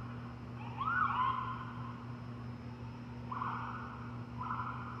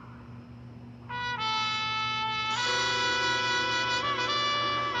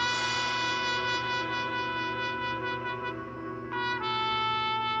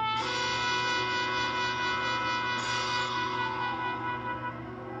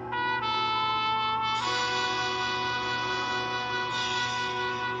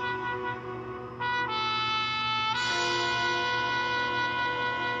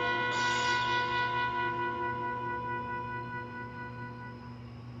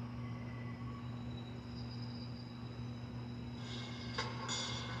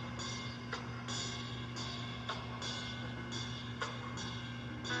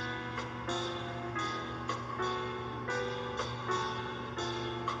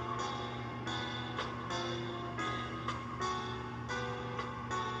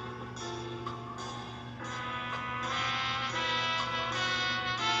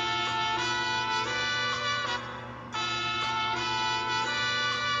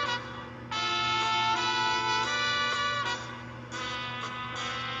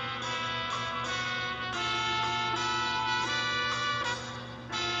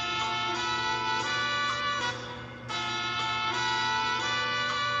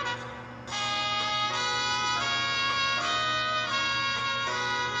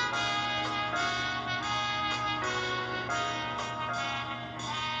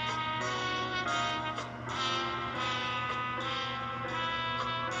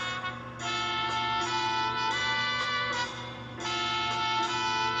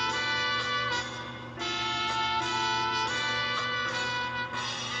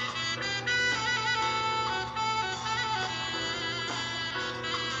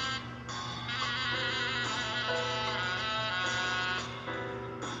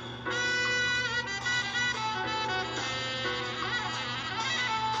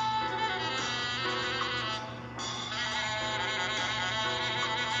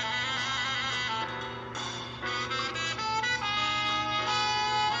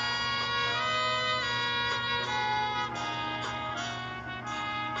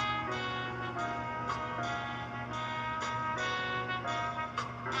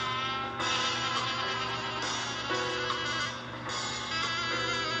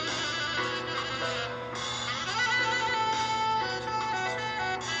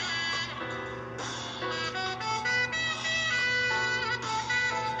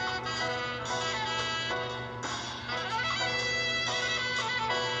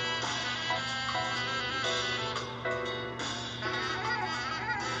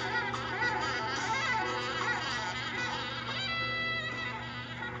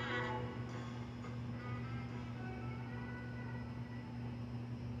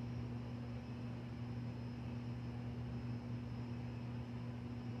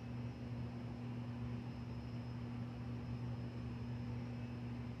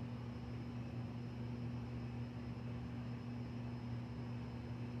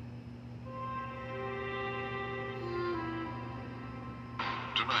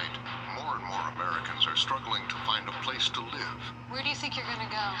 Tonight, more and more Americans are struggling to find a place to live. Where do you think you're going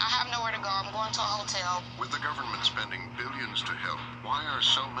to go? I have nowhere to go. I'm going to a hotel. With the government spending billions to help, why are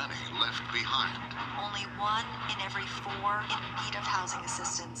so many left behind? Only 1 in every 4 in need of housing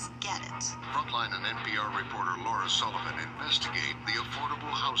assistance get it. Frontline and NPR reporter Laura Sullivan investigate the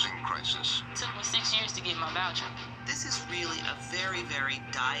affordable housing crisis. It took me 6 years to get my voucher. This is really a very, very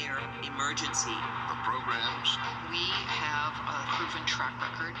dire emergency. The programs. We have a proven track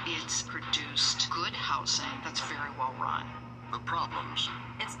record. It's produced good housing that's very well run. The problems.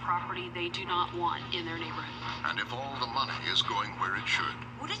 It's property they do not want in their neighborhood. And if all the money is going where it should.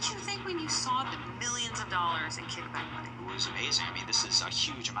 What did you think when you saw the millions of dollars in kickback money? It was amazing. I mean, this is a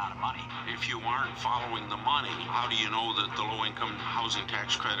huge amount of money. If you aren't following the money, how do you know that the low-income housing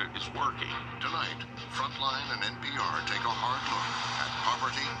tax credit is working? Tonight, Frontline and NPR take a hard look at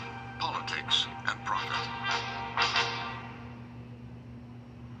poverty, politics, and profit.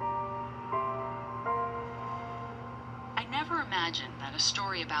 I never imagined that a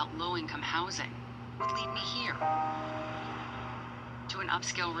story about low-income housing would lead me here, to an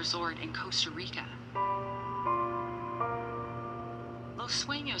upscale resort in Costa Rica. Los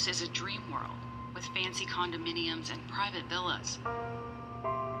Sueños is a dream world with fancy condominiums and private villas,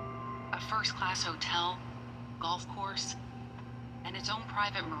 a first-class hotel, golf course, and its own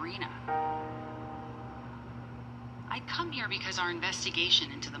private marina. I'd come here because our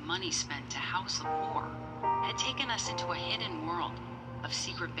investigation into the money spent to house the poor had taken us into a hidden world of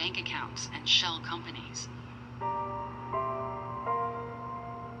secret bank accounts and shell companies.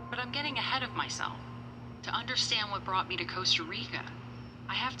 But I'm getting ahead of myself. To understand what brought me to Costa Rica,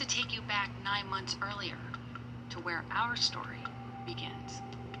 I have to take you back 9 months earlier to where our story begins.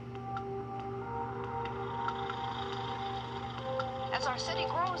 As our city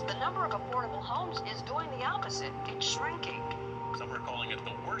grows, the number of affordable homes is doing the opposite. It's shrinking. Some are calling it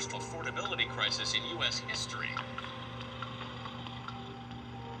the worst affordability crisis in U.S. history.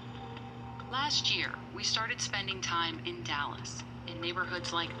 Last year, we started spending time in Dallas, in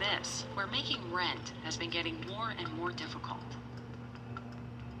neighborhoods like this, where making rent has been getting more and more difficult.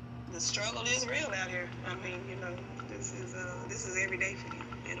 The struggle is real out here. I mean, you know, this is every day for you.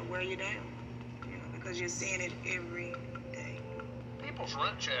 It'll wear you down, you know, because you're seeing it every day. People's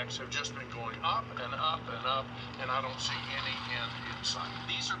rent checks have just been going up and up and up, and I don't see any end in sight.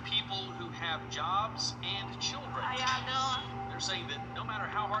 These are people who have jobs and children. How y'all doing? They're saying that no matter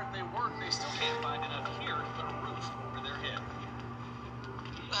how hard they work, they still can't find enough here to put a roof over their head.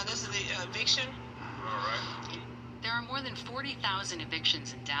 This is the eviction. All right. There are more than 40,000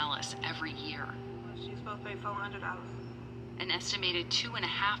 evictions in Dallas every year. She's supposed to pay $400. An estimated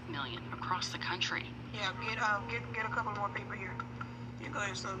 2.5 million across the country. Yeah, get a couple more people here. You go ahead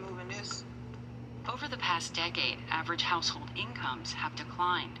and start moving this. Over the past decade, average household incomes have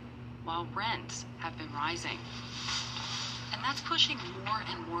declined, while rents have been rising. And that's pushing more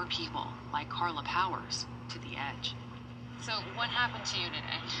and more people, like Carla Powers, to the edge. So what happened to you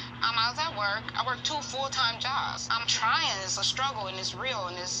today? I was at work. I work 2 full-time jobs. I'm trying. It's a struggle, and it's real,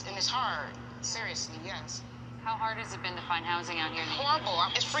 and it's hard. Seriously, yes. How hard has it been to find housing out here? Horrible.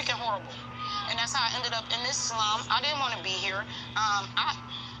 It's freaking horrible. And that's how I ended up in this slum. I didn't want to be here.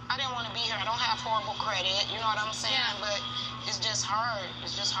 I didn't want to be here. I don't have horrible credit. You know what I'm saying? Yeah. But it's just hard.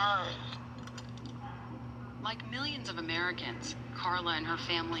 It's just hard. Like millions of Americans, Carla and her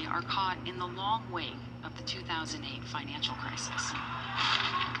family are caught in the long wake of the 2008 financial crisis.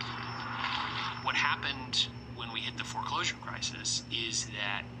 What happened when we hit the foreclosure crisis is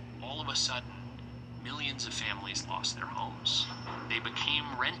that all of a sudden, millions of families lost their homes. They became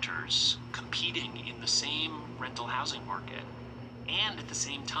renters competing in the same rental housing market. And at the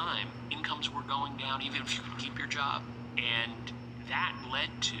same time, incomes were going down even if you could keep your job. And that led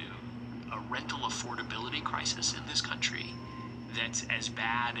to a rental affordability crisis in this country that's as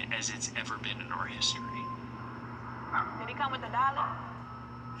bad as it's ever been in our history. Did he come with a dollar?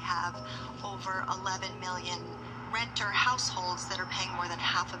 We have over 11 million renter households that are paying more than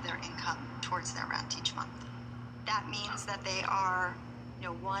half of their income towards their rent each month. That means that they are,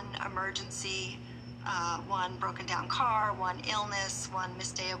 one emergency, one broken down car, one illness, one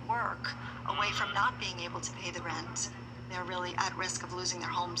missed day of work away from not being able to pay the rent. They're really at risk of losing their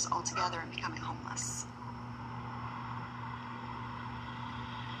homes altogether and becoming homeless.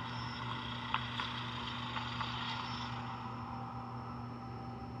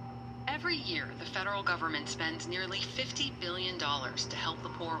 Every year, the federal government spends nearly $50 billion to help the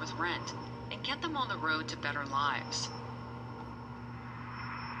poor with rent and get them on the road to better lives.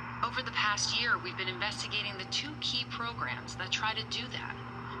 Over the past year, we've been investigating the 2 key programs that try to do that,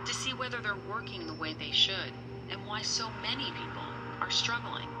 to see whether they're working the way they should, and why so many people are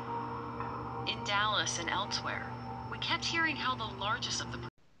struggling. In Dallas and elsewhere, we kept hearing how the largest of the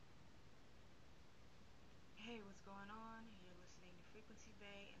Hey, what's going on? You're listening to Frequency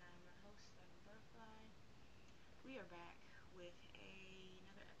Bay, and I'm your host, Diamond Butterfly. We are back with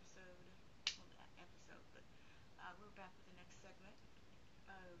another episode. Well, not episode, but we're back with the next segment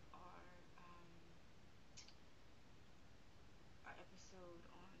of our episode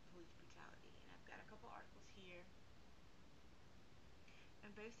on police brutality. And I've got a couple articles here. And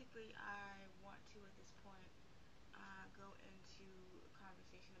basically, I want to, at this point, go into a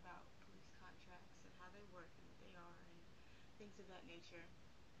conversation about police contracts and how they work and what they are and things of that nature,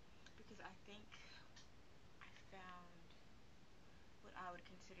 because I think I found what I would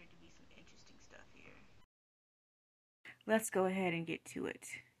consider to be some interesting stuff here. Let's go ahead and get to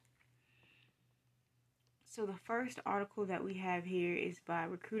it. So the first article that we have here is by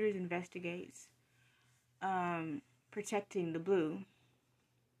Recruiters Investigates, Protecting the Blue.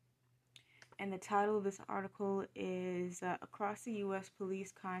 And the title of this article is Across the U.S.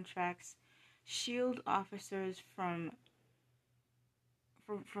 Police Contracts Shield Officers from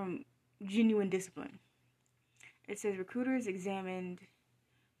Genuine Discipline. It says recruiters examined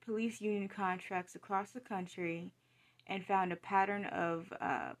police union contracts across the country and found a pattern of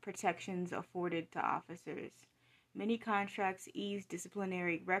protections afforded to officers. Many contracts ease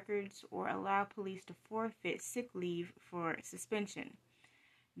disciplinary records or allow police to forfeit sick leave for suspension.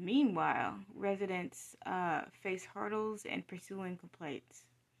 Meanwhile, residents face hurdles in pursuing complaints.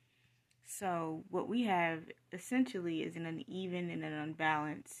 So what we have essentially is an uneven and an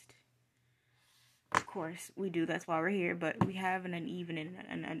unbalanced. Of course, we do. That's why we're here. But we have an uneven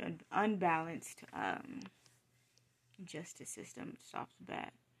and an unbalanced justice system just off the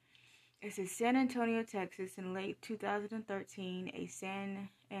bat. It says San Antonio, Texas, in late 2013, a San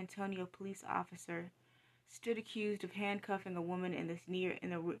Antonio police officer stood accused of handcuffing a woman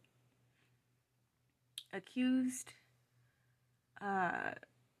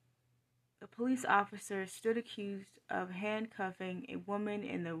the police officer stood accused of handcuffing a woman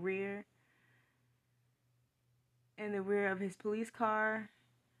in the rear of his police car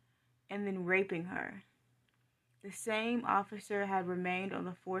and then raping her. The same officer had remained on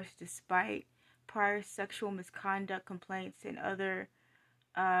the force despite prior sexual misconduct complaints and other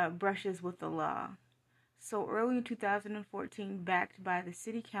brushes with the law. So early in 2014, backed by the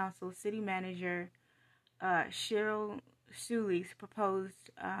city council, city manager Cheryl Sulis proposed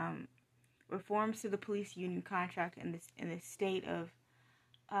reforms to the police union contract in the state of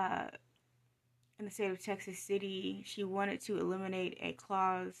Texas City. She wanted to eliminate a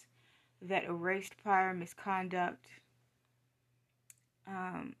clause that erased prior misconduct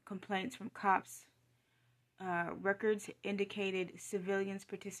complaints from cops. Records indicated civilians'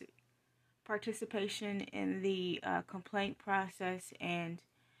 participation in the complaint process and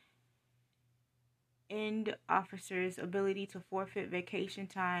end officers' ability to forfeit vacation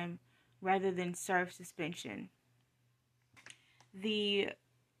time rather than serve suspension. The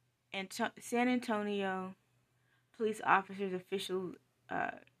San Antonio Police Officers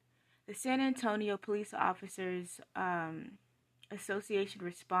Association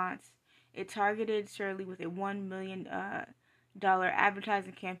response, it targeted Shirley with a $1 million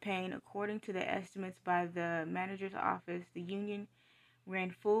advertising campaign. According to the estimates by the manager's office, the union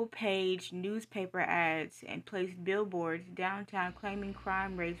ran full-page newspaper ads and placed billboards downtown claiming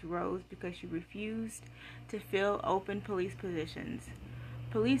crime rates rose because she refused to fill open police positions.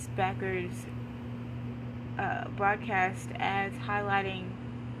 Police backers broadcast ads highlighting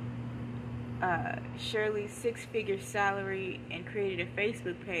Shirley's six-figure salary and created a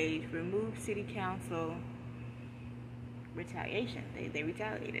Facebook page. Removed city council retaliation. They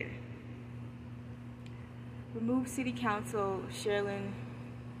retaliated. Removed city council Sherilyn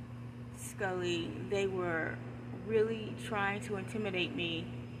Scully. They were really trying to intimidate me,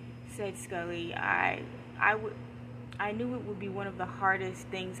 said Scully. I knew it would be one of the hardest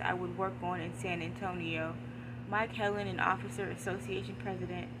things I would work on in San Antonio. Mike Helen, an Officer Association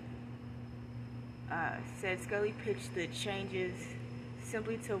president, said Scully pitched the changes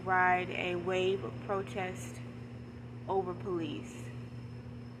simply to ride a wave of protest over police.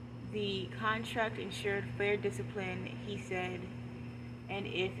 The contract ensured fair discipline, he said, and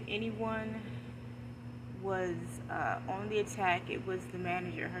if anyone was on the attack, it was the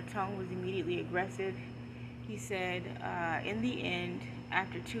manager. Her tone was immediately aggressive. He said, in the end,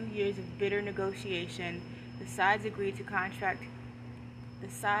 after 2 years of bitter negotiation, the sides agreed to contract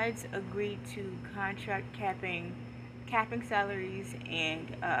capping salaries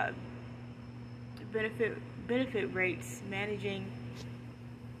and benefit rates,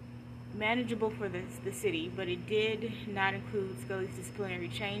 manageable for the city, but it did not include Scully's disciplinary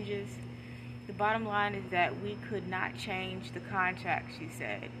changes. The bottom line is that we could not change the contract, she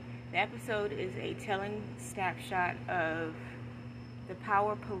said. The episode is a telling snapshot of the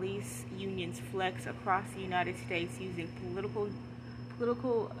power police unions flex across the United States using political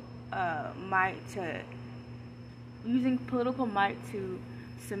might to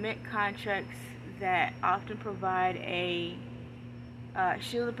submit contracts that often provide a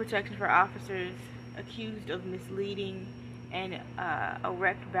shield of protection for officers accused of misleading and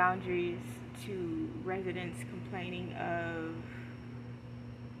erect boundaries to residents complaining of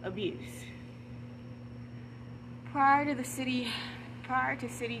abuse. From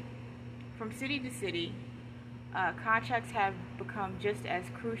city to city, contracts have become just as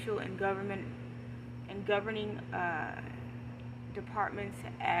crucial in governing departments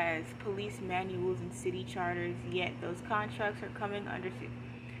as police manuals and city charters, yet those contracts are coming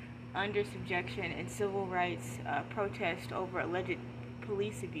under subjection and civil rights protest over alleged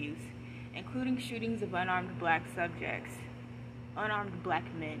police abuse, including shootings of unarmed black subjects, unarmed black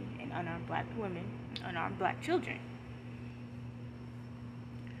men and unarmed black women, unarmed black children.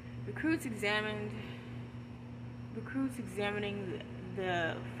 Recruits examining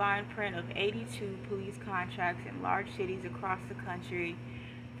the fine print of 82 police contracts in large cities across the country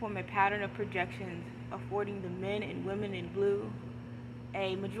form a pattern of projections affording the men and women in blue.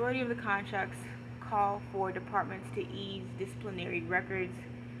 A majority of the contracts call for departments to ease disciplinary records,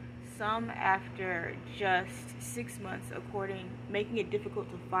 some after just 6 months, making it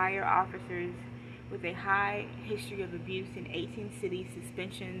difficult to fire officers with a high history of abuse. In 18 cities,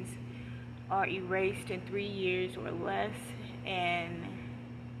 suspensions are erased in 3 years or less, and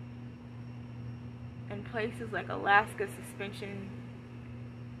in places like Alaska, suspensions,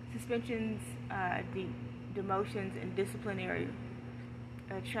 demotions, and disciplinary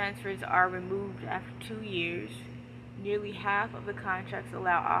transfers are removed after 2 years. Nearly half of the contracts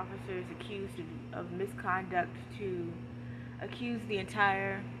allow officers accused of misconduct to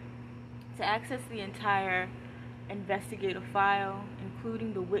access the entire investigative file,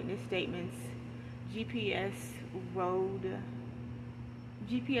 including the witness statements, GPS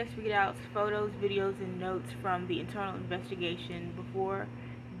readouts, photos, videos, and notes from the internal investigation before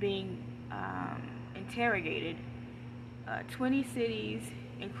being interrogated. 20 cities,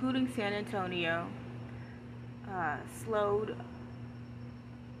 including San Antonio,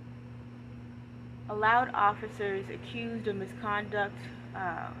 allowed officers accused of misconduct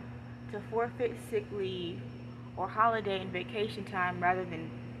to forfeit sick leave or holiday and vacation time rather than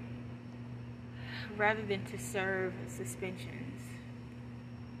to serve suspensions.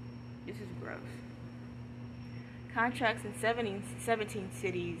 This is gross. Contracts in 17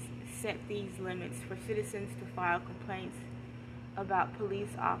 cities set these limits for citizens to file complaints about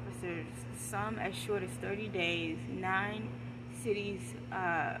police officers, some as short as 30 days. 9 cities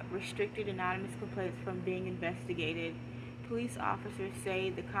restricted anonymous complaints from being investigated. Police officers say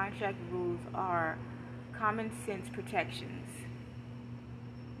the contract rules are common sense protections.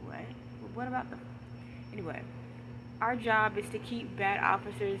 What about the... Anyway, our job is to keep bad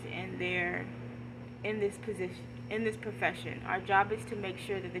officers in this profession. Our job is to make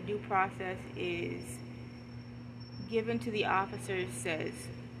sure that the due process is given to the officers, says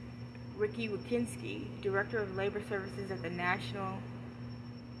Ricky Wikinski, Director of Labor Services at the National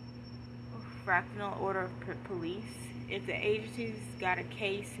Fractional Order of Police. If the agency's got a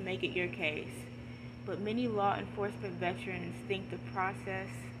case, make it your case. But many law enforcement veterans think the process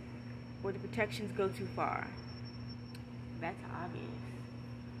or the protections go too far. That's obvious.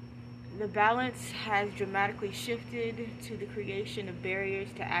 The balance has dramatically shifted to the creation of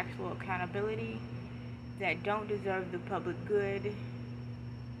barriers to actual accountability that don't deserve the public good.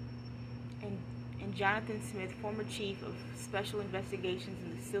 And Jonathan Smith, former chief of special investigations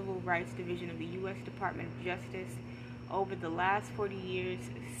in the Civil Rights Division of the U.S. Department of Justice, over the last 40 years,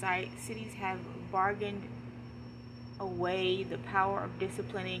 cities have bargained away the power of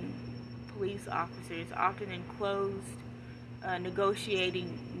disciplining police officers, often in closed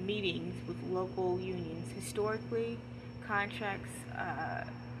negotiating meetings with local unions. Historically, contracts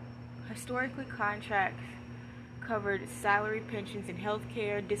covered salary, pensions, and health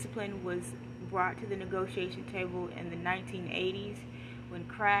care. Discipline was brought to the negotiation table in the 1980s when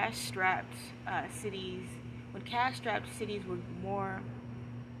cash-strapped cities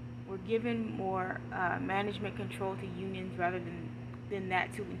were given more management control to unions rather than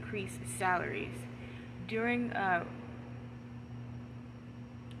that to increase salaries. During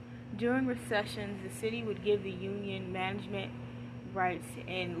recessions, the city would give the union management rights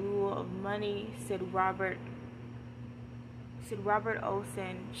in lieu of money, said Robert said Robert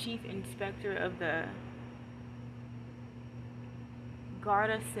Olson, Chief Inspector of the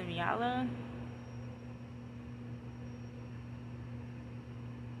Garda Civile.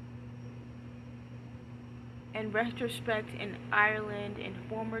 In retrospect, in Ireland, and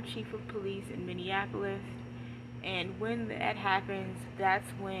former Chief of Police in Minneapolis. And when that happens, that's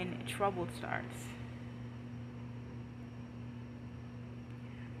when trouble starts.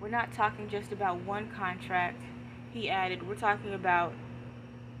 We're not talking just about one contract, he added. We're talking about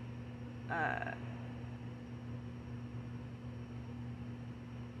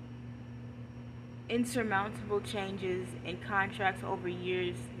insurmountable changes in contracts over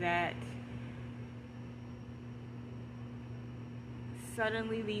years that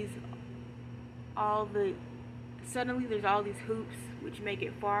suddenly there's all these hoops which make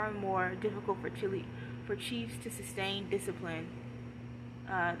it far more difficult for chiefs to sustain discipline.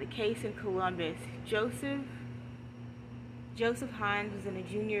 The case in Columbus, Joseph Hines was in a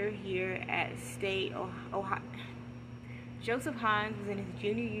junior year at Ohio. Joseph Hines was in his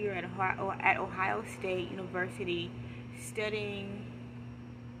junior year at Ohio State University studying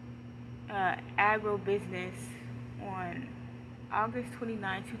agribusiness. On August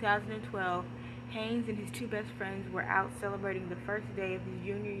 29, 2012, Haynes and his two best friends were out celebrating the first day of his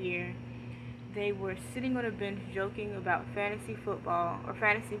junior year. They were sitting on a bench joking about fantasy football or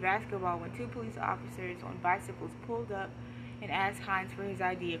fantasy basketball when two police officers on bicycles pulled up and asked Hines for his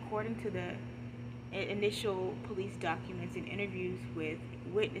ID. According to the initial police documents and interviews with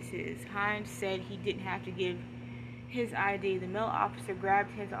witnesses, Hines said he didn't have to give his ID. The male officer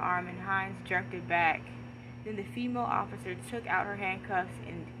grabbed his arm and Hines jerked it back. Then the female officer took out her handcuffs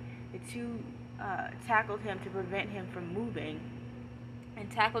and the two tackled him to prevent him from moving and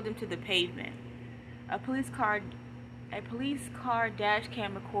tackled him to the pavement. A police car dash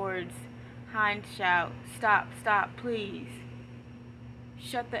cam records Hines shout, "Stop, stop, please.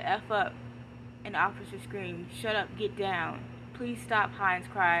 Shut the F up." An officer screamed, "Shut up, get down. Please stop," Hines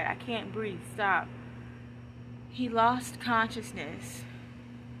cried. "I can't breathe, stop." He lost consciousness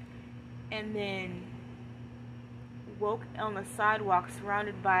and then woke on the sidewalk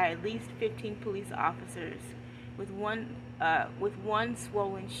surrounded by at least 15 police officers with one eye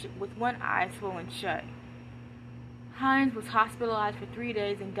swollen shut. Hines was hospitalized for 3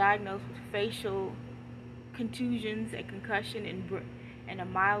 days and diagnosed with facial contusions, a concussion,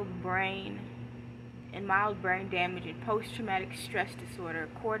 and mild brain damage and post-traumatic stress disorder,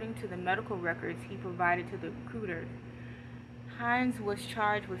 according to the medical records he provided to the recruiter. Hines was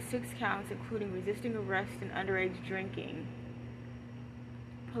charged with 6 counts, including resisting arrest and underage drinking.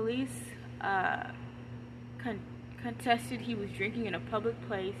 Police contested he was drinking in a public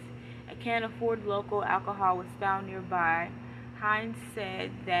place. A can of Ford local alcohol was found nearby. Hines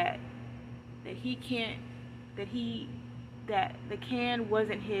said that the can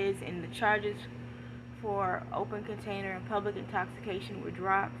wasn't his, and the charges for open container and public intoxication were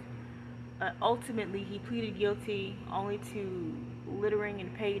dropped. Ultimately, he pleaded guilty only to littering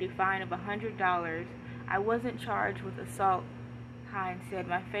and paid a fine of $100. "I wasn't charged with assault," Hines said.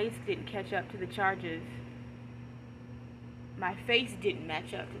 My face didn't match up to the charges.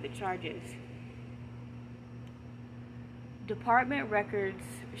 Department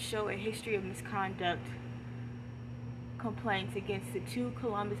records show a history of misconduct complaints against the 2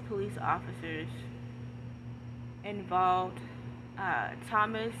 Columbus police officers involved,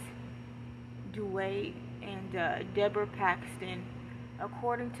 Thomas DeWitt and Deborah Paxton.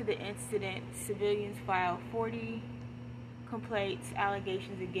 According to the incident, civilians filed 40 complaints,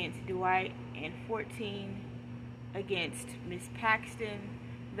 allegations against DeWitt and 14 against Ms. Paxton.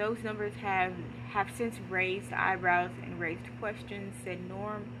 Those numbers have since raised eyebrows and raised questions, said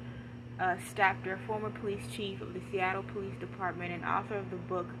Norm Stapter, former police chief of the Seattle Police Department and author of the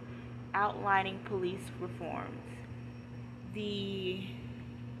book Outlining Police Reforms. The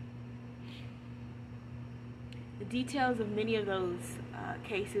details of many of those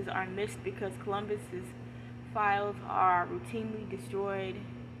cases are missed because Columbus's files are routinely destroyed.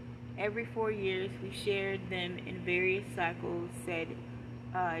 Every 4 years, we shared them in various cycles, said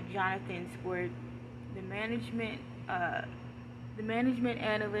Jonathan Squirt, the management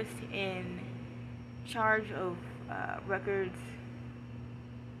analyst in charge of records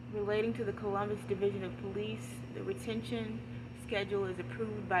relating to the Columbus Division of Police. The retention schedule is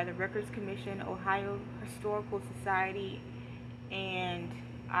approved by the Records Commission, Ohio Historical Society, and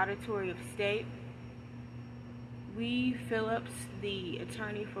Auditory of State. Wee Phillips, the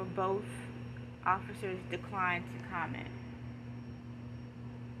attorney for both officers, declined to comment.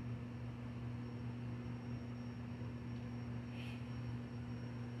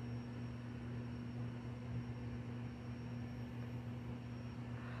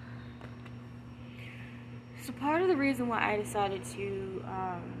 So part of the reason why I decided to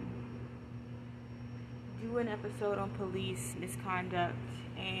do an episode on police misconduct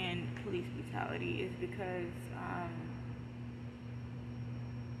and police brutality is because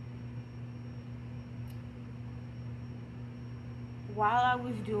while I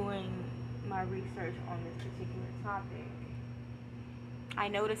was doing my research on this particular topic, I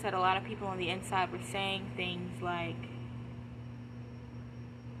noticed that a lot of people on the inside were saying things like,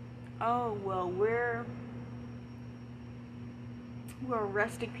 oh, well, we're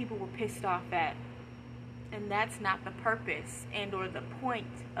arresting people we're pissed off at, and that's not the purpose and or the point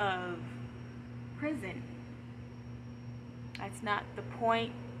of prison. That's not the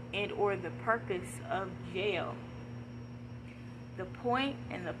point and or the purpose of jail. The point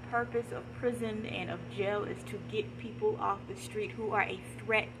and the purpose of prison and of jail is to get people off the street who are a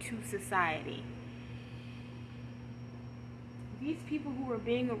threat to society. These people who are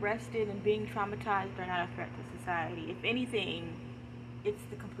being arrested and being traumatized are not a threat to society. If anything, it's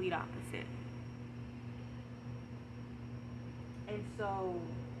the complete opposite. And so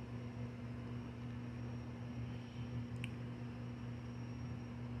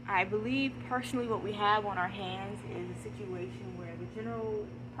I believe personally what we have on our hands is a situation where the general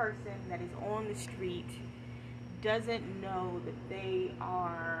person that is on the street doesn't know that they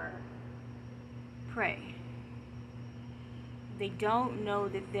are prey. They don't know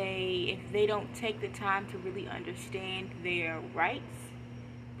that if they don't take the time to really understand their rights,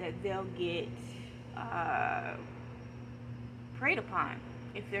 that they'll get preyed upon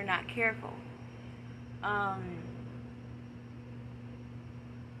if they're not careful.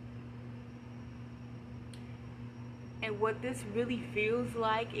 And what this really feels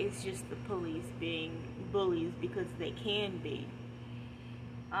like is just the police being bullies because they can be.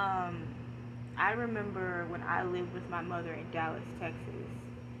 I remember when I lived with my mother in Dallas, Texas.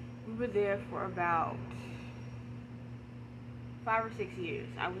 We were there for about 5 or 6 years.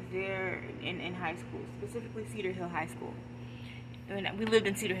 I was there in high school, specifically Cedar Hill High School. And we lived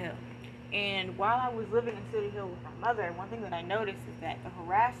in Cedar Hill. And while I was living in Cedar Hill with my mother, one thing that I noticed is that the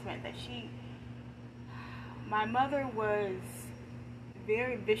harassment that my mother was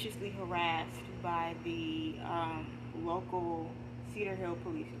very viciously harassed by the local Cedar Hill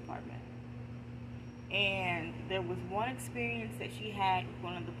Police Department. And there was one experience that she had with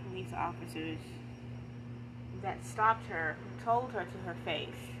one of the police officers that stopped her, who told her to her face,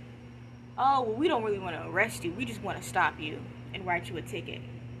 oh, well, we don't really want to arrest you. We just want to stop you and write you a ticket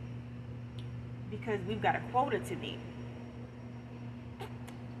because we've got a quota to meet.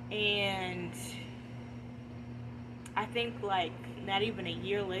 And I think like not even a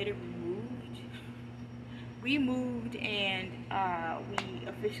year later we moved and we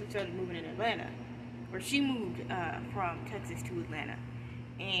officially started moving in Atlanta, or she moved from Texas to Atlanta.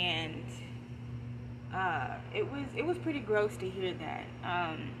 And it was pretty gross to hear that.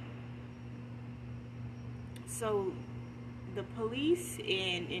 So the police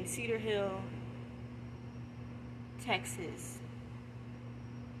in Cedar Hill, Texas,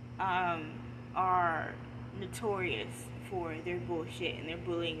 are notorious for their bullshit and their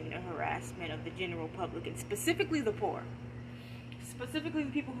bullying and their harassment of the general public, and specifically the poor, specifically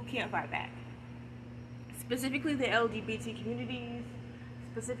the people who can't fight back, specifically the LGBT communities,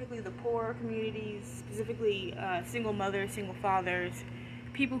 specifically the poor communities, specifically single mothers, single fathers,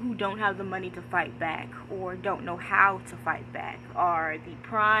 people who don't have the money to fight back or don't know how to fight back are the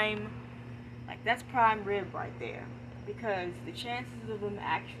prime, like that's prime rib right there, because the chances of them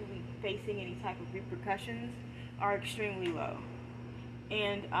actually facing any type of repercussions are extremely low.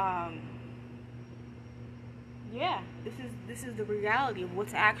 And yeah, this is the reality of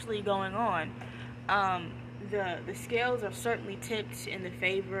what's actually going on. The scales are certainly tipped in the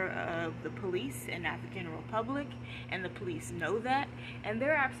favor of the police and not the general public, and the police know that, and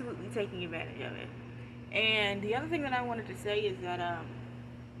they're absolutely taking advantage of it. And the other thing that I wanted to say is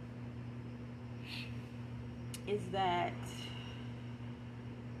that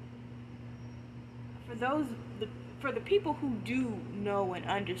for the people who do know and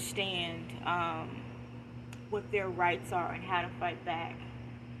understand what their rights are and how to fight back,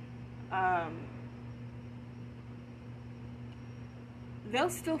 they'll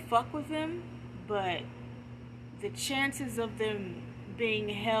still fuck with them, but the chances of them being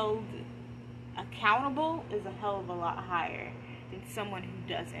held accountable is a hell of a lot higher than someone who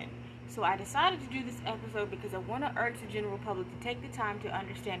doesn't. So I decided to do this episode because I want to urge the general public to take the time to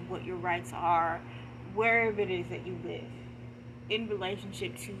understand what your rights are wherever it is that you live in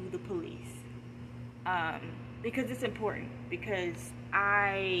relationship to the police. Because it's important, because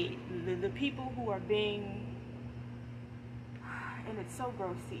the people who are being and it's so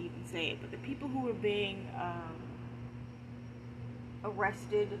gross to even say it, but the people who are being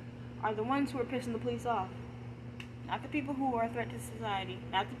arrested are the ones who are pissing the police off. Not the people who are a threat to society.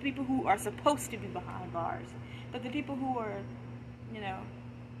 Not the people who are supposed to be behind bars. But the people who are, you know,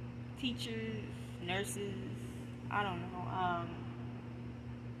 teachers, nurses, I don't know,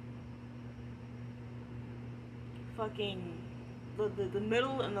 fucking the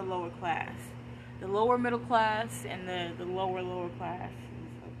middle and the lower class. The lower middle class and the lower classes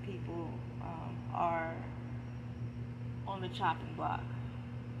of people are on the chopping block.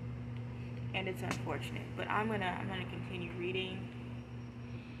 And it's unfortunate, but I'm gonna continue reading.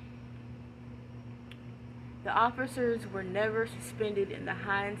 The officers were never suspended in the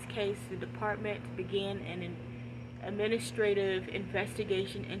Hines case. The department began an administrative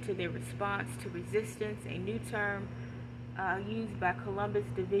investigation into their response to resistance, a new term used by Columbus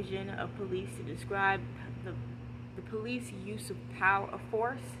Division of Police to describe the police use of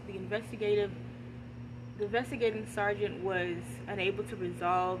force. The investigating sergeant was unable to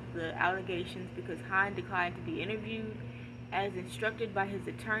resolve the allegations because Hines declined to be interviewed. As instructed by his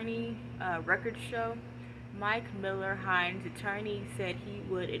attorney, records show, Mike Miller, Hines' attorney, said he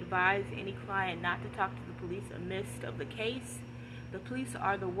would advise any client not to talk to the police amidst of the case. The police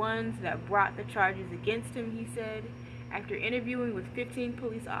are the ones that brought the charges against him, he said. After interviewing with 15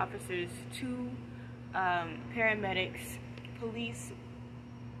 police officers, 2 paramedics, police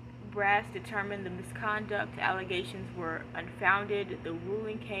brass determined the misconduct allegations were unfounded. The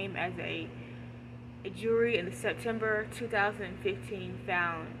ruling came as a jury in September 2015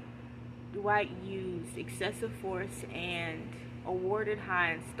 found Dwight used excessive force and awarded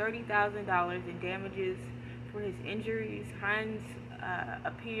Hines $30,000 in damages for his injuries. Hines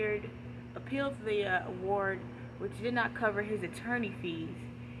appealed the award, which did not cover his attorney fees,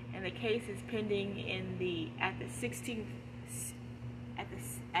 and the case is pending in at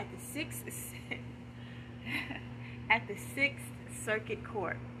the 6th Circuit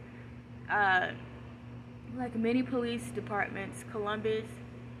Court. Like many police departments, Columbus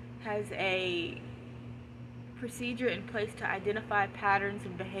has a procedure in place to identify patterns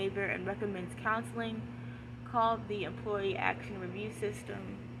of behavior and recommends counseling, called the Employee Action Review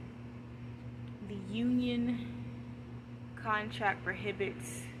System. The union contract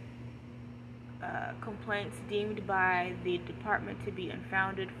prohibits complaints deemed by the department to be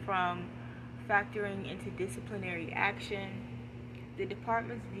unfounded from factoring into disciplinary action. In the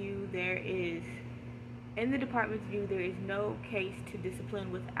department's view, there is no case to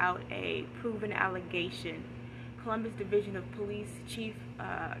discipline without a proven allegation. Columbus Division of Police Chief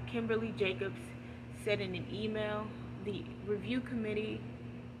Kimberly Jacobs said in an email, the review committee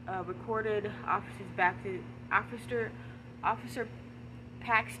recorded Officer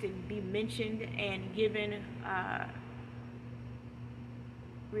Paxton be mentioned and given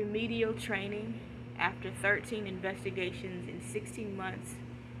remedial training after 13 investigations in 16 months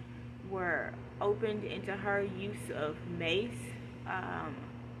were opened into her use of mace.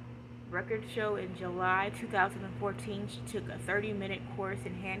 Records show in July 2014 she took a 30-minute course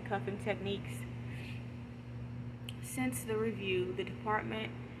in handcuffing techniques. Since the review, the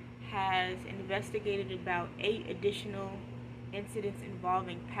department has investigated about 8 additional incidents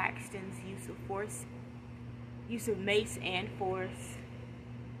involving Paxton's use of mace and force.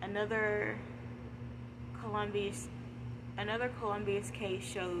 Another Columbus case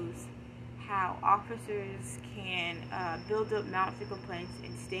shows how officers can build up mounts of complaints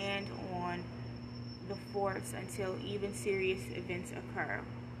and stand on the force until even serious events occur.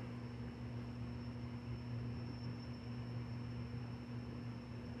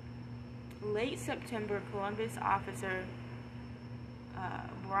 Late September, Columbus officer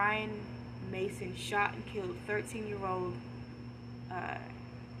Brian Mason shot and killed 13-year-old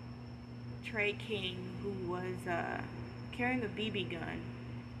Trey King, who was carrying a BB gun.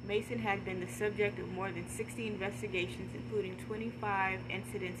 Mason had been the subject of more than 60 investigations, including 25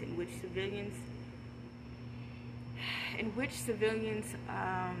 incidents in which civilians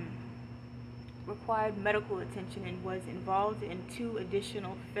required medical attention, and was involved in 2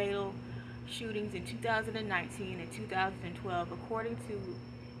 additional fatal shootings in 2019 and 2012, according to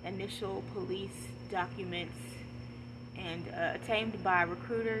initial police documents and obtained by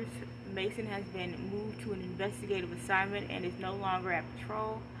recruiters. Mason has been moved to an investigative assignment and is no longer at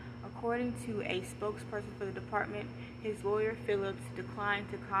patrol. According to a spokesperson for the department, his lawyer Phillips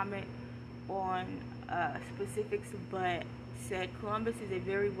declined to comment on specifics, but said Columbus is a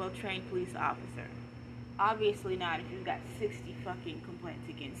very well-trained police officer. Obviously not if you've got 60 fucking complaints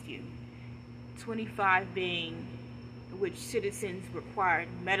against you. 25 being which citizens required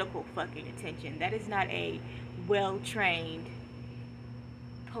medical fucking attention. That is not a well-trained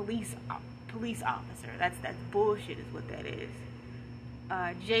police officer. That's bullshit is what that is.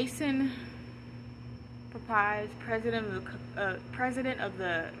 Jason Pappas, president of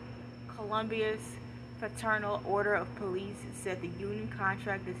the Columbia's Fraternal Order of Police, said the union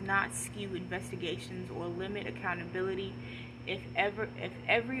contract does not skew investigations or limit accountability. If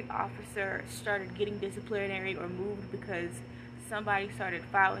every officer started getting disciplinary or moved because somebody started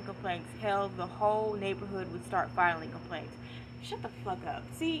filing complaints, hell, the whole neighborhood would start filing complaints. Shut the fuck up.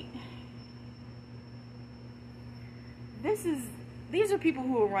 See, these are people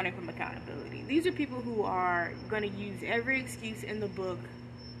who are running from accountability. These are people who are going to use every excuse in the book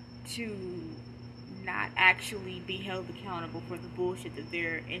to not actually be held accountable for the bullshit that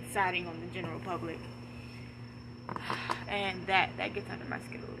they're inciting on the general public. And that gets under my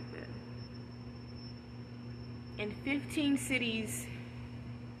skin a little bit. In 15 cities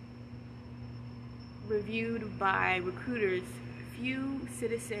reviewed by recruiters, few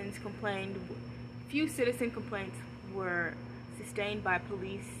citizen complaints were sustained by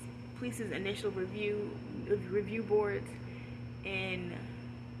police's initial review boards. In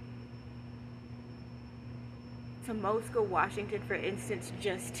Tomoska, Washington, for instance,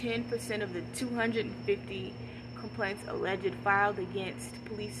 just 10% of the 250 complaints alleged filed against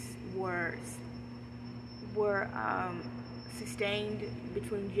police were sustained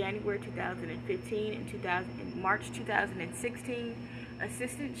between January 2015 and March 2016.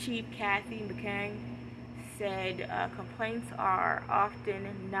 Assistant Chief Kathy McCann said complaints are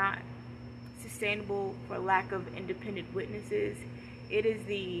often not sustainable for lack of independent witnesses. It is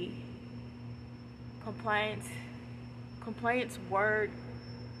the complaints word,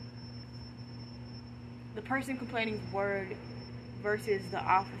 the person complaining's word versus the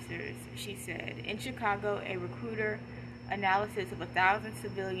officers, she said. In Chicago, a recruiter analysis of 1,000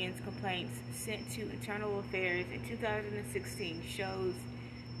 civilians' complaints sent to Internal Affairs in 2016 shows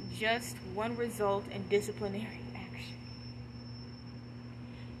just one result in disciplinary action.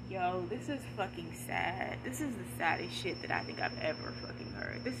 Yo, this is fucking sad. This is the saddest shit that I think I've ever fucking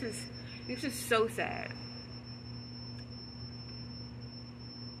heard. This is so sad.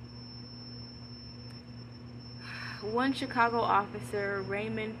 One Chicago officer,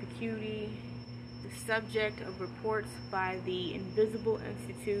 Raymond Picuti, the subject of reports by the Invisible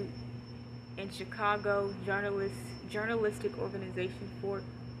Institute and Chicago journalistic organization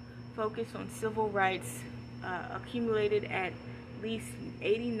focused on civil rights, accumulated at least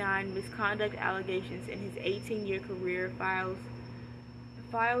 89 misconduct allegations in his 18-year career. Files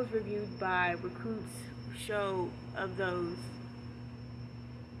reviewed by recruits show of those,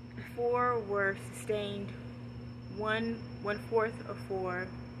 4 were sustained, one-fourth of 4,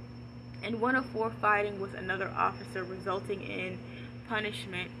 and 1 of 4 fighting with another officer, resulting in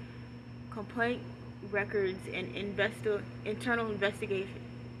punishment. Complaint records and internal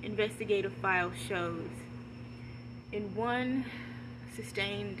investigative file shows. In one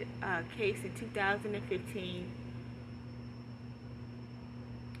sustained case in 2015,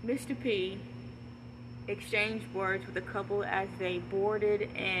 Mr. P exchanged words with a couple as they boarded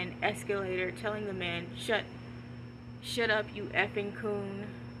an escalator, telling the man, Shut up, you effing coon,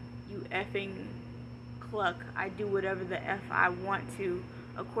 you effing cluck. I do whatever the F I want to,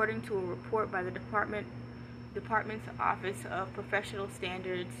 according to a report by the Department's Office of Professional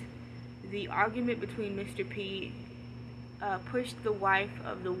Standards. The argument between Mr. P pushed the wife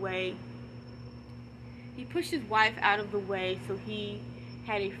of the way. He pushed his wife out of the way so he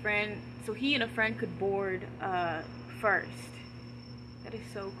and a friend could board first. That is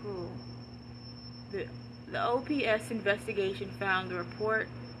so cruel. The OPS investigation found the report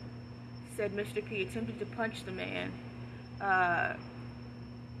said Mr. P attempted to punch the man.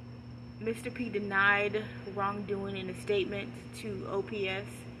 Mr. P denied wrongdoing in a statement to OPS,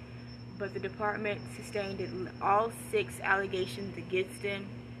 but the department sustained all 6 allegations against him.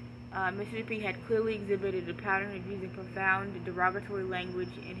 Mr. P had clearly exhibited a pattern of using profound derogatory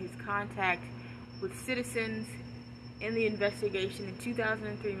language in his contact with citizens. In the investigation in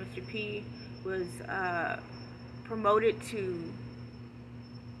 2003, Mr. P was promoted to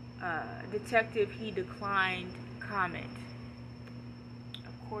detective. He declined comment.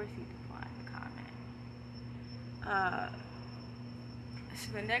 Of course he declined comment.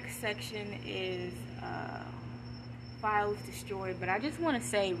 So the next section is files destroyed, but I just want to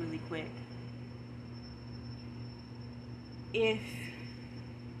say really quick, if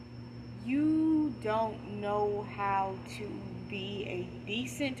you don't know how to be a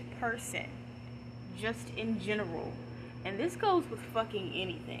decent person just in general, and this goes with fucking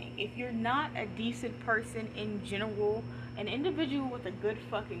anything, if you're not a decent person in general, an individual with a good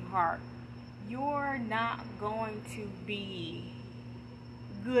fucking heart, you're not going to be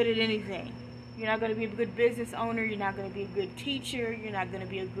good at anything. You're not going to be a good business owner. You're not going to be a good teacher. You're not going to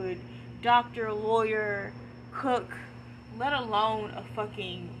be a good doctor, lawyer, cook, let alone a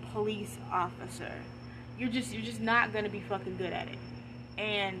fucking police officer. You're just not going to be fucking good at it.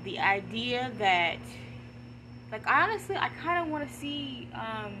 And the idea that, like, honestly, I kind of want to see,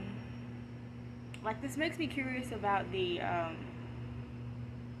 like, this makes me curious about the,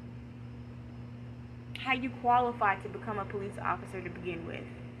 how you qualify to become a police officer to begin with.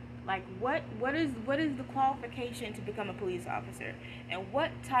 Like, what is the qualification to become a police officer? And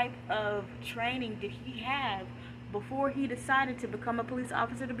what type of training did he have before he decided to become a police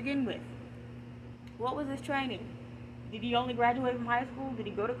officer to begin with? What was his training? Did he only graduate from high school? Did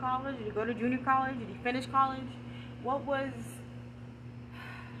he go to college? Did he go to junior college? Did he finish college? What was...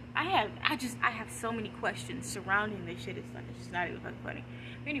 I have so many questions surrounding this shit. It's just not even fucking funny.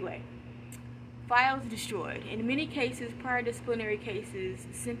 Anyway, files destroyed. In many cases, prior disciplinary cases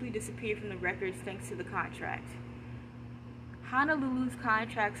simply disappear from the records thanks to the contract. Honolulu's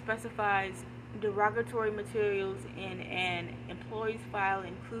contract specifies derogatory materials in an employee's file,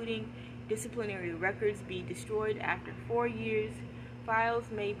 including disciplinary records, be destroyed after 4 years. Files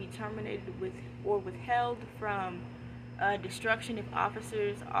may be terminated with or withheld from destruction if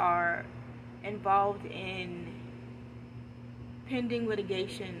officers are involved in pending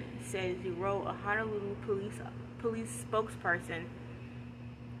litigation, says Zero, a Honolulu police spokesperson.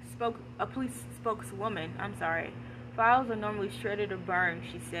 A police spokeswoman. Files are normally shredded or burned,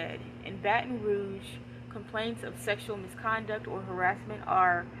 she said. In Baton Rouge, complaints of sexual misconduct or harassment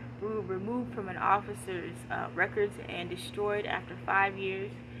are removed from an officer's records and destroyed after 5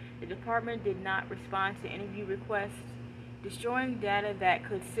 years. The department did not respond to interview requests. Destroying data that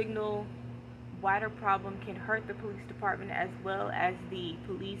could signal wider problem can hurt the police department as well as the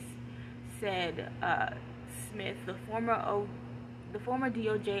police, said Smith, the former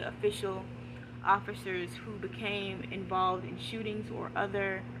DOJ official. Officers who became involved in shootings or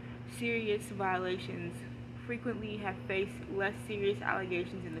other serious violations frequently have faced less serious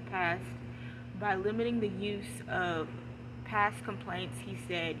allegations in the past. By limiting the use of past complaints, he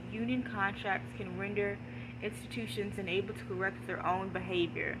said, union contracts can render institutions unable to correct their own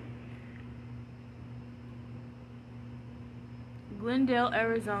behavior. Glendale,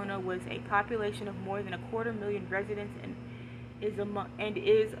 Arizona was a population of more than 250,000 residents and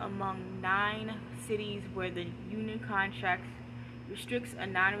is among 9 cities where the union contract restricts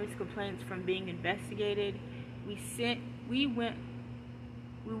anonymous complaints from being investigated. We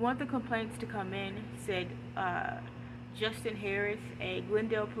want the complaints to come in, said Justin Harris, a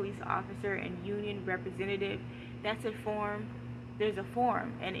Glendale police officer and union representative. That's a form. There's a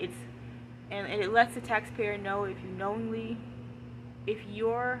form, and it lets the taxpayer know if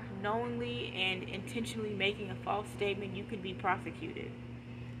you're knowingly and intentionally making a false statement, you could be prosecuted.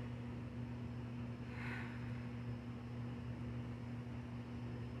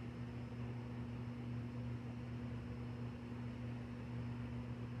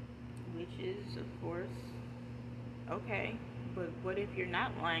 Which is, of course, okay. But what if you're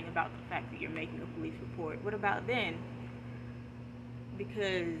not lying about the fact that you're making a police report? What about then?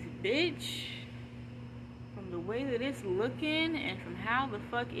 Because, bitch, from the way that it's looking and from how the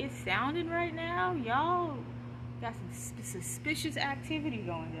fuck it's sounding right now, y'all got some suspicious activity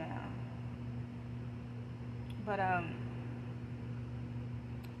going down. But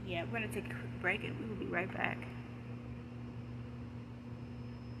yeah, we're gonna take a quick break and we will be right back.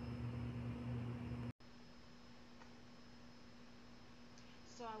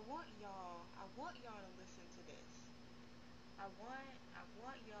 So I want y'all to listen to this. I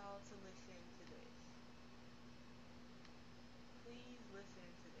want y'all to listen to this. Please listen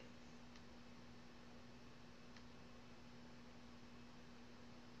to this.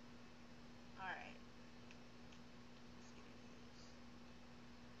 Alright. Let's get into this.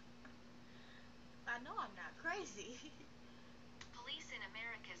 I know I'm not crazy. Police in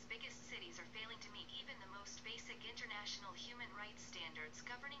America's biggest cities are failing to meet even the most basic international human rights standards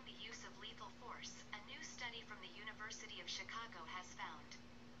governing the use of lethal force, a new study from the University of Chicago has found.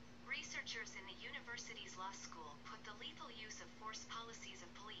 Researchers in the university's law school put the lethal use of force policies of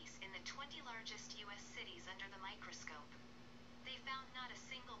police in the 20 largest U.S. cities under the microscope. They found not a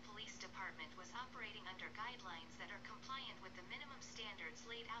single police department was operating under guidelines that are compliant with the minimum standards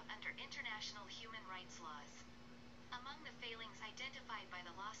laid out under international human rights laws. Among the failings identified by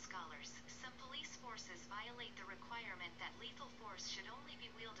the law scholars, some police forces violate the requirement that lethal force should only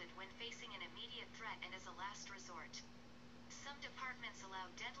be wielded when facing an immediate threat and as a last resort. some departments allow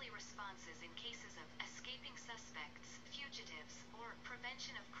deadly responses in cases of escaping suspects, fugitives, or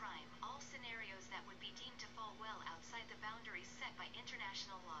prevention of crime, all scenarios that would be deemed to fall well outside the boundaries set by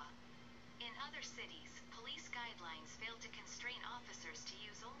international law. In other cities, police guidelines fail to constrain officers to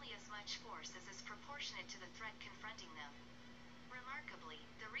use only as much force as is proportionate to the threat confronting them. Remarkably,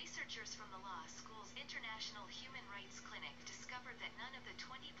 the researchers from the law school's International Human Rights Clinic discovered that none of the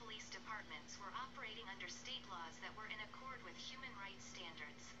 20 police departments were operating under state laws that were in accord with human rights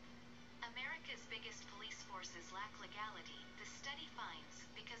standards. America's biggest police forces lack legality, the study finds,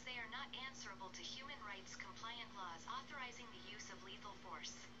 because they are not answerable to human rights compliant laws authorizing the use of lethal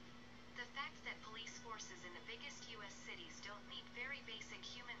force. The fact that police forces in the biggest U.S. cities don't meet very basic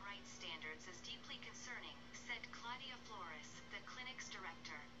human rights standards is deeply concerning, said Claudia Flores, the clinic's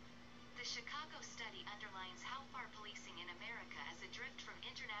director. The Chicago study underlines how far policing in America is adrift from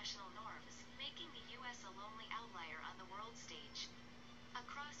international norms, making the U.S. a lonely outlier on the world stage.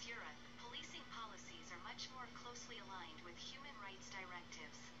 Across Europe, policing policies are much more closely aligned with human rights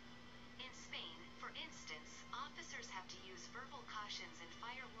directives. In Spain, for instance, officers have to use verbal cautions and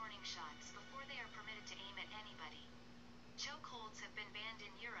fire warning shots before they are permitted to aim at anybody. Chokeholds have been banned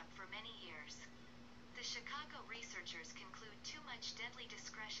in Europe for many years. The Chicago researchers conclude too much deadly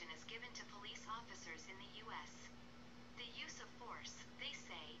discretion is given to police officers in the U.S. The use of force, they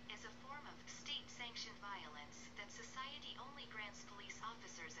say, is a form of state-sanctioned violence that society only grants police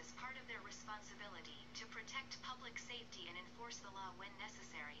officers as part of their responsibility to protect public safety and enforce the law when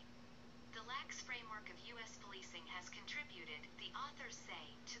necessary. The lax framework of U.S. policing has contributed, the authors say,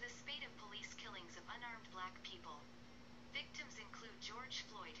 to the spate of police killings of unarmed black people. Victims include George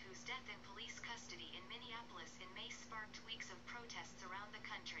Floyd, whose death in police custody in Minneapolis in May sparked weeks of protests around the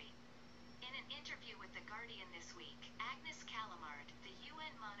country. In an interview with The Guardian this week, Agnes Callamard, the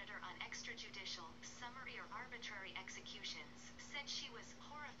UN monitor on extrajudicial, summary or arbitrary executions, said she was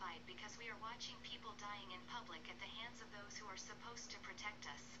horrified because we are watching people dying in public at the hands of those who are supposed to protect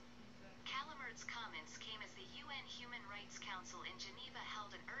us. Callamard's comments came as the UN Human Rights Council in Geneva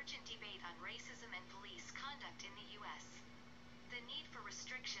held an urgent debate on racism and police conduct in the U.S. The need for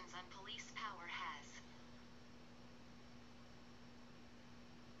restrictions on police power has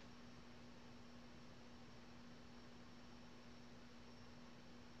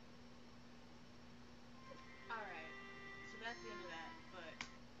Alright, so that's the end of that, but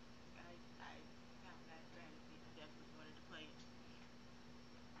I found that randomly. I definitely wanted to play it.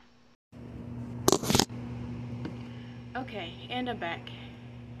 Okay, and I'm back.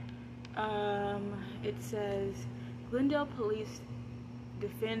 It says Glendale police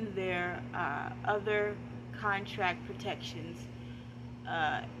defend their other contract protections.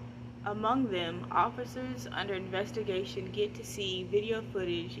 Among them, officers under investigation get to see video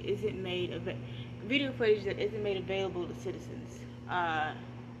footage that isn't made available to citizens.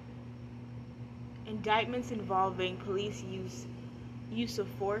 Indictments involving police use of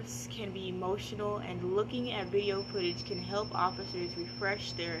force can be emotional, and looking at video footage can help officers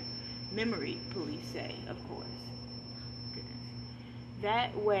refresh their memory, police say, of course. Goodness.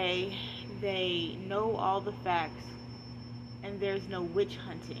 That way, they know all the facts, and there's no witch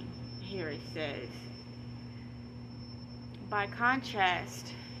hunting, here it says. By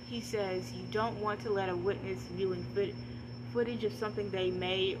contrast, he says you don't want to let a witness viewing footage of something they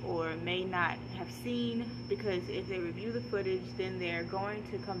may or may not have seen, because if they review the footage, then they're going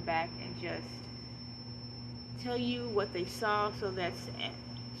to come back and just tell you what they saw, so that's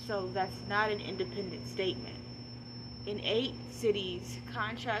not an independent statement. In 8 cities,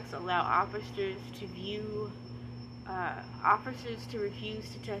 contracts allow officers to refuse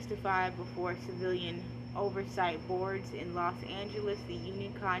to testify before civilian oversight boards. In Los Angeles, the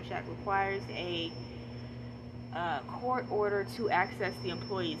union contract requires a court order to access the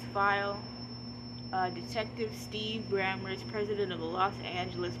employee's file. Detective Steve Brammer's, president of the Los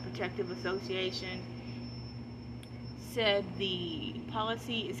Angeles Protective Association, said the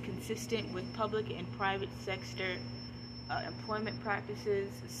policy is consistent with public and private sector employment practices.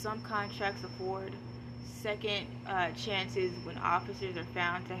 Some contracts afford second chances when officers are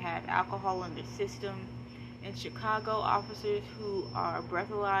found to have alcohol in their system. In Chicago, officers who are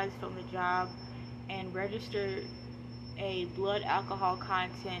breathalyzed on the job and register a blood alcohol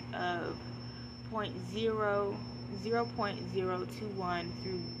content of 0.021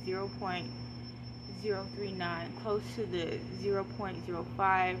 through 0.039, close to the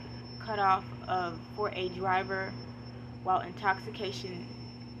 0.05 cutoff for a driver, while intoxicated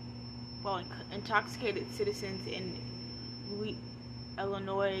citizens in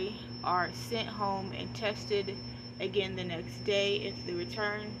Illinois are sent home and tested again the next day. If they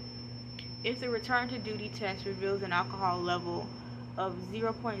return If the return to duty test reveals an alcohol level of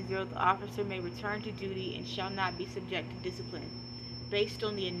 0.0, the officer may return to duty and shall not be subject to discipline based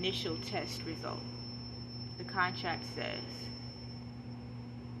on the initial test result, the contract says.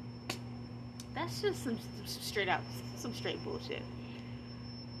 That's just some straight bullshit.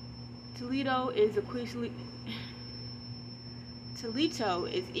 Toledo is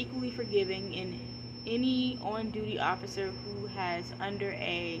equally forgiving in any on-duty officer who has under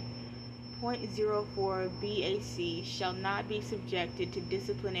a .04 BAC shall not be subjected to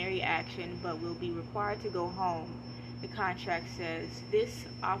disciplinary action but will be required to go home. The contract says this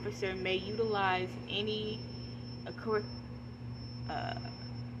officer may utilize any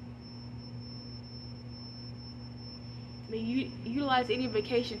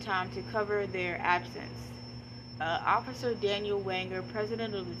vacation time to cover their absence. Officer Daniel Wanger,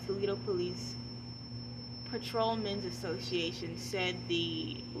 president of the Toledo Police Patrolmen's Association, said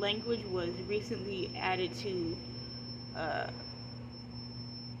the language was recently added to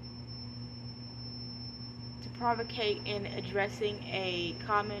provocate in addressing a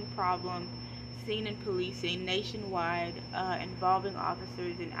common problem seen in policing nationwide involving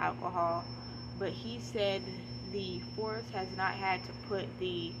officers and alcohol, but he said the force has not had to put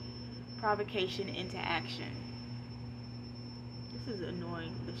the provocation into action. This is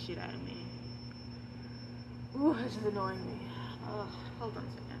annoying the shit out of me. Ooh, this is annoying me. Hold on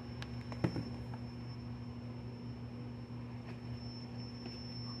a second.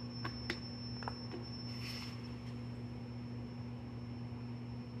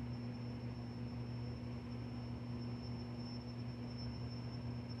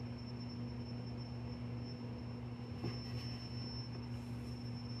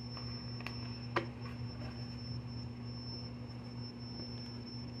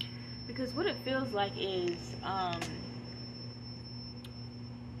 Because what it feels like is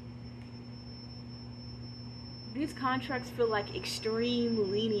these contracts feel like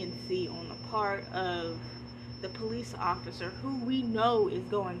extreme leniency on the part of the police officer who we know is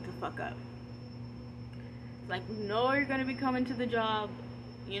going to fuck up. Like, we know you're going to be coming to the job,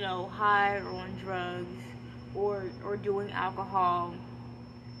 you know, high or on drugs or doing alcohol.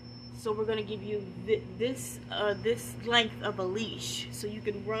 So we're gonna give you this length of a leash so you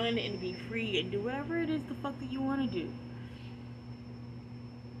can run and be free and do whatever it is the fuck that you want to do.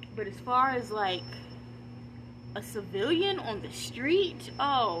 But as far as like a civilian on the street,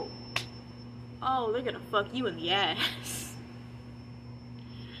 oh, they're gonna fuck you in the ass.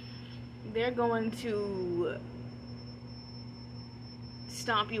 They're going to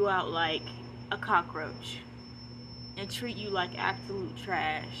stomp you out like a cockroach and treat you like absolute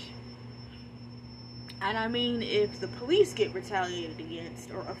trash. And I mean, if the police get retaliated against,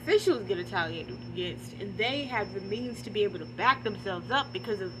 or officials get retaliated against, and they have the means to be able to back themselves up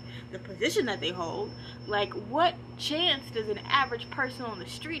because of the position that they hold, like, what chance does an average person on the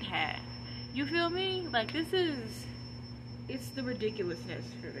street have? You feel me? Like, it's the ridiculousness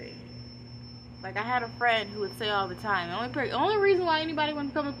for me. Like, I had a friend who would say all the time, the only reason why anybody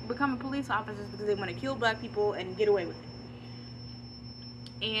wants to become a police officer is because they want to kill black people and get away with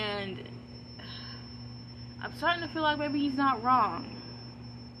it. And I'm starting to feel like maybe he's not wrong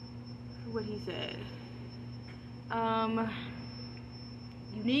for what he said.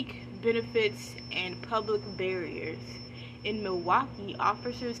 Unique benefits and public barriers. In Milwaukee,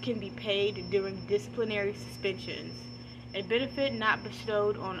 officers can be paid during disciplinary suspensions, a benefit not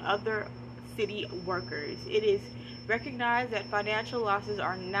bestowed on other city workers. It is recognized that financial losses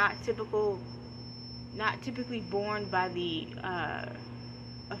are not typically borne by the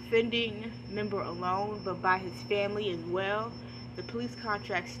offending member alone, but by his family as well. The police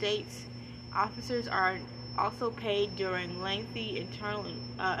contract states officers are also paid during lengthy internal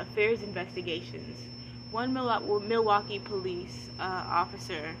affairs investigations. One Milwaukee police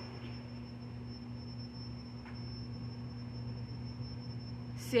officer,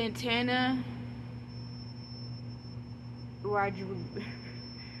 Santana Rajumiri,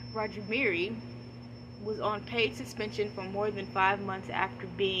 was on paid suspension for more than 5 months after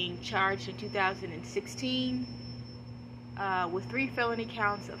being charged in 2016 with 3 felony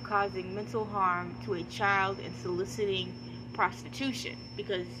counts of causing mental harm to a child and soliciting prostitution.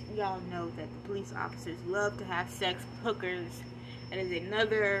 Because y'all know that the police officers love to have sex with hookers. That is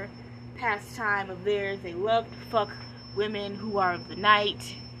another pastime of theirs. They love to fuck women who are of the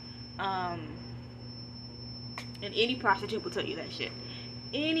night. And any prostitute will tell you that shit.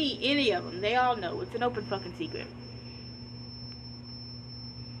 Any of them, they all know. It's an open fucking secret.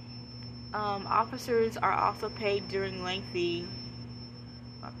 Officers are also paid during lengthy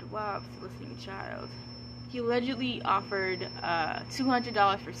soliciting a child. He allegedly offered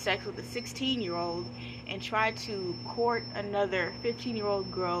 $200 for sex with a 16-year-old and tried to court another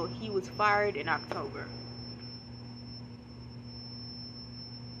 15-year-old girl. He was fired in October.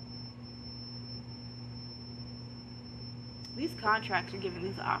 These contracts are giving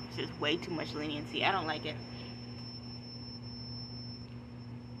these officers way too much leniency. I don't like it.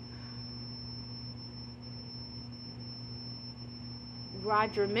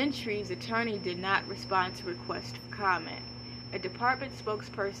 Roger Mintrie's attorney did not respond to requests for comment. A department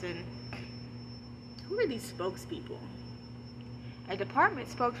spokesperson... Who are these spokespeople? A department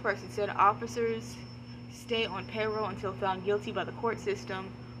spokesperson said officers stay on payroll until found guilty by the court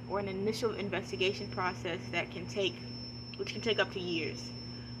system or an initial investigation process which can take up to years.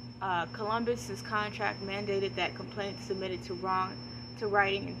 Columbus's contract mandated that complaints submitted to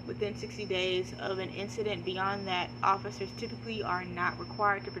writing within 60 days of an incident. Beyond that, officers typically are not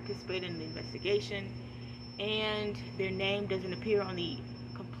required to participate in the investigation, and their name doesn't appear on the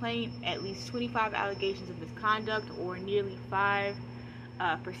complaint. At least 25 allegations of misconduct, or nearly 5%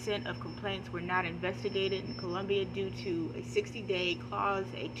 of complaints, were not investigated in Columbia due to a 60-day clause.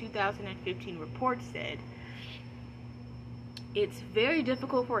 A 2015 report said it's very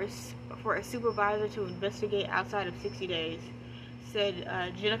difficult for a supervisor to investigate outside of 60 days, said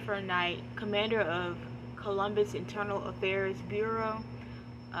Jennifer Knight, commander of Columbus Internal Affairs Bureau.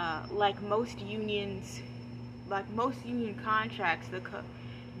 Like most union contracts,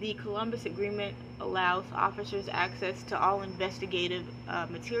 the Columbus Agreement allows officers access to all investigative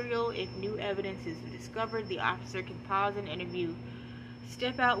material. If new evidence is discovered, the officer can pause an interview,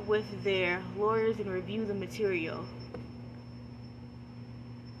 step out with their lawyers, and review the material.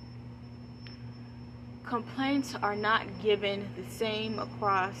 Complaints are not given the same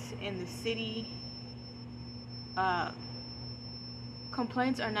across in the city.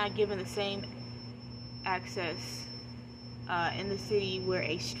 Complaints are not given the same access in the city, where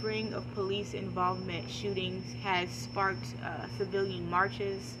a string of police involvement shootings has sparked civilian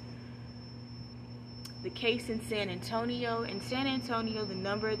marches. The case in San Antonio,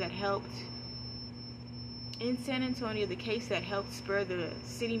 the case that helped spur the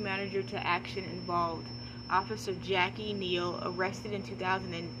city manager to action involved Officer Jackie Neal, arrested in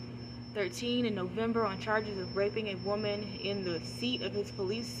 2013 in November on charges of raping a woman in the seat of his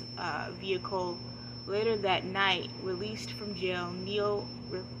police vehicle. Later that night, released from jail, Neal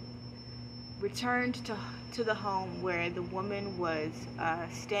returned to the home where the woman was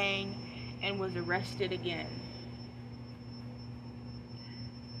staying and was arrested again.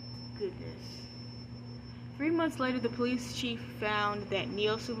 Goodness. 3 months later, the police chief found that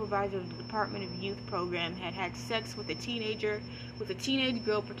Neal, supervisor of the Department of Youth program, had had sex with a teenage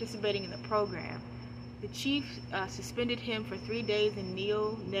girl participating in the program. The chief suspended him for 3 days, and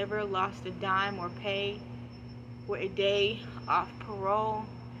Neal never lost a dime or a day off parole.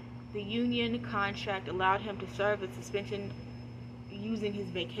 The union contract allowed him to serve the suspension using his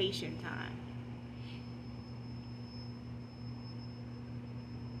vacation time.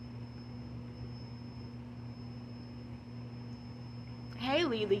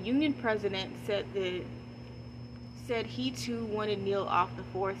 Haley, the union president, said he too wanted Neal off the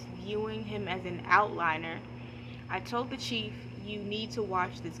force, viewing him as an outliner. I told the chief, you need to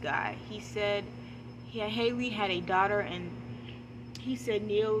watch this guy. He said Haley had a daughter, and he said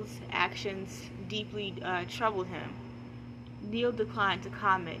Neal's actions deeply troubled him. Neal declined to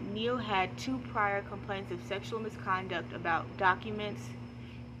comment. Neal had 2 prior complaints of sexual misconduct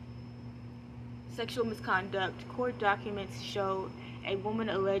Sexual misconduct. Court documents show a woman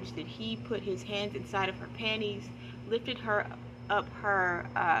alleged that he put his hands inside of her panties, lifted her up her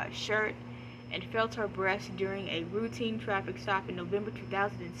shirt, and felt her breast during a routine traffic stop in November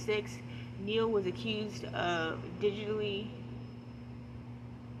 2006. Neal was accused of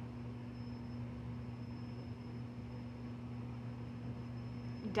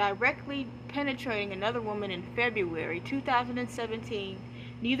directly penetrating another woman in February 2017.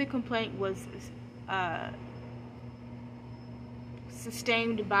 Neither complaint was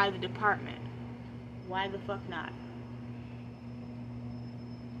sustained by the department. Why the fuck not?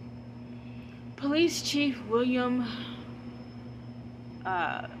 Police Chief William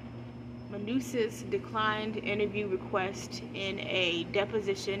Manousis declined interview request in a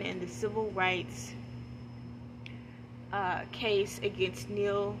deposition in the civil rights case against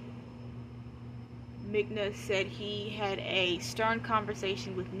Neal. Migna said he had a stern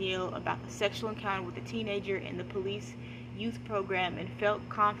conversation with Neal about the sexual encounter with a teenager in the police youth program and felt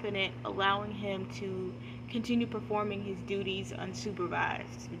confident allowing him to continue performing his duties unsupervised.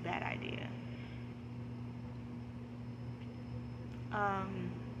 It's a bad idea.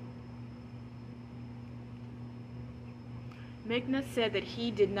 Mikna said that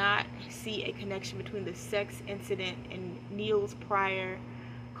he did not see a connection between the sex incident and Neal's prior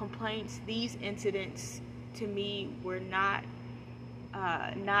complaints. These incidents, to me, were not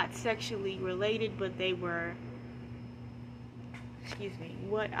sexually related, but they were,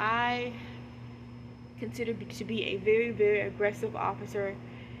 what I consider to be a very, very aggressive officer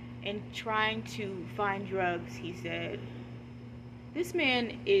in trying to find drugs, he said. This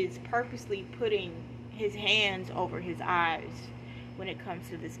man is purposely putting his hands over his eyes when it comes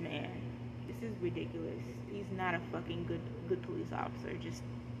to this man. This is ridiculous. He's not a fucking good police officer. Just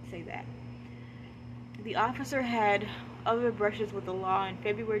say that. The officer had other brushes with the law. In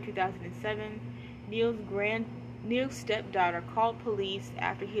February 2007, Neal's stepdaughter called police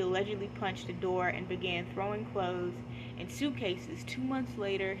after he allegedly punched a door and began throwing clothes and suitcases. 2 months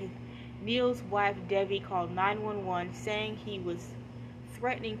later, Neal's wife Debbie called 911 saying he was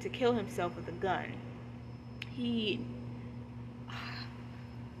threatening to kill himself with a gun. And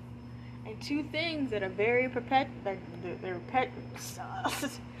two things that are very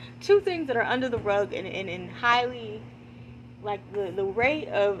two things that are under the rug and highly, like the rate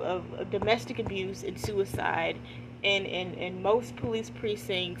of domestic abuse and suicide in most police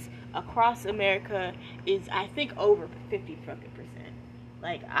precincts across America is, I think, over 50%.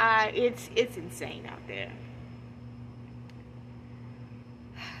 Like, it's insane out there.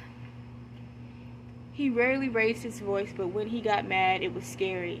 He rarely raised his voice, but when he got mad, it was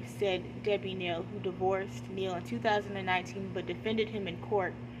scary, said Debbie Neal, who divorced Neal in 2019 but defended him in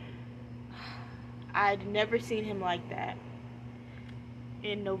court. I'd never seen him like that.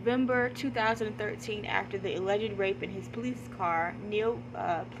 In November 2013, after the alleged rape in his police car, Neal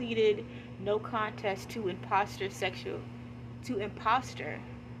pleaded no contest to imposter.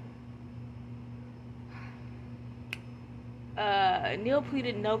 Neal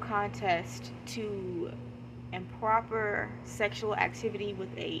pleaded no contest to improper sexual activity with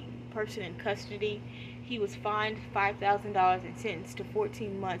a person in custody. He was fined $5,000 and sentenced to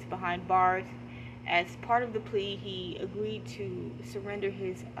 14 months behind bars. As part of the plea, he agreed to surrender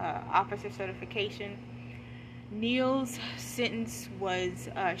his officer certification. Neal's sentence was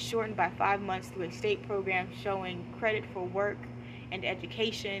shortened by 5 months through a state program showing credit for work and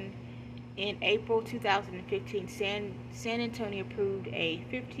education. In April 2015, San Antonio approved a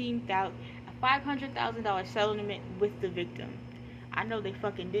 $500,000 settlement with the victim. I know they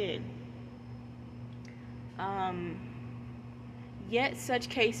fucking did. Yet such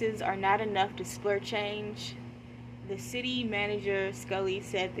cases are not enough to spur change. The city manager, Scully,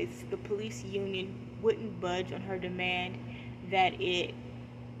 said that the police union wouldn't budge on her demand that it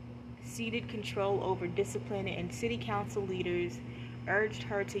ceded control over discipline, and city council leaders urged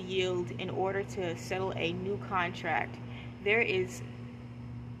her to yield in order to settle a new contract. There is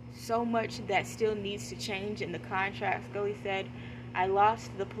so much that still needs to change in the contract, Scully said. I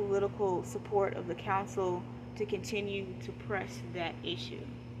lost the political support of the council to continue to press that issue.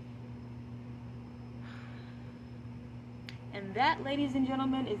 And that, ladies and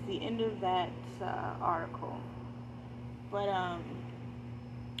gentlemen, is the end of that article. But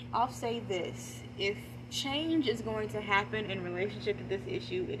I'll say this: if change is going to happen in relationship to this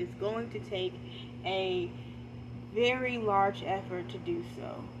issue, it is going to take a very large effort to do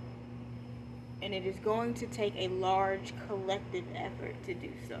so. And it is going to take a large collective effort to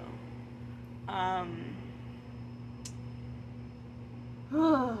do so.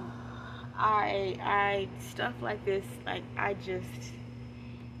 I stuff like this, like,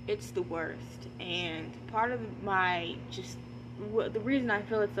 it's the worst. And part of the reason I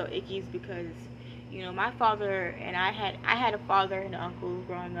feel it's so icky is because, you know, my father and I had a father and uncle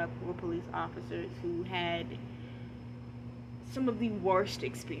growing up who were police officers who had some of the worst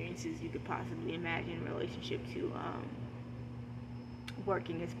experiences you could possibly imagine in relationship to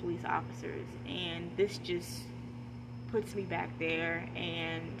working as police officers. And this just puts me back there,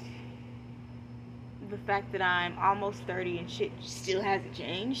 and the fact that I'm almost 30 and shit still hasn't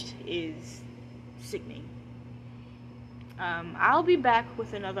changed is sickening. I'll be back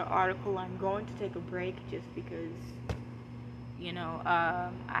with another article. I'm going to take a break just because, you know,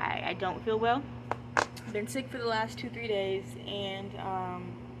 I don't feel well. I've been sick for the last 2-3 days, and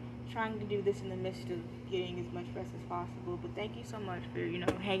trying to do this in the midst of getting as much rest as possible. But thank you so much for, you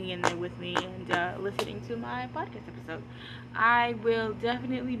know, hanging in there with me and listening to my podcast episode. I will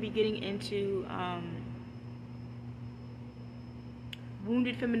definitely be getting into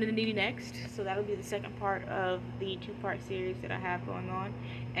Wounded Femininity next, so that'll be the second part of the 2-part series that I have going on.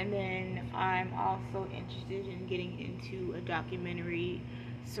 And then I'm also interested in getting into a documentary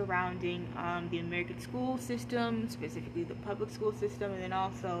surrounding the American school system, specifically the public school system, and then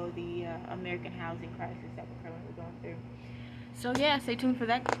also the American housing crisis that we're currently going through. So yeah, stay tuned for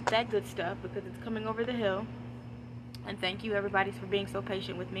that good stuff, because it's coming over the hill. And thank you everybody for being so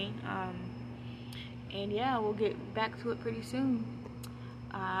patient with me. And yeah, we'll get back to it pretty soon.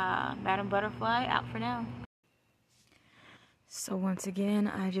 Madam Butterfly, out for now. So once again,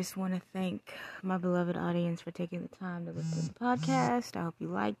 I just want to thank my beloved audience for taking the time to listen to the podcast. I hope you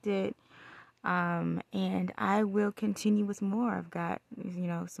liked it. And I will continue with more. I've got,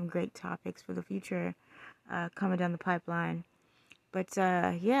 some great topics for the future coming down the pipeline. But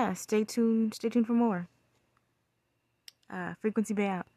yeah, stay tuned for more. Frequency Bay out.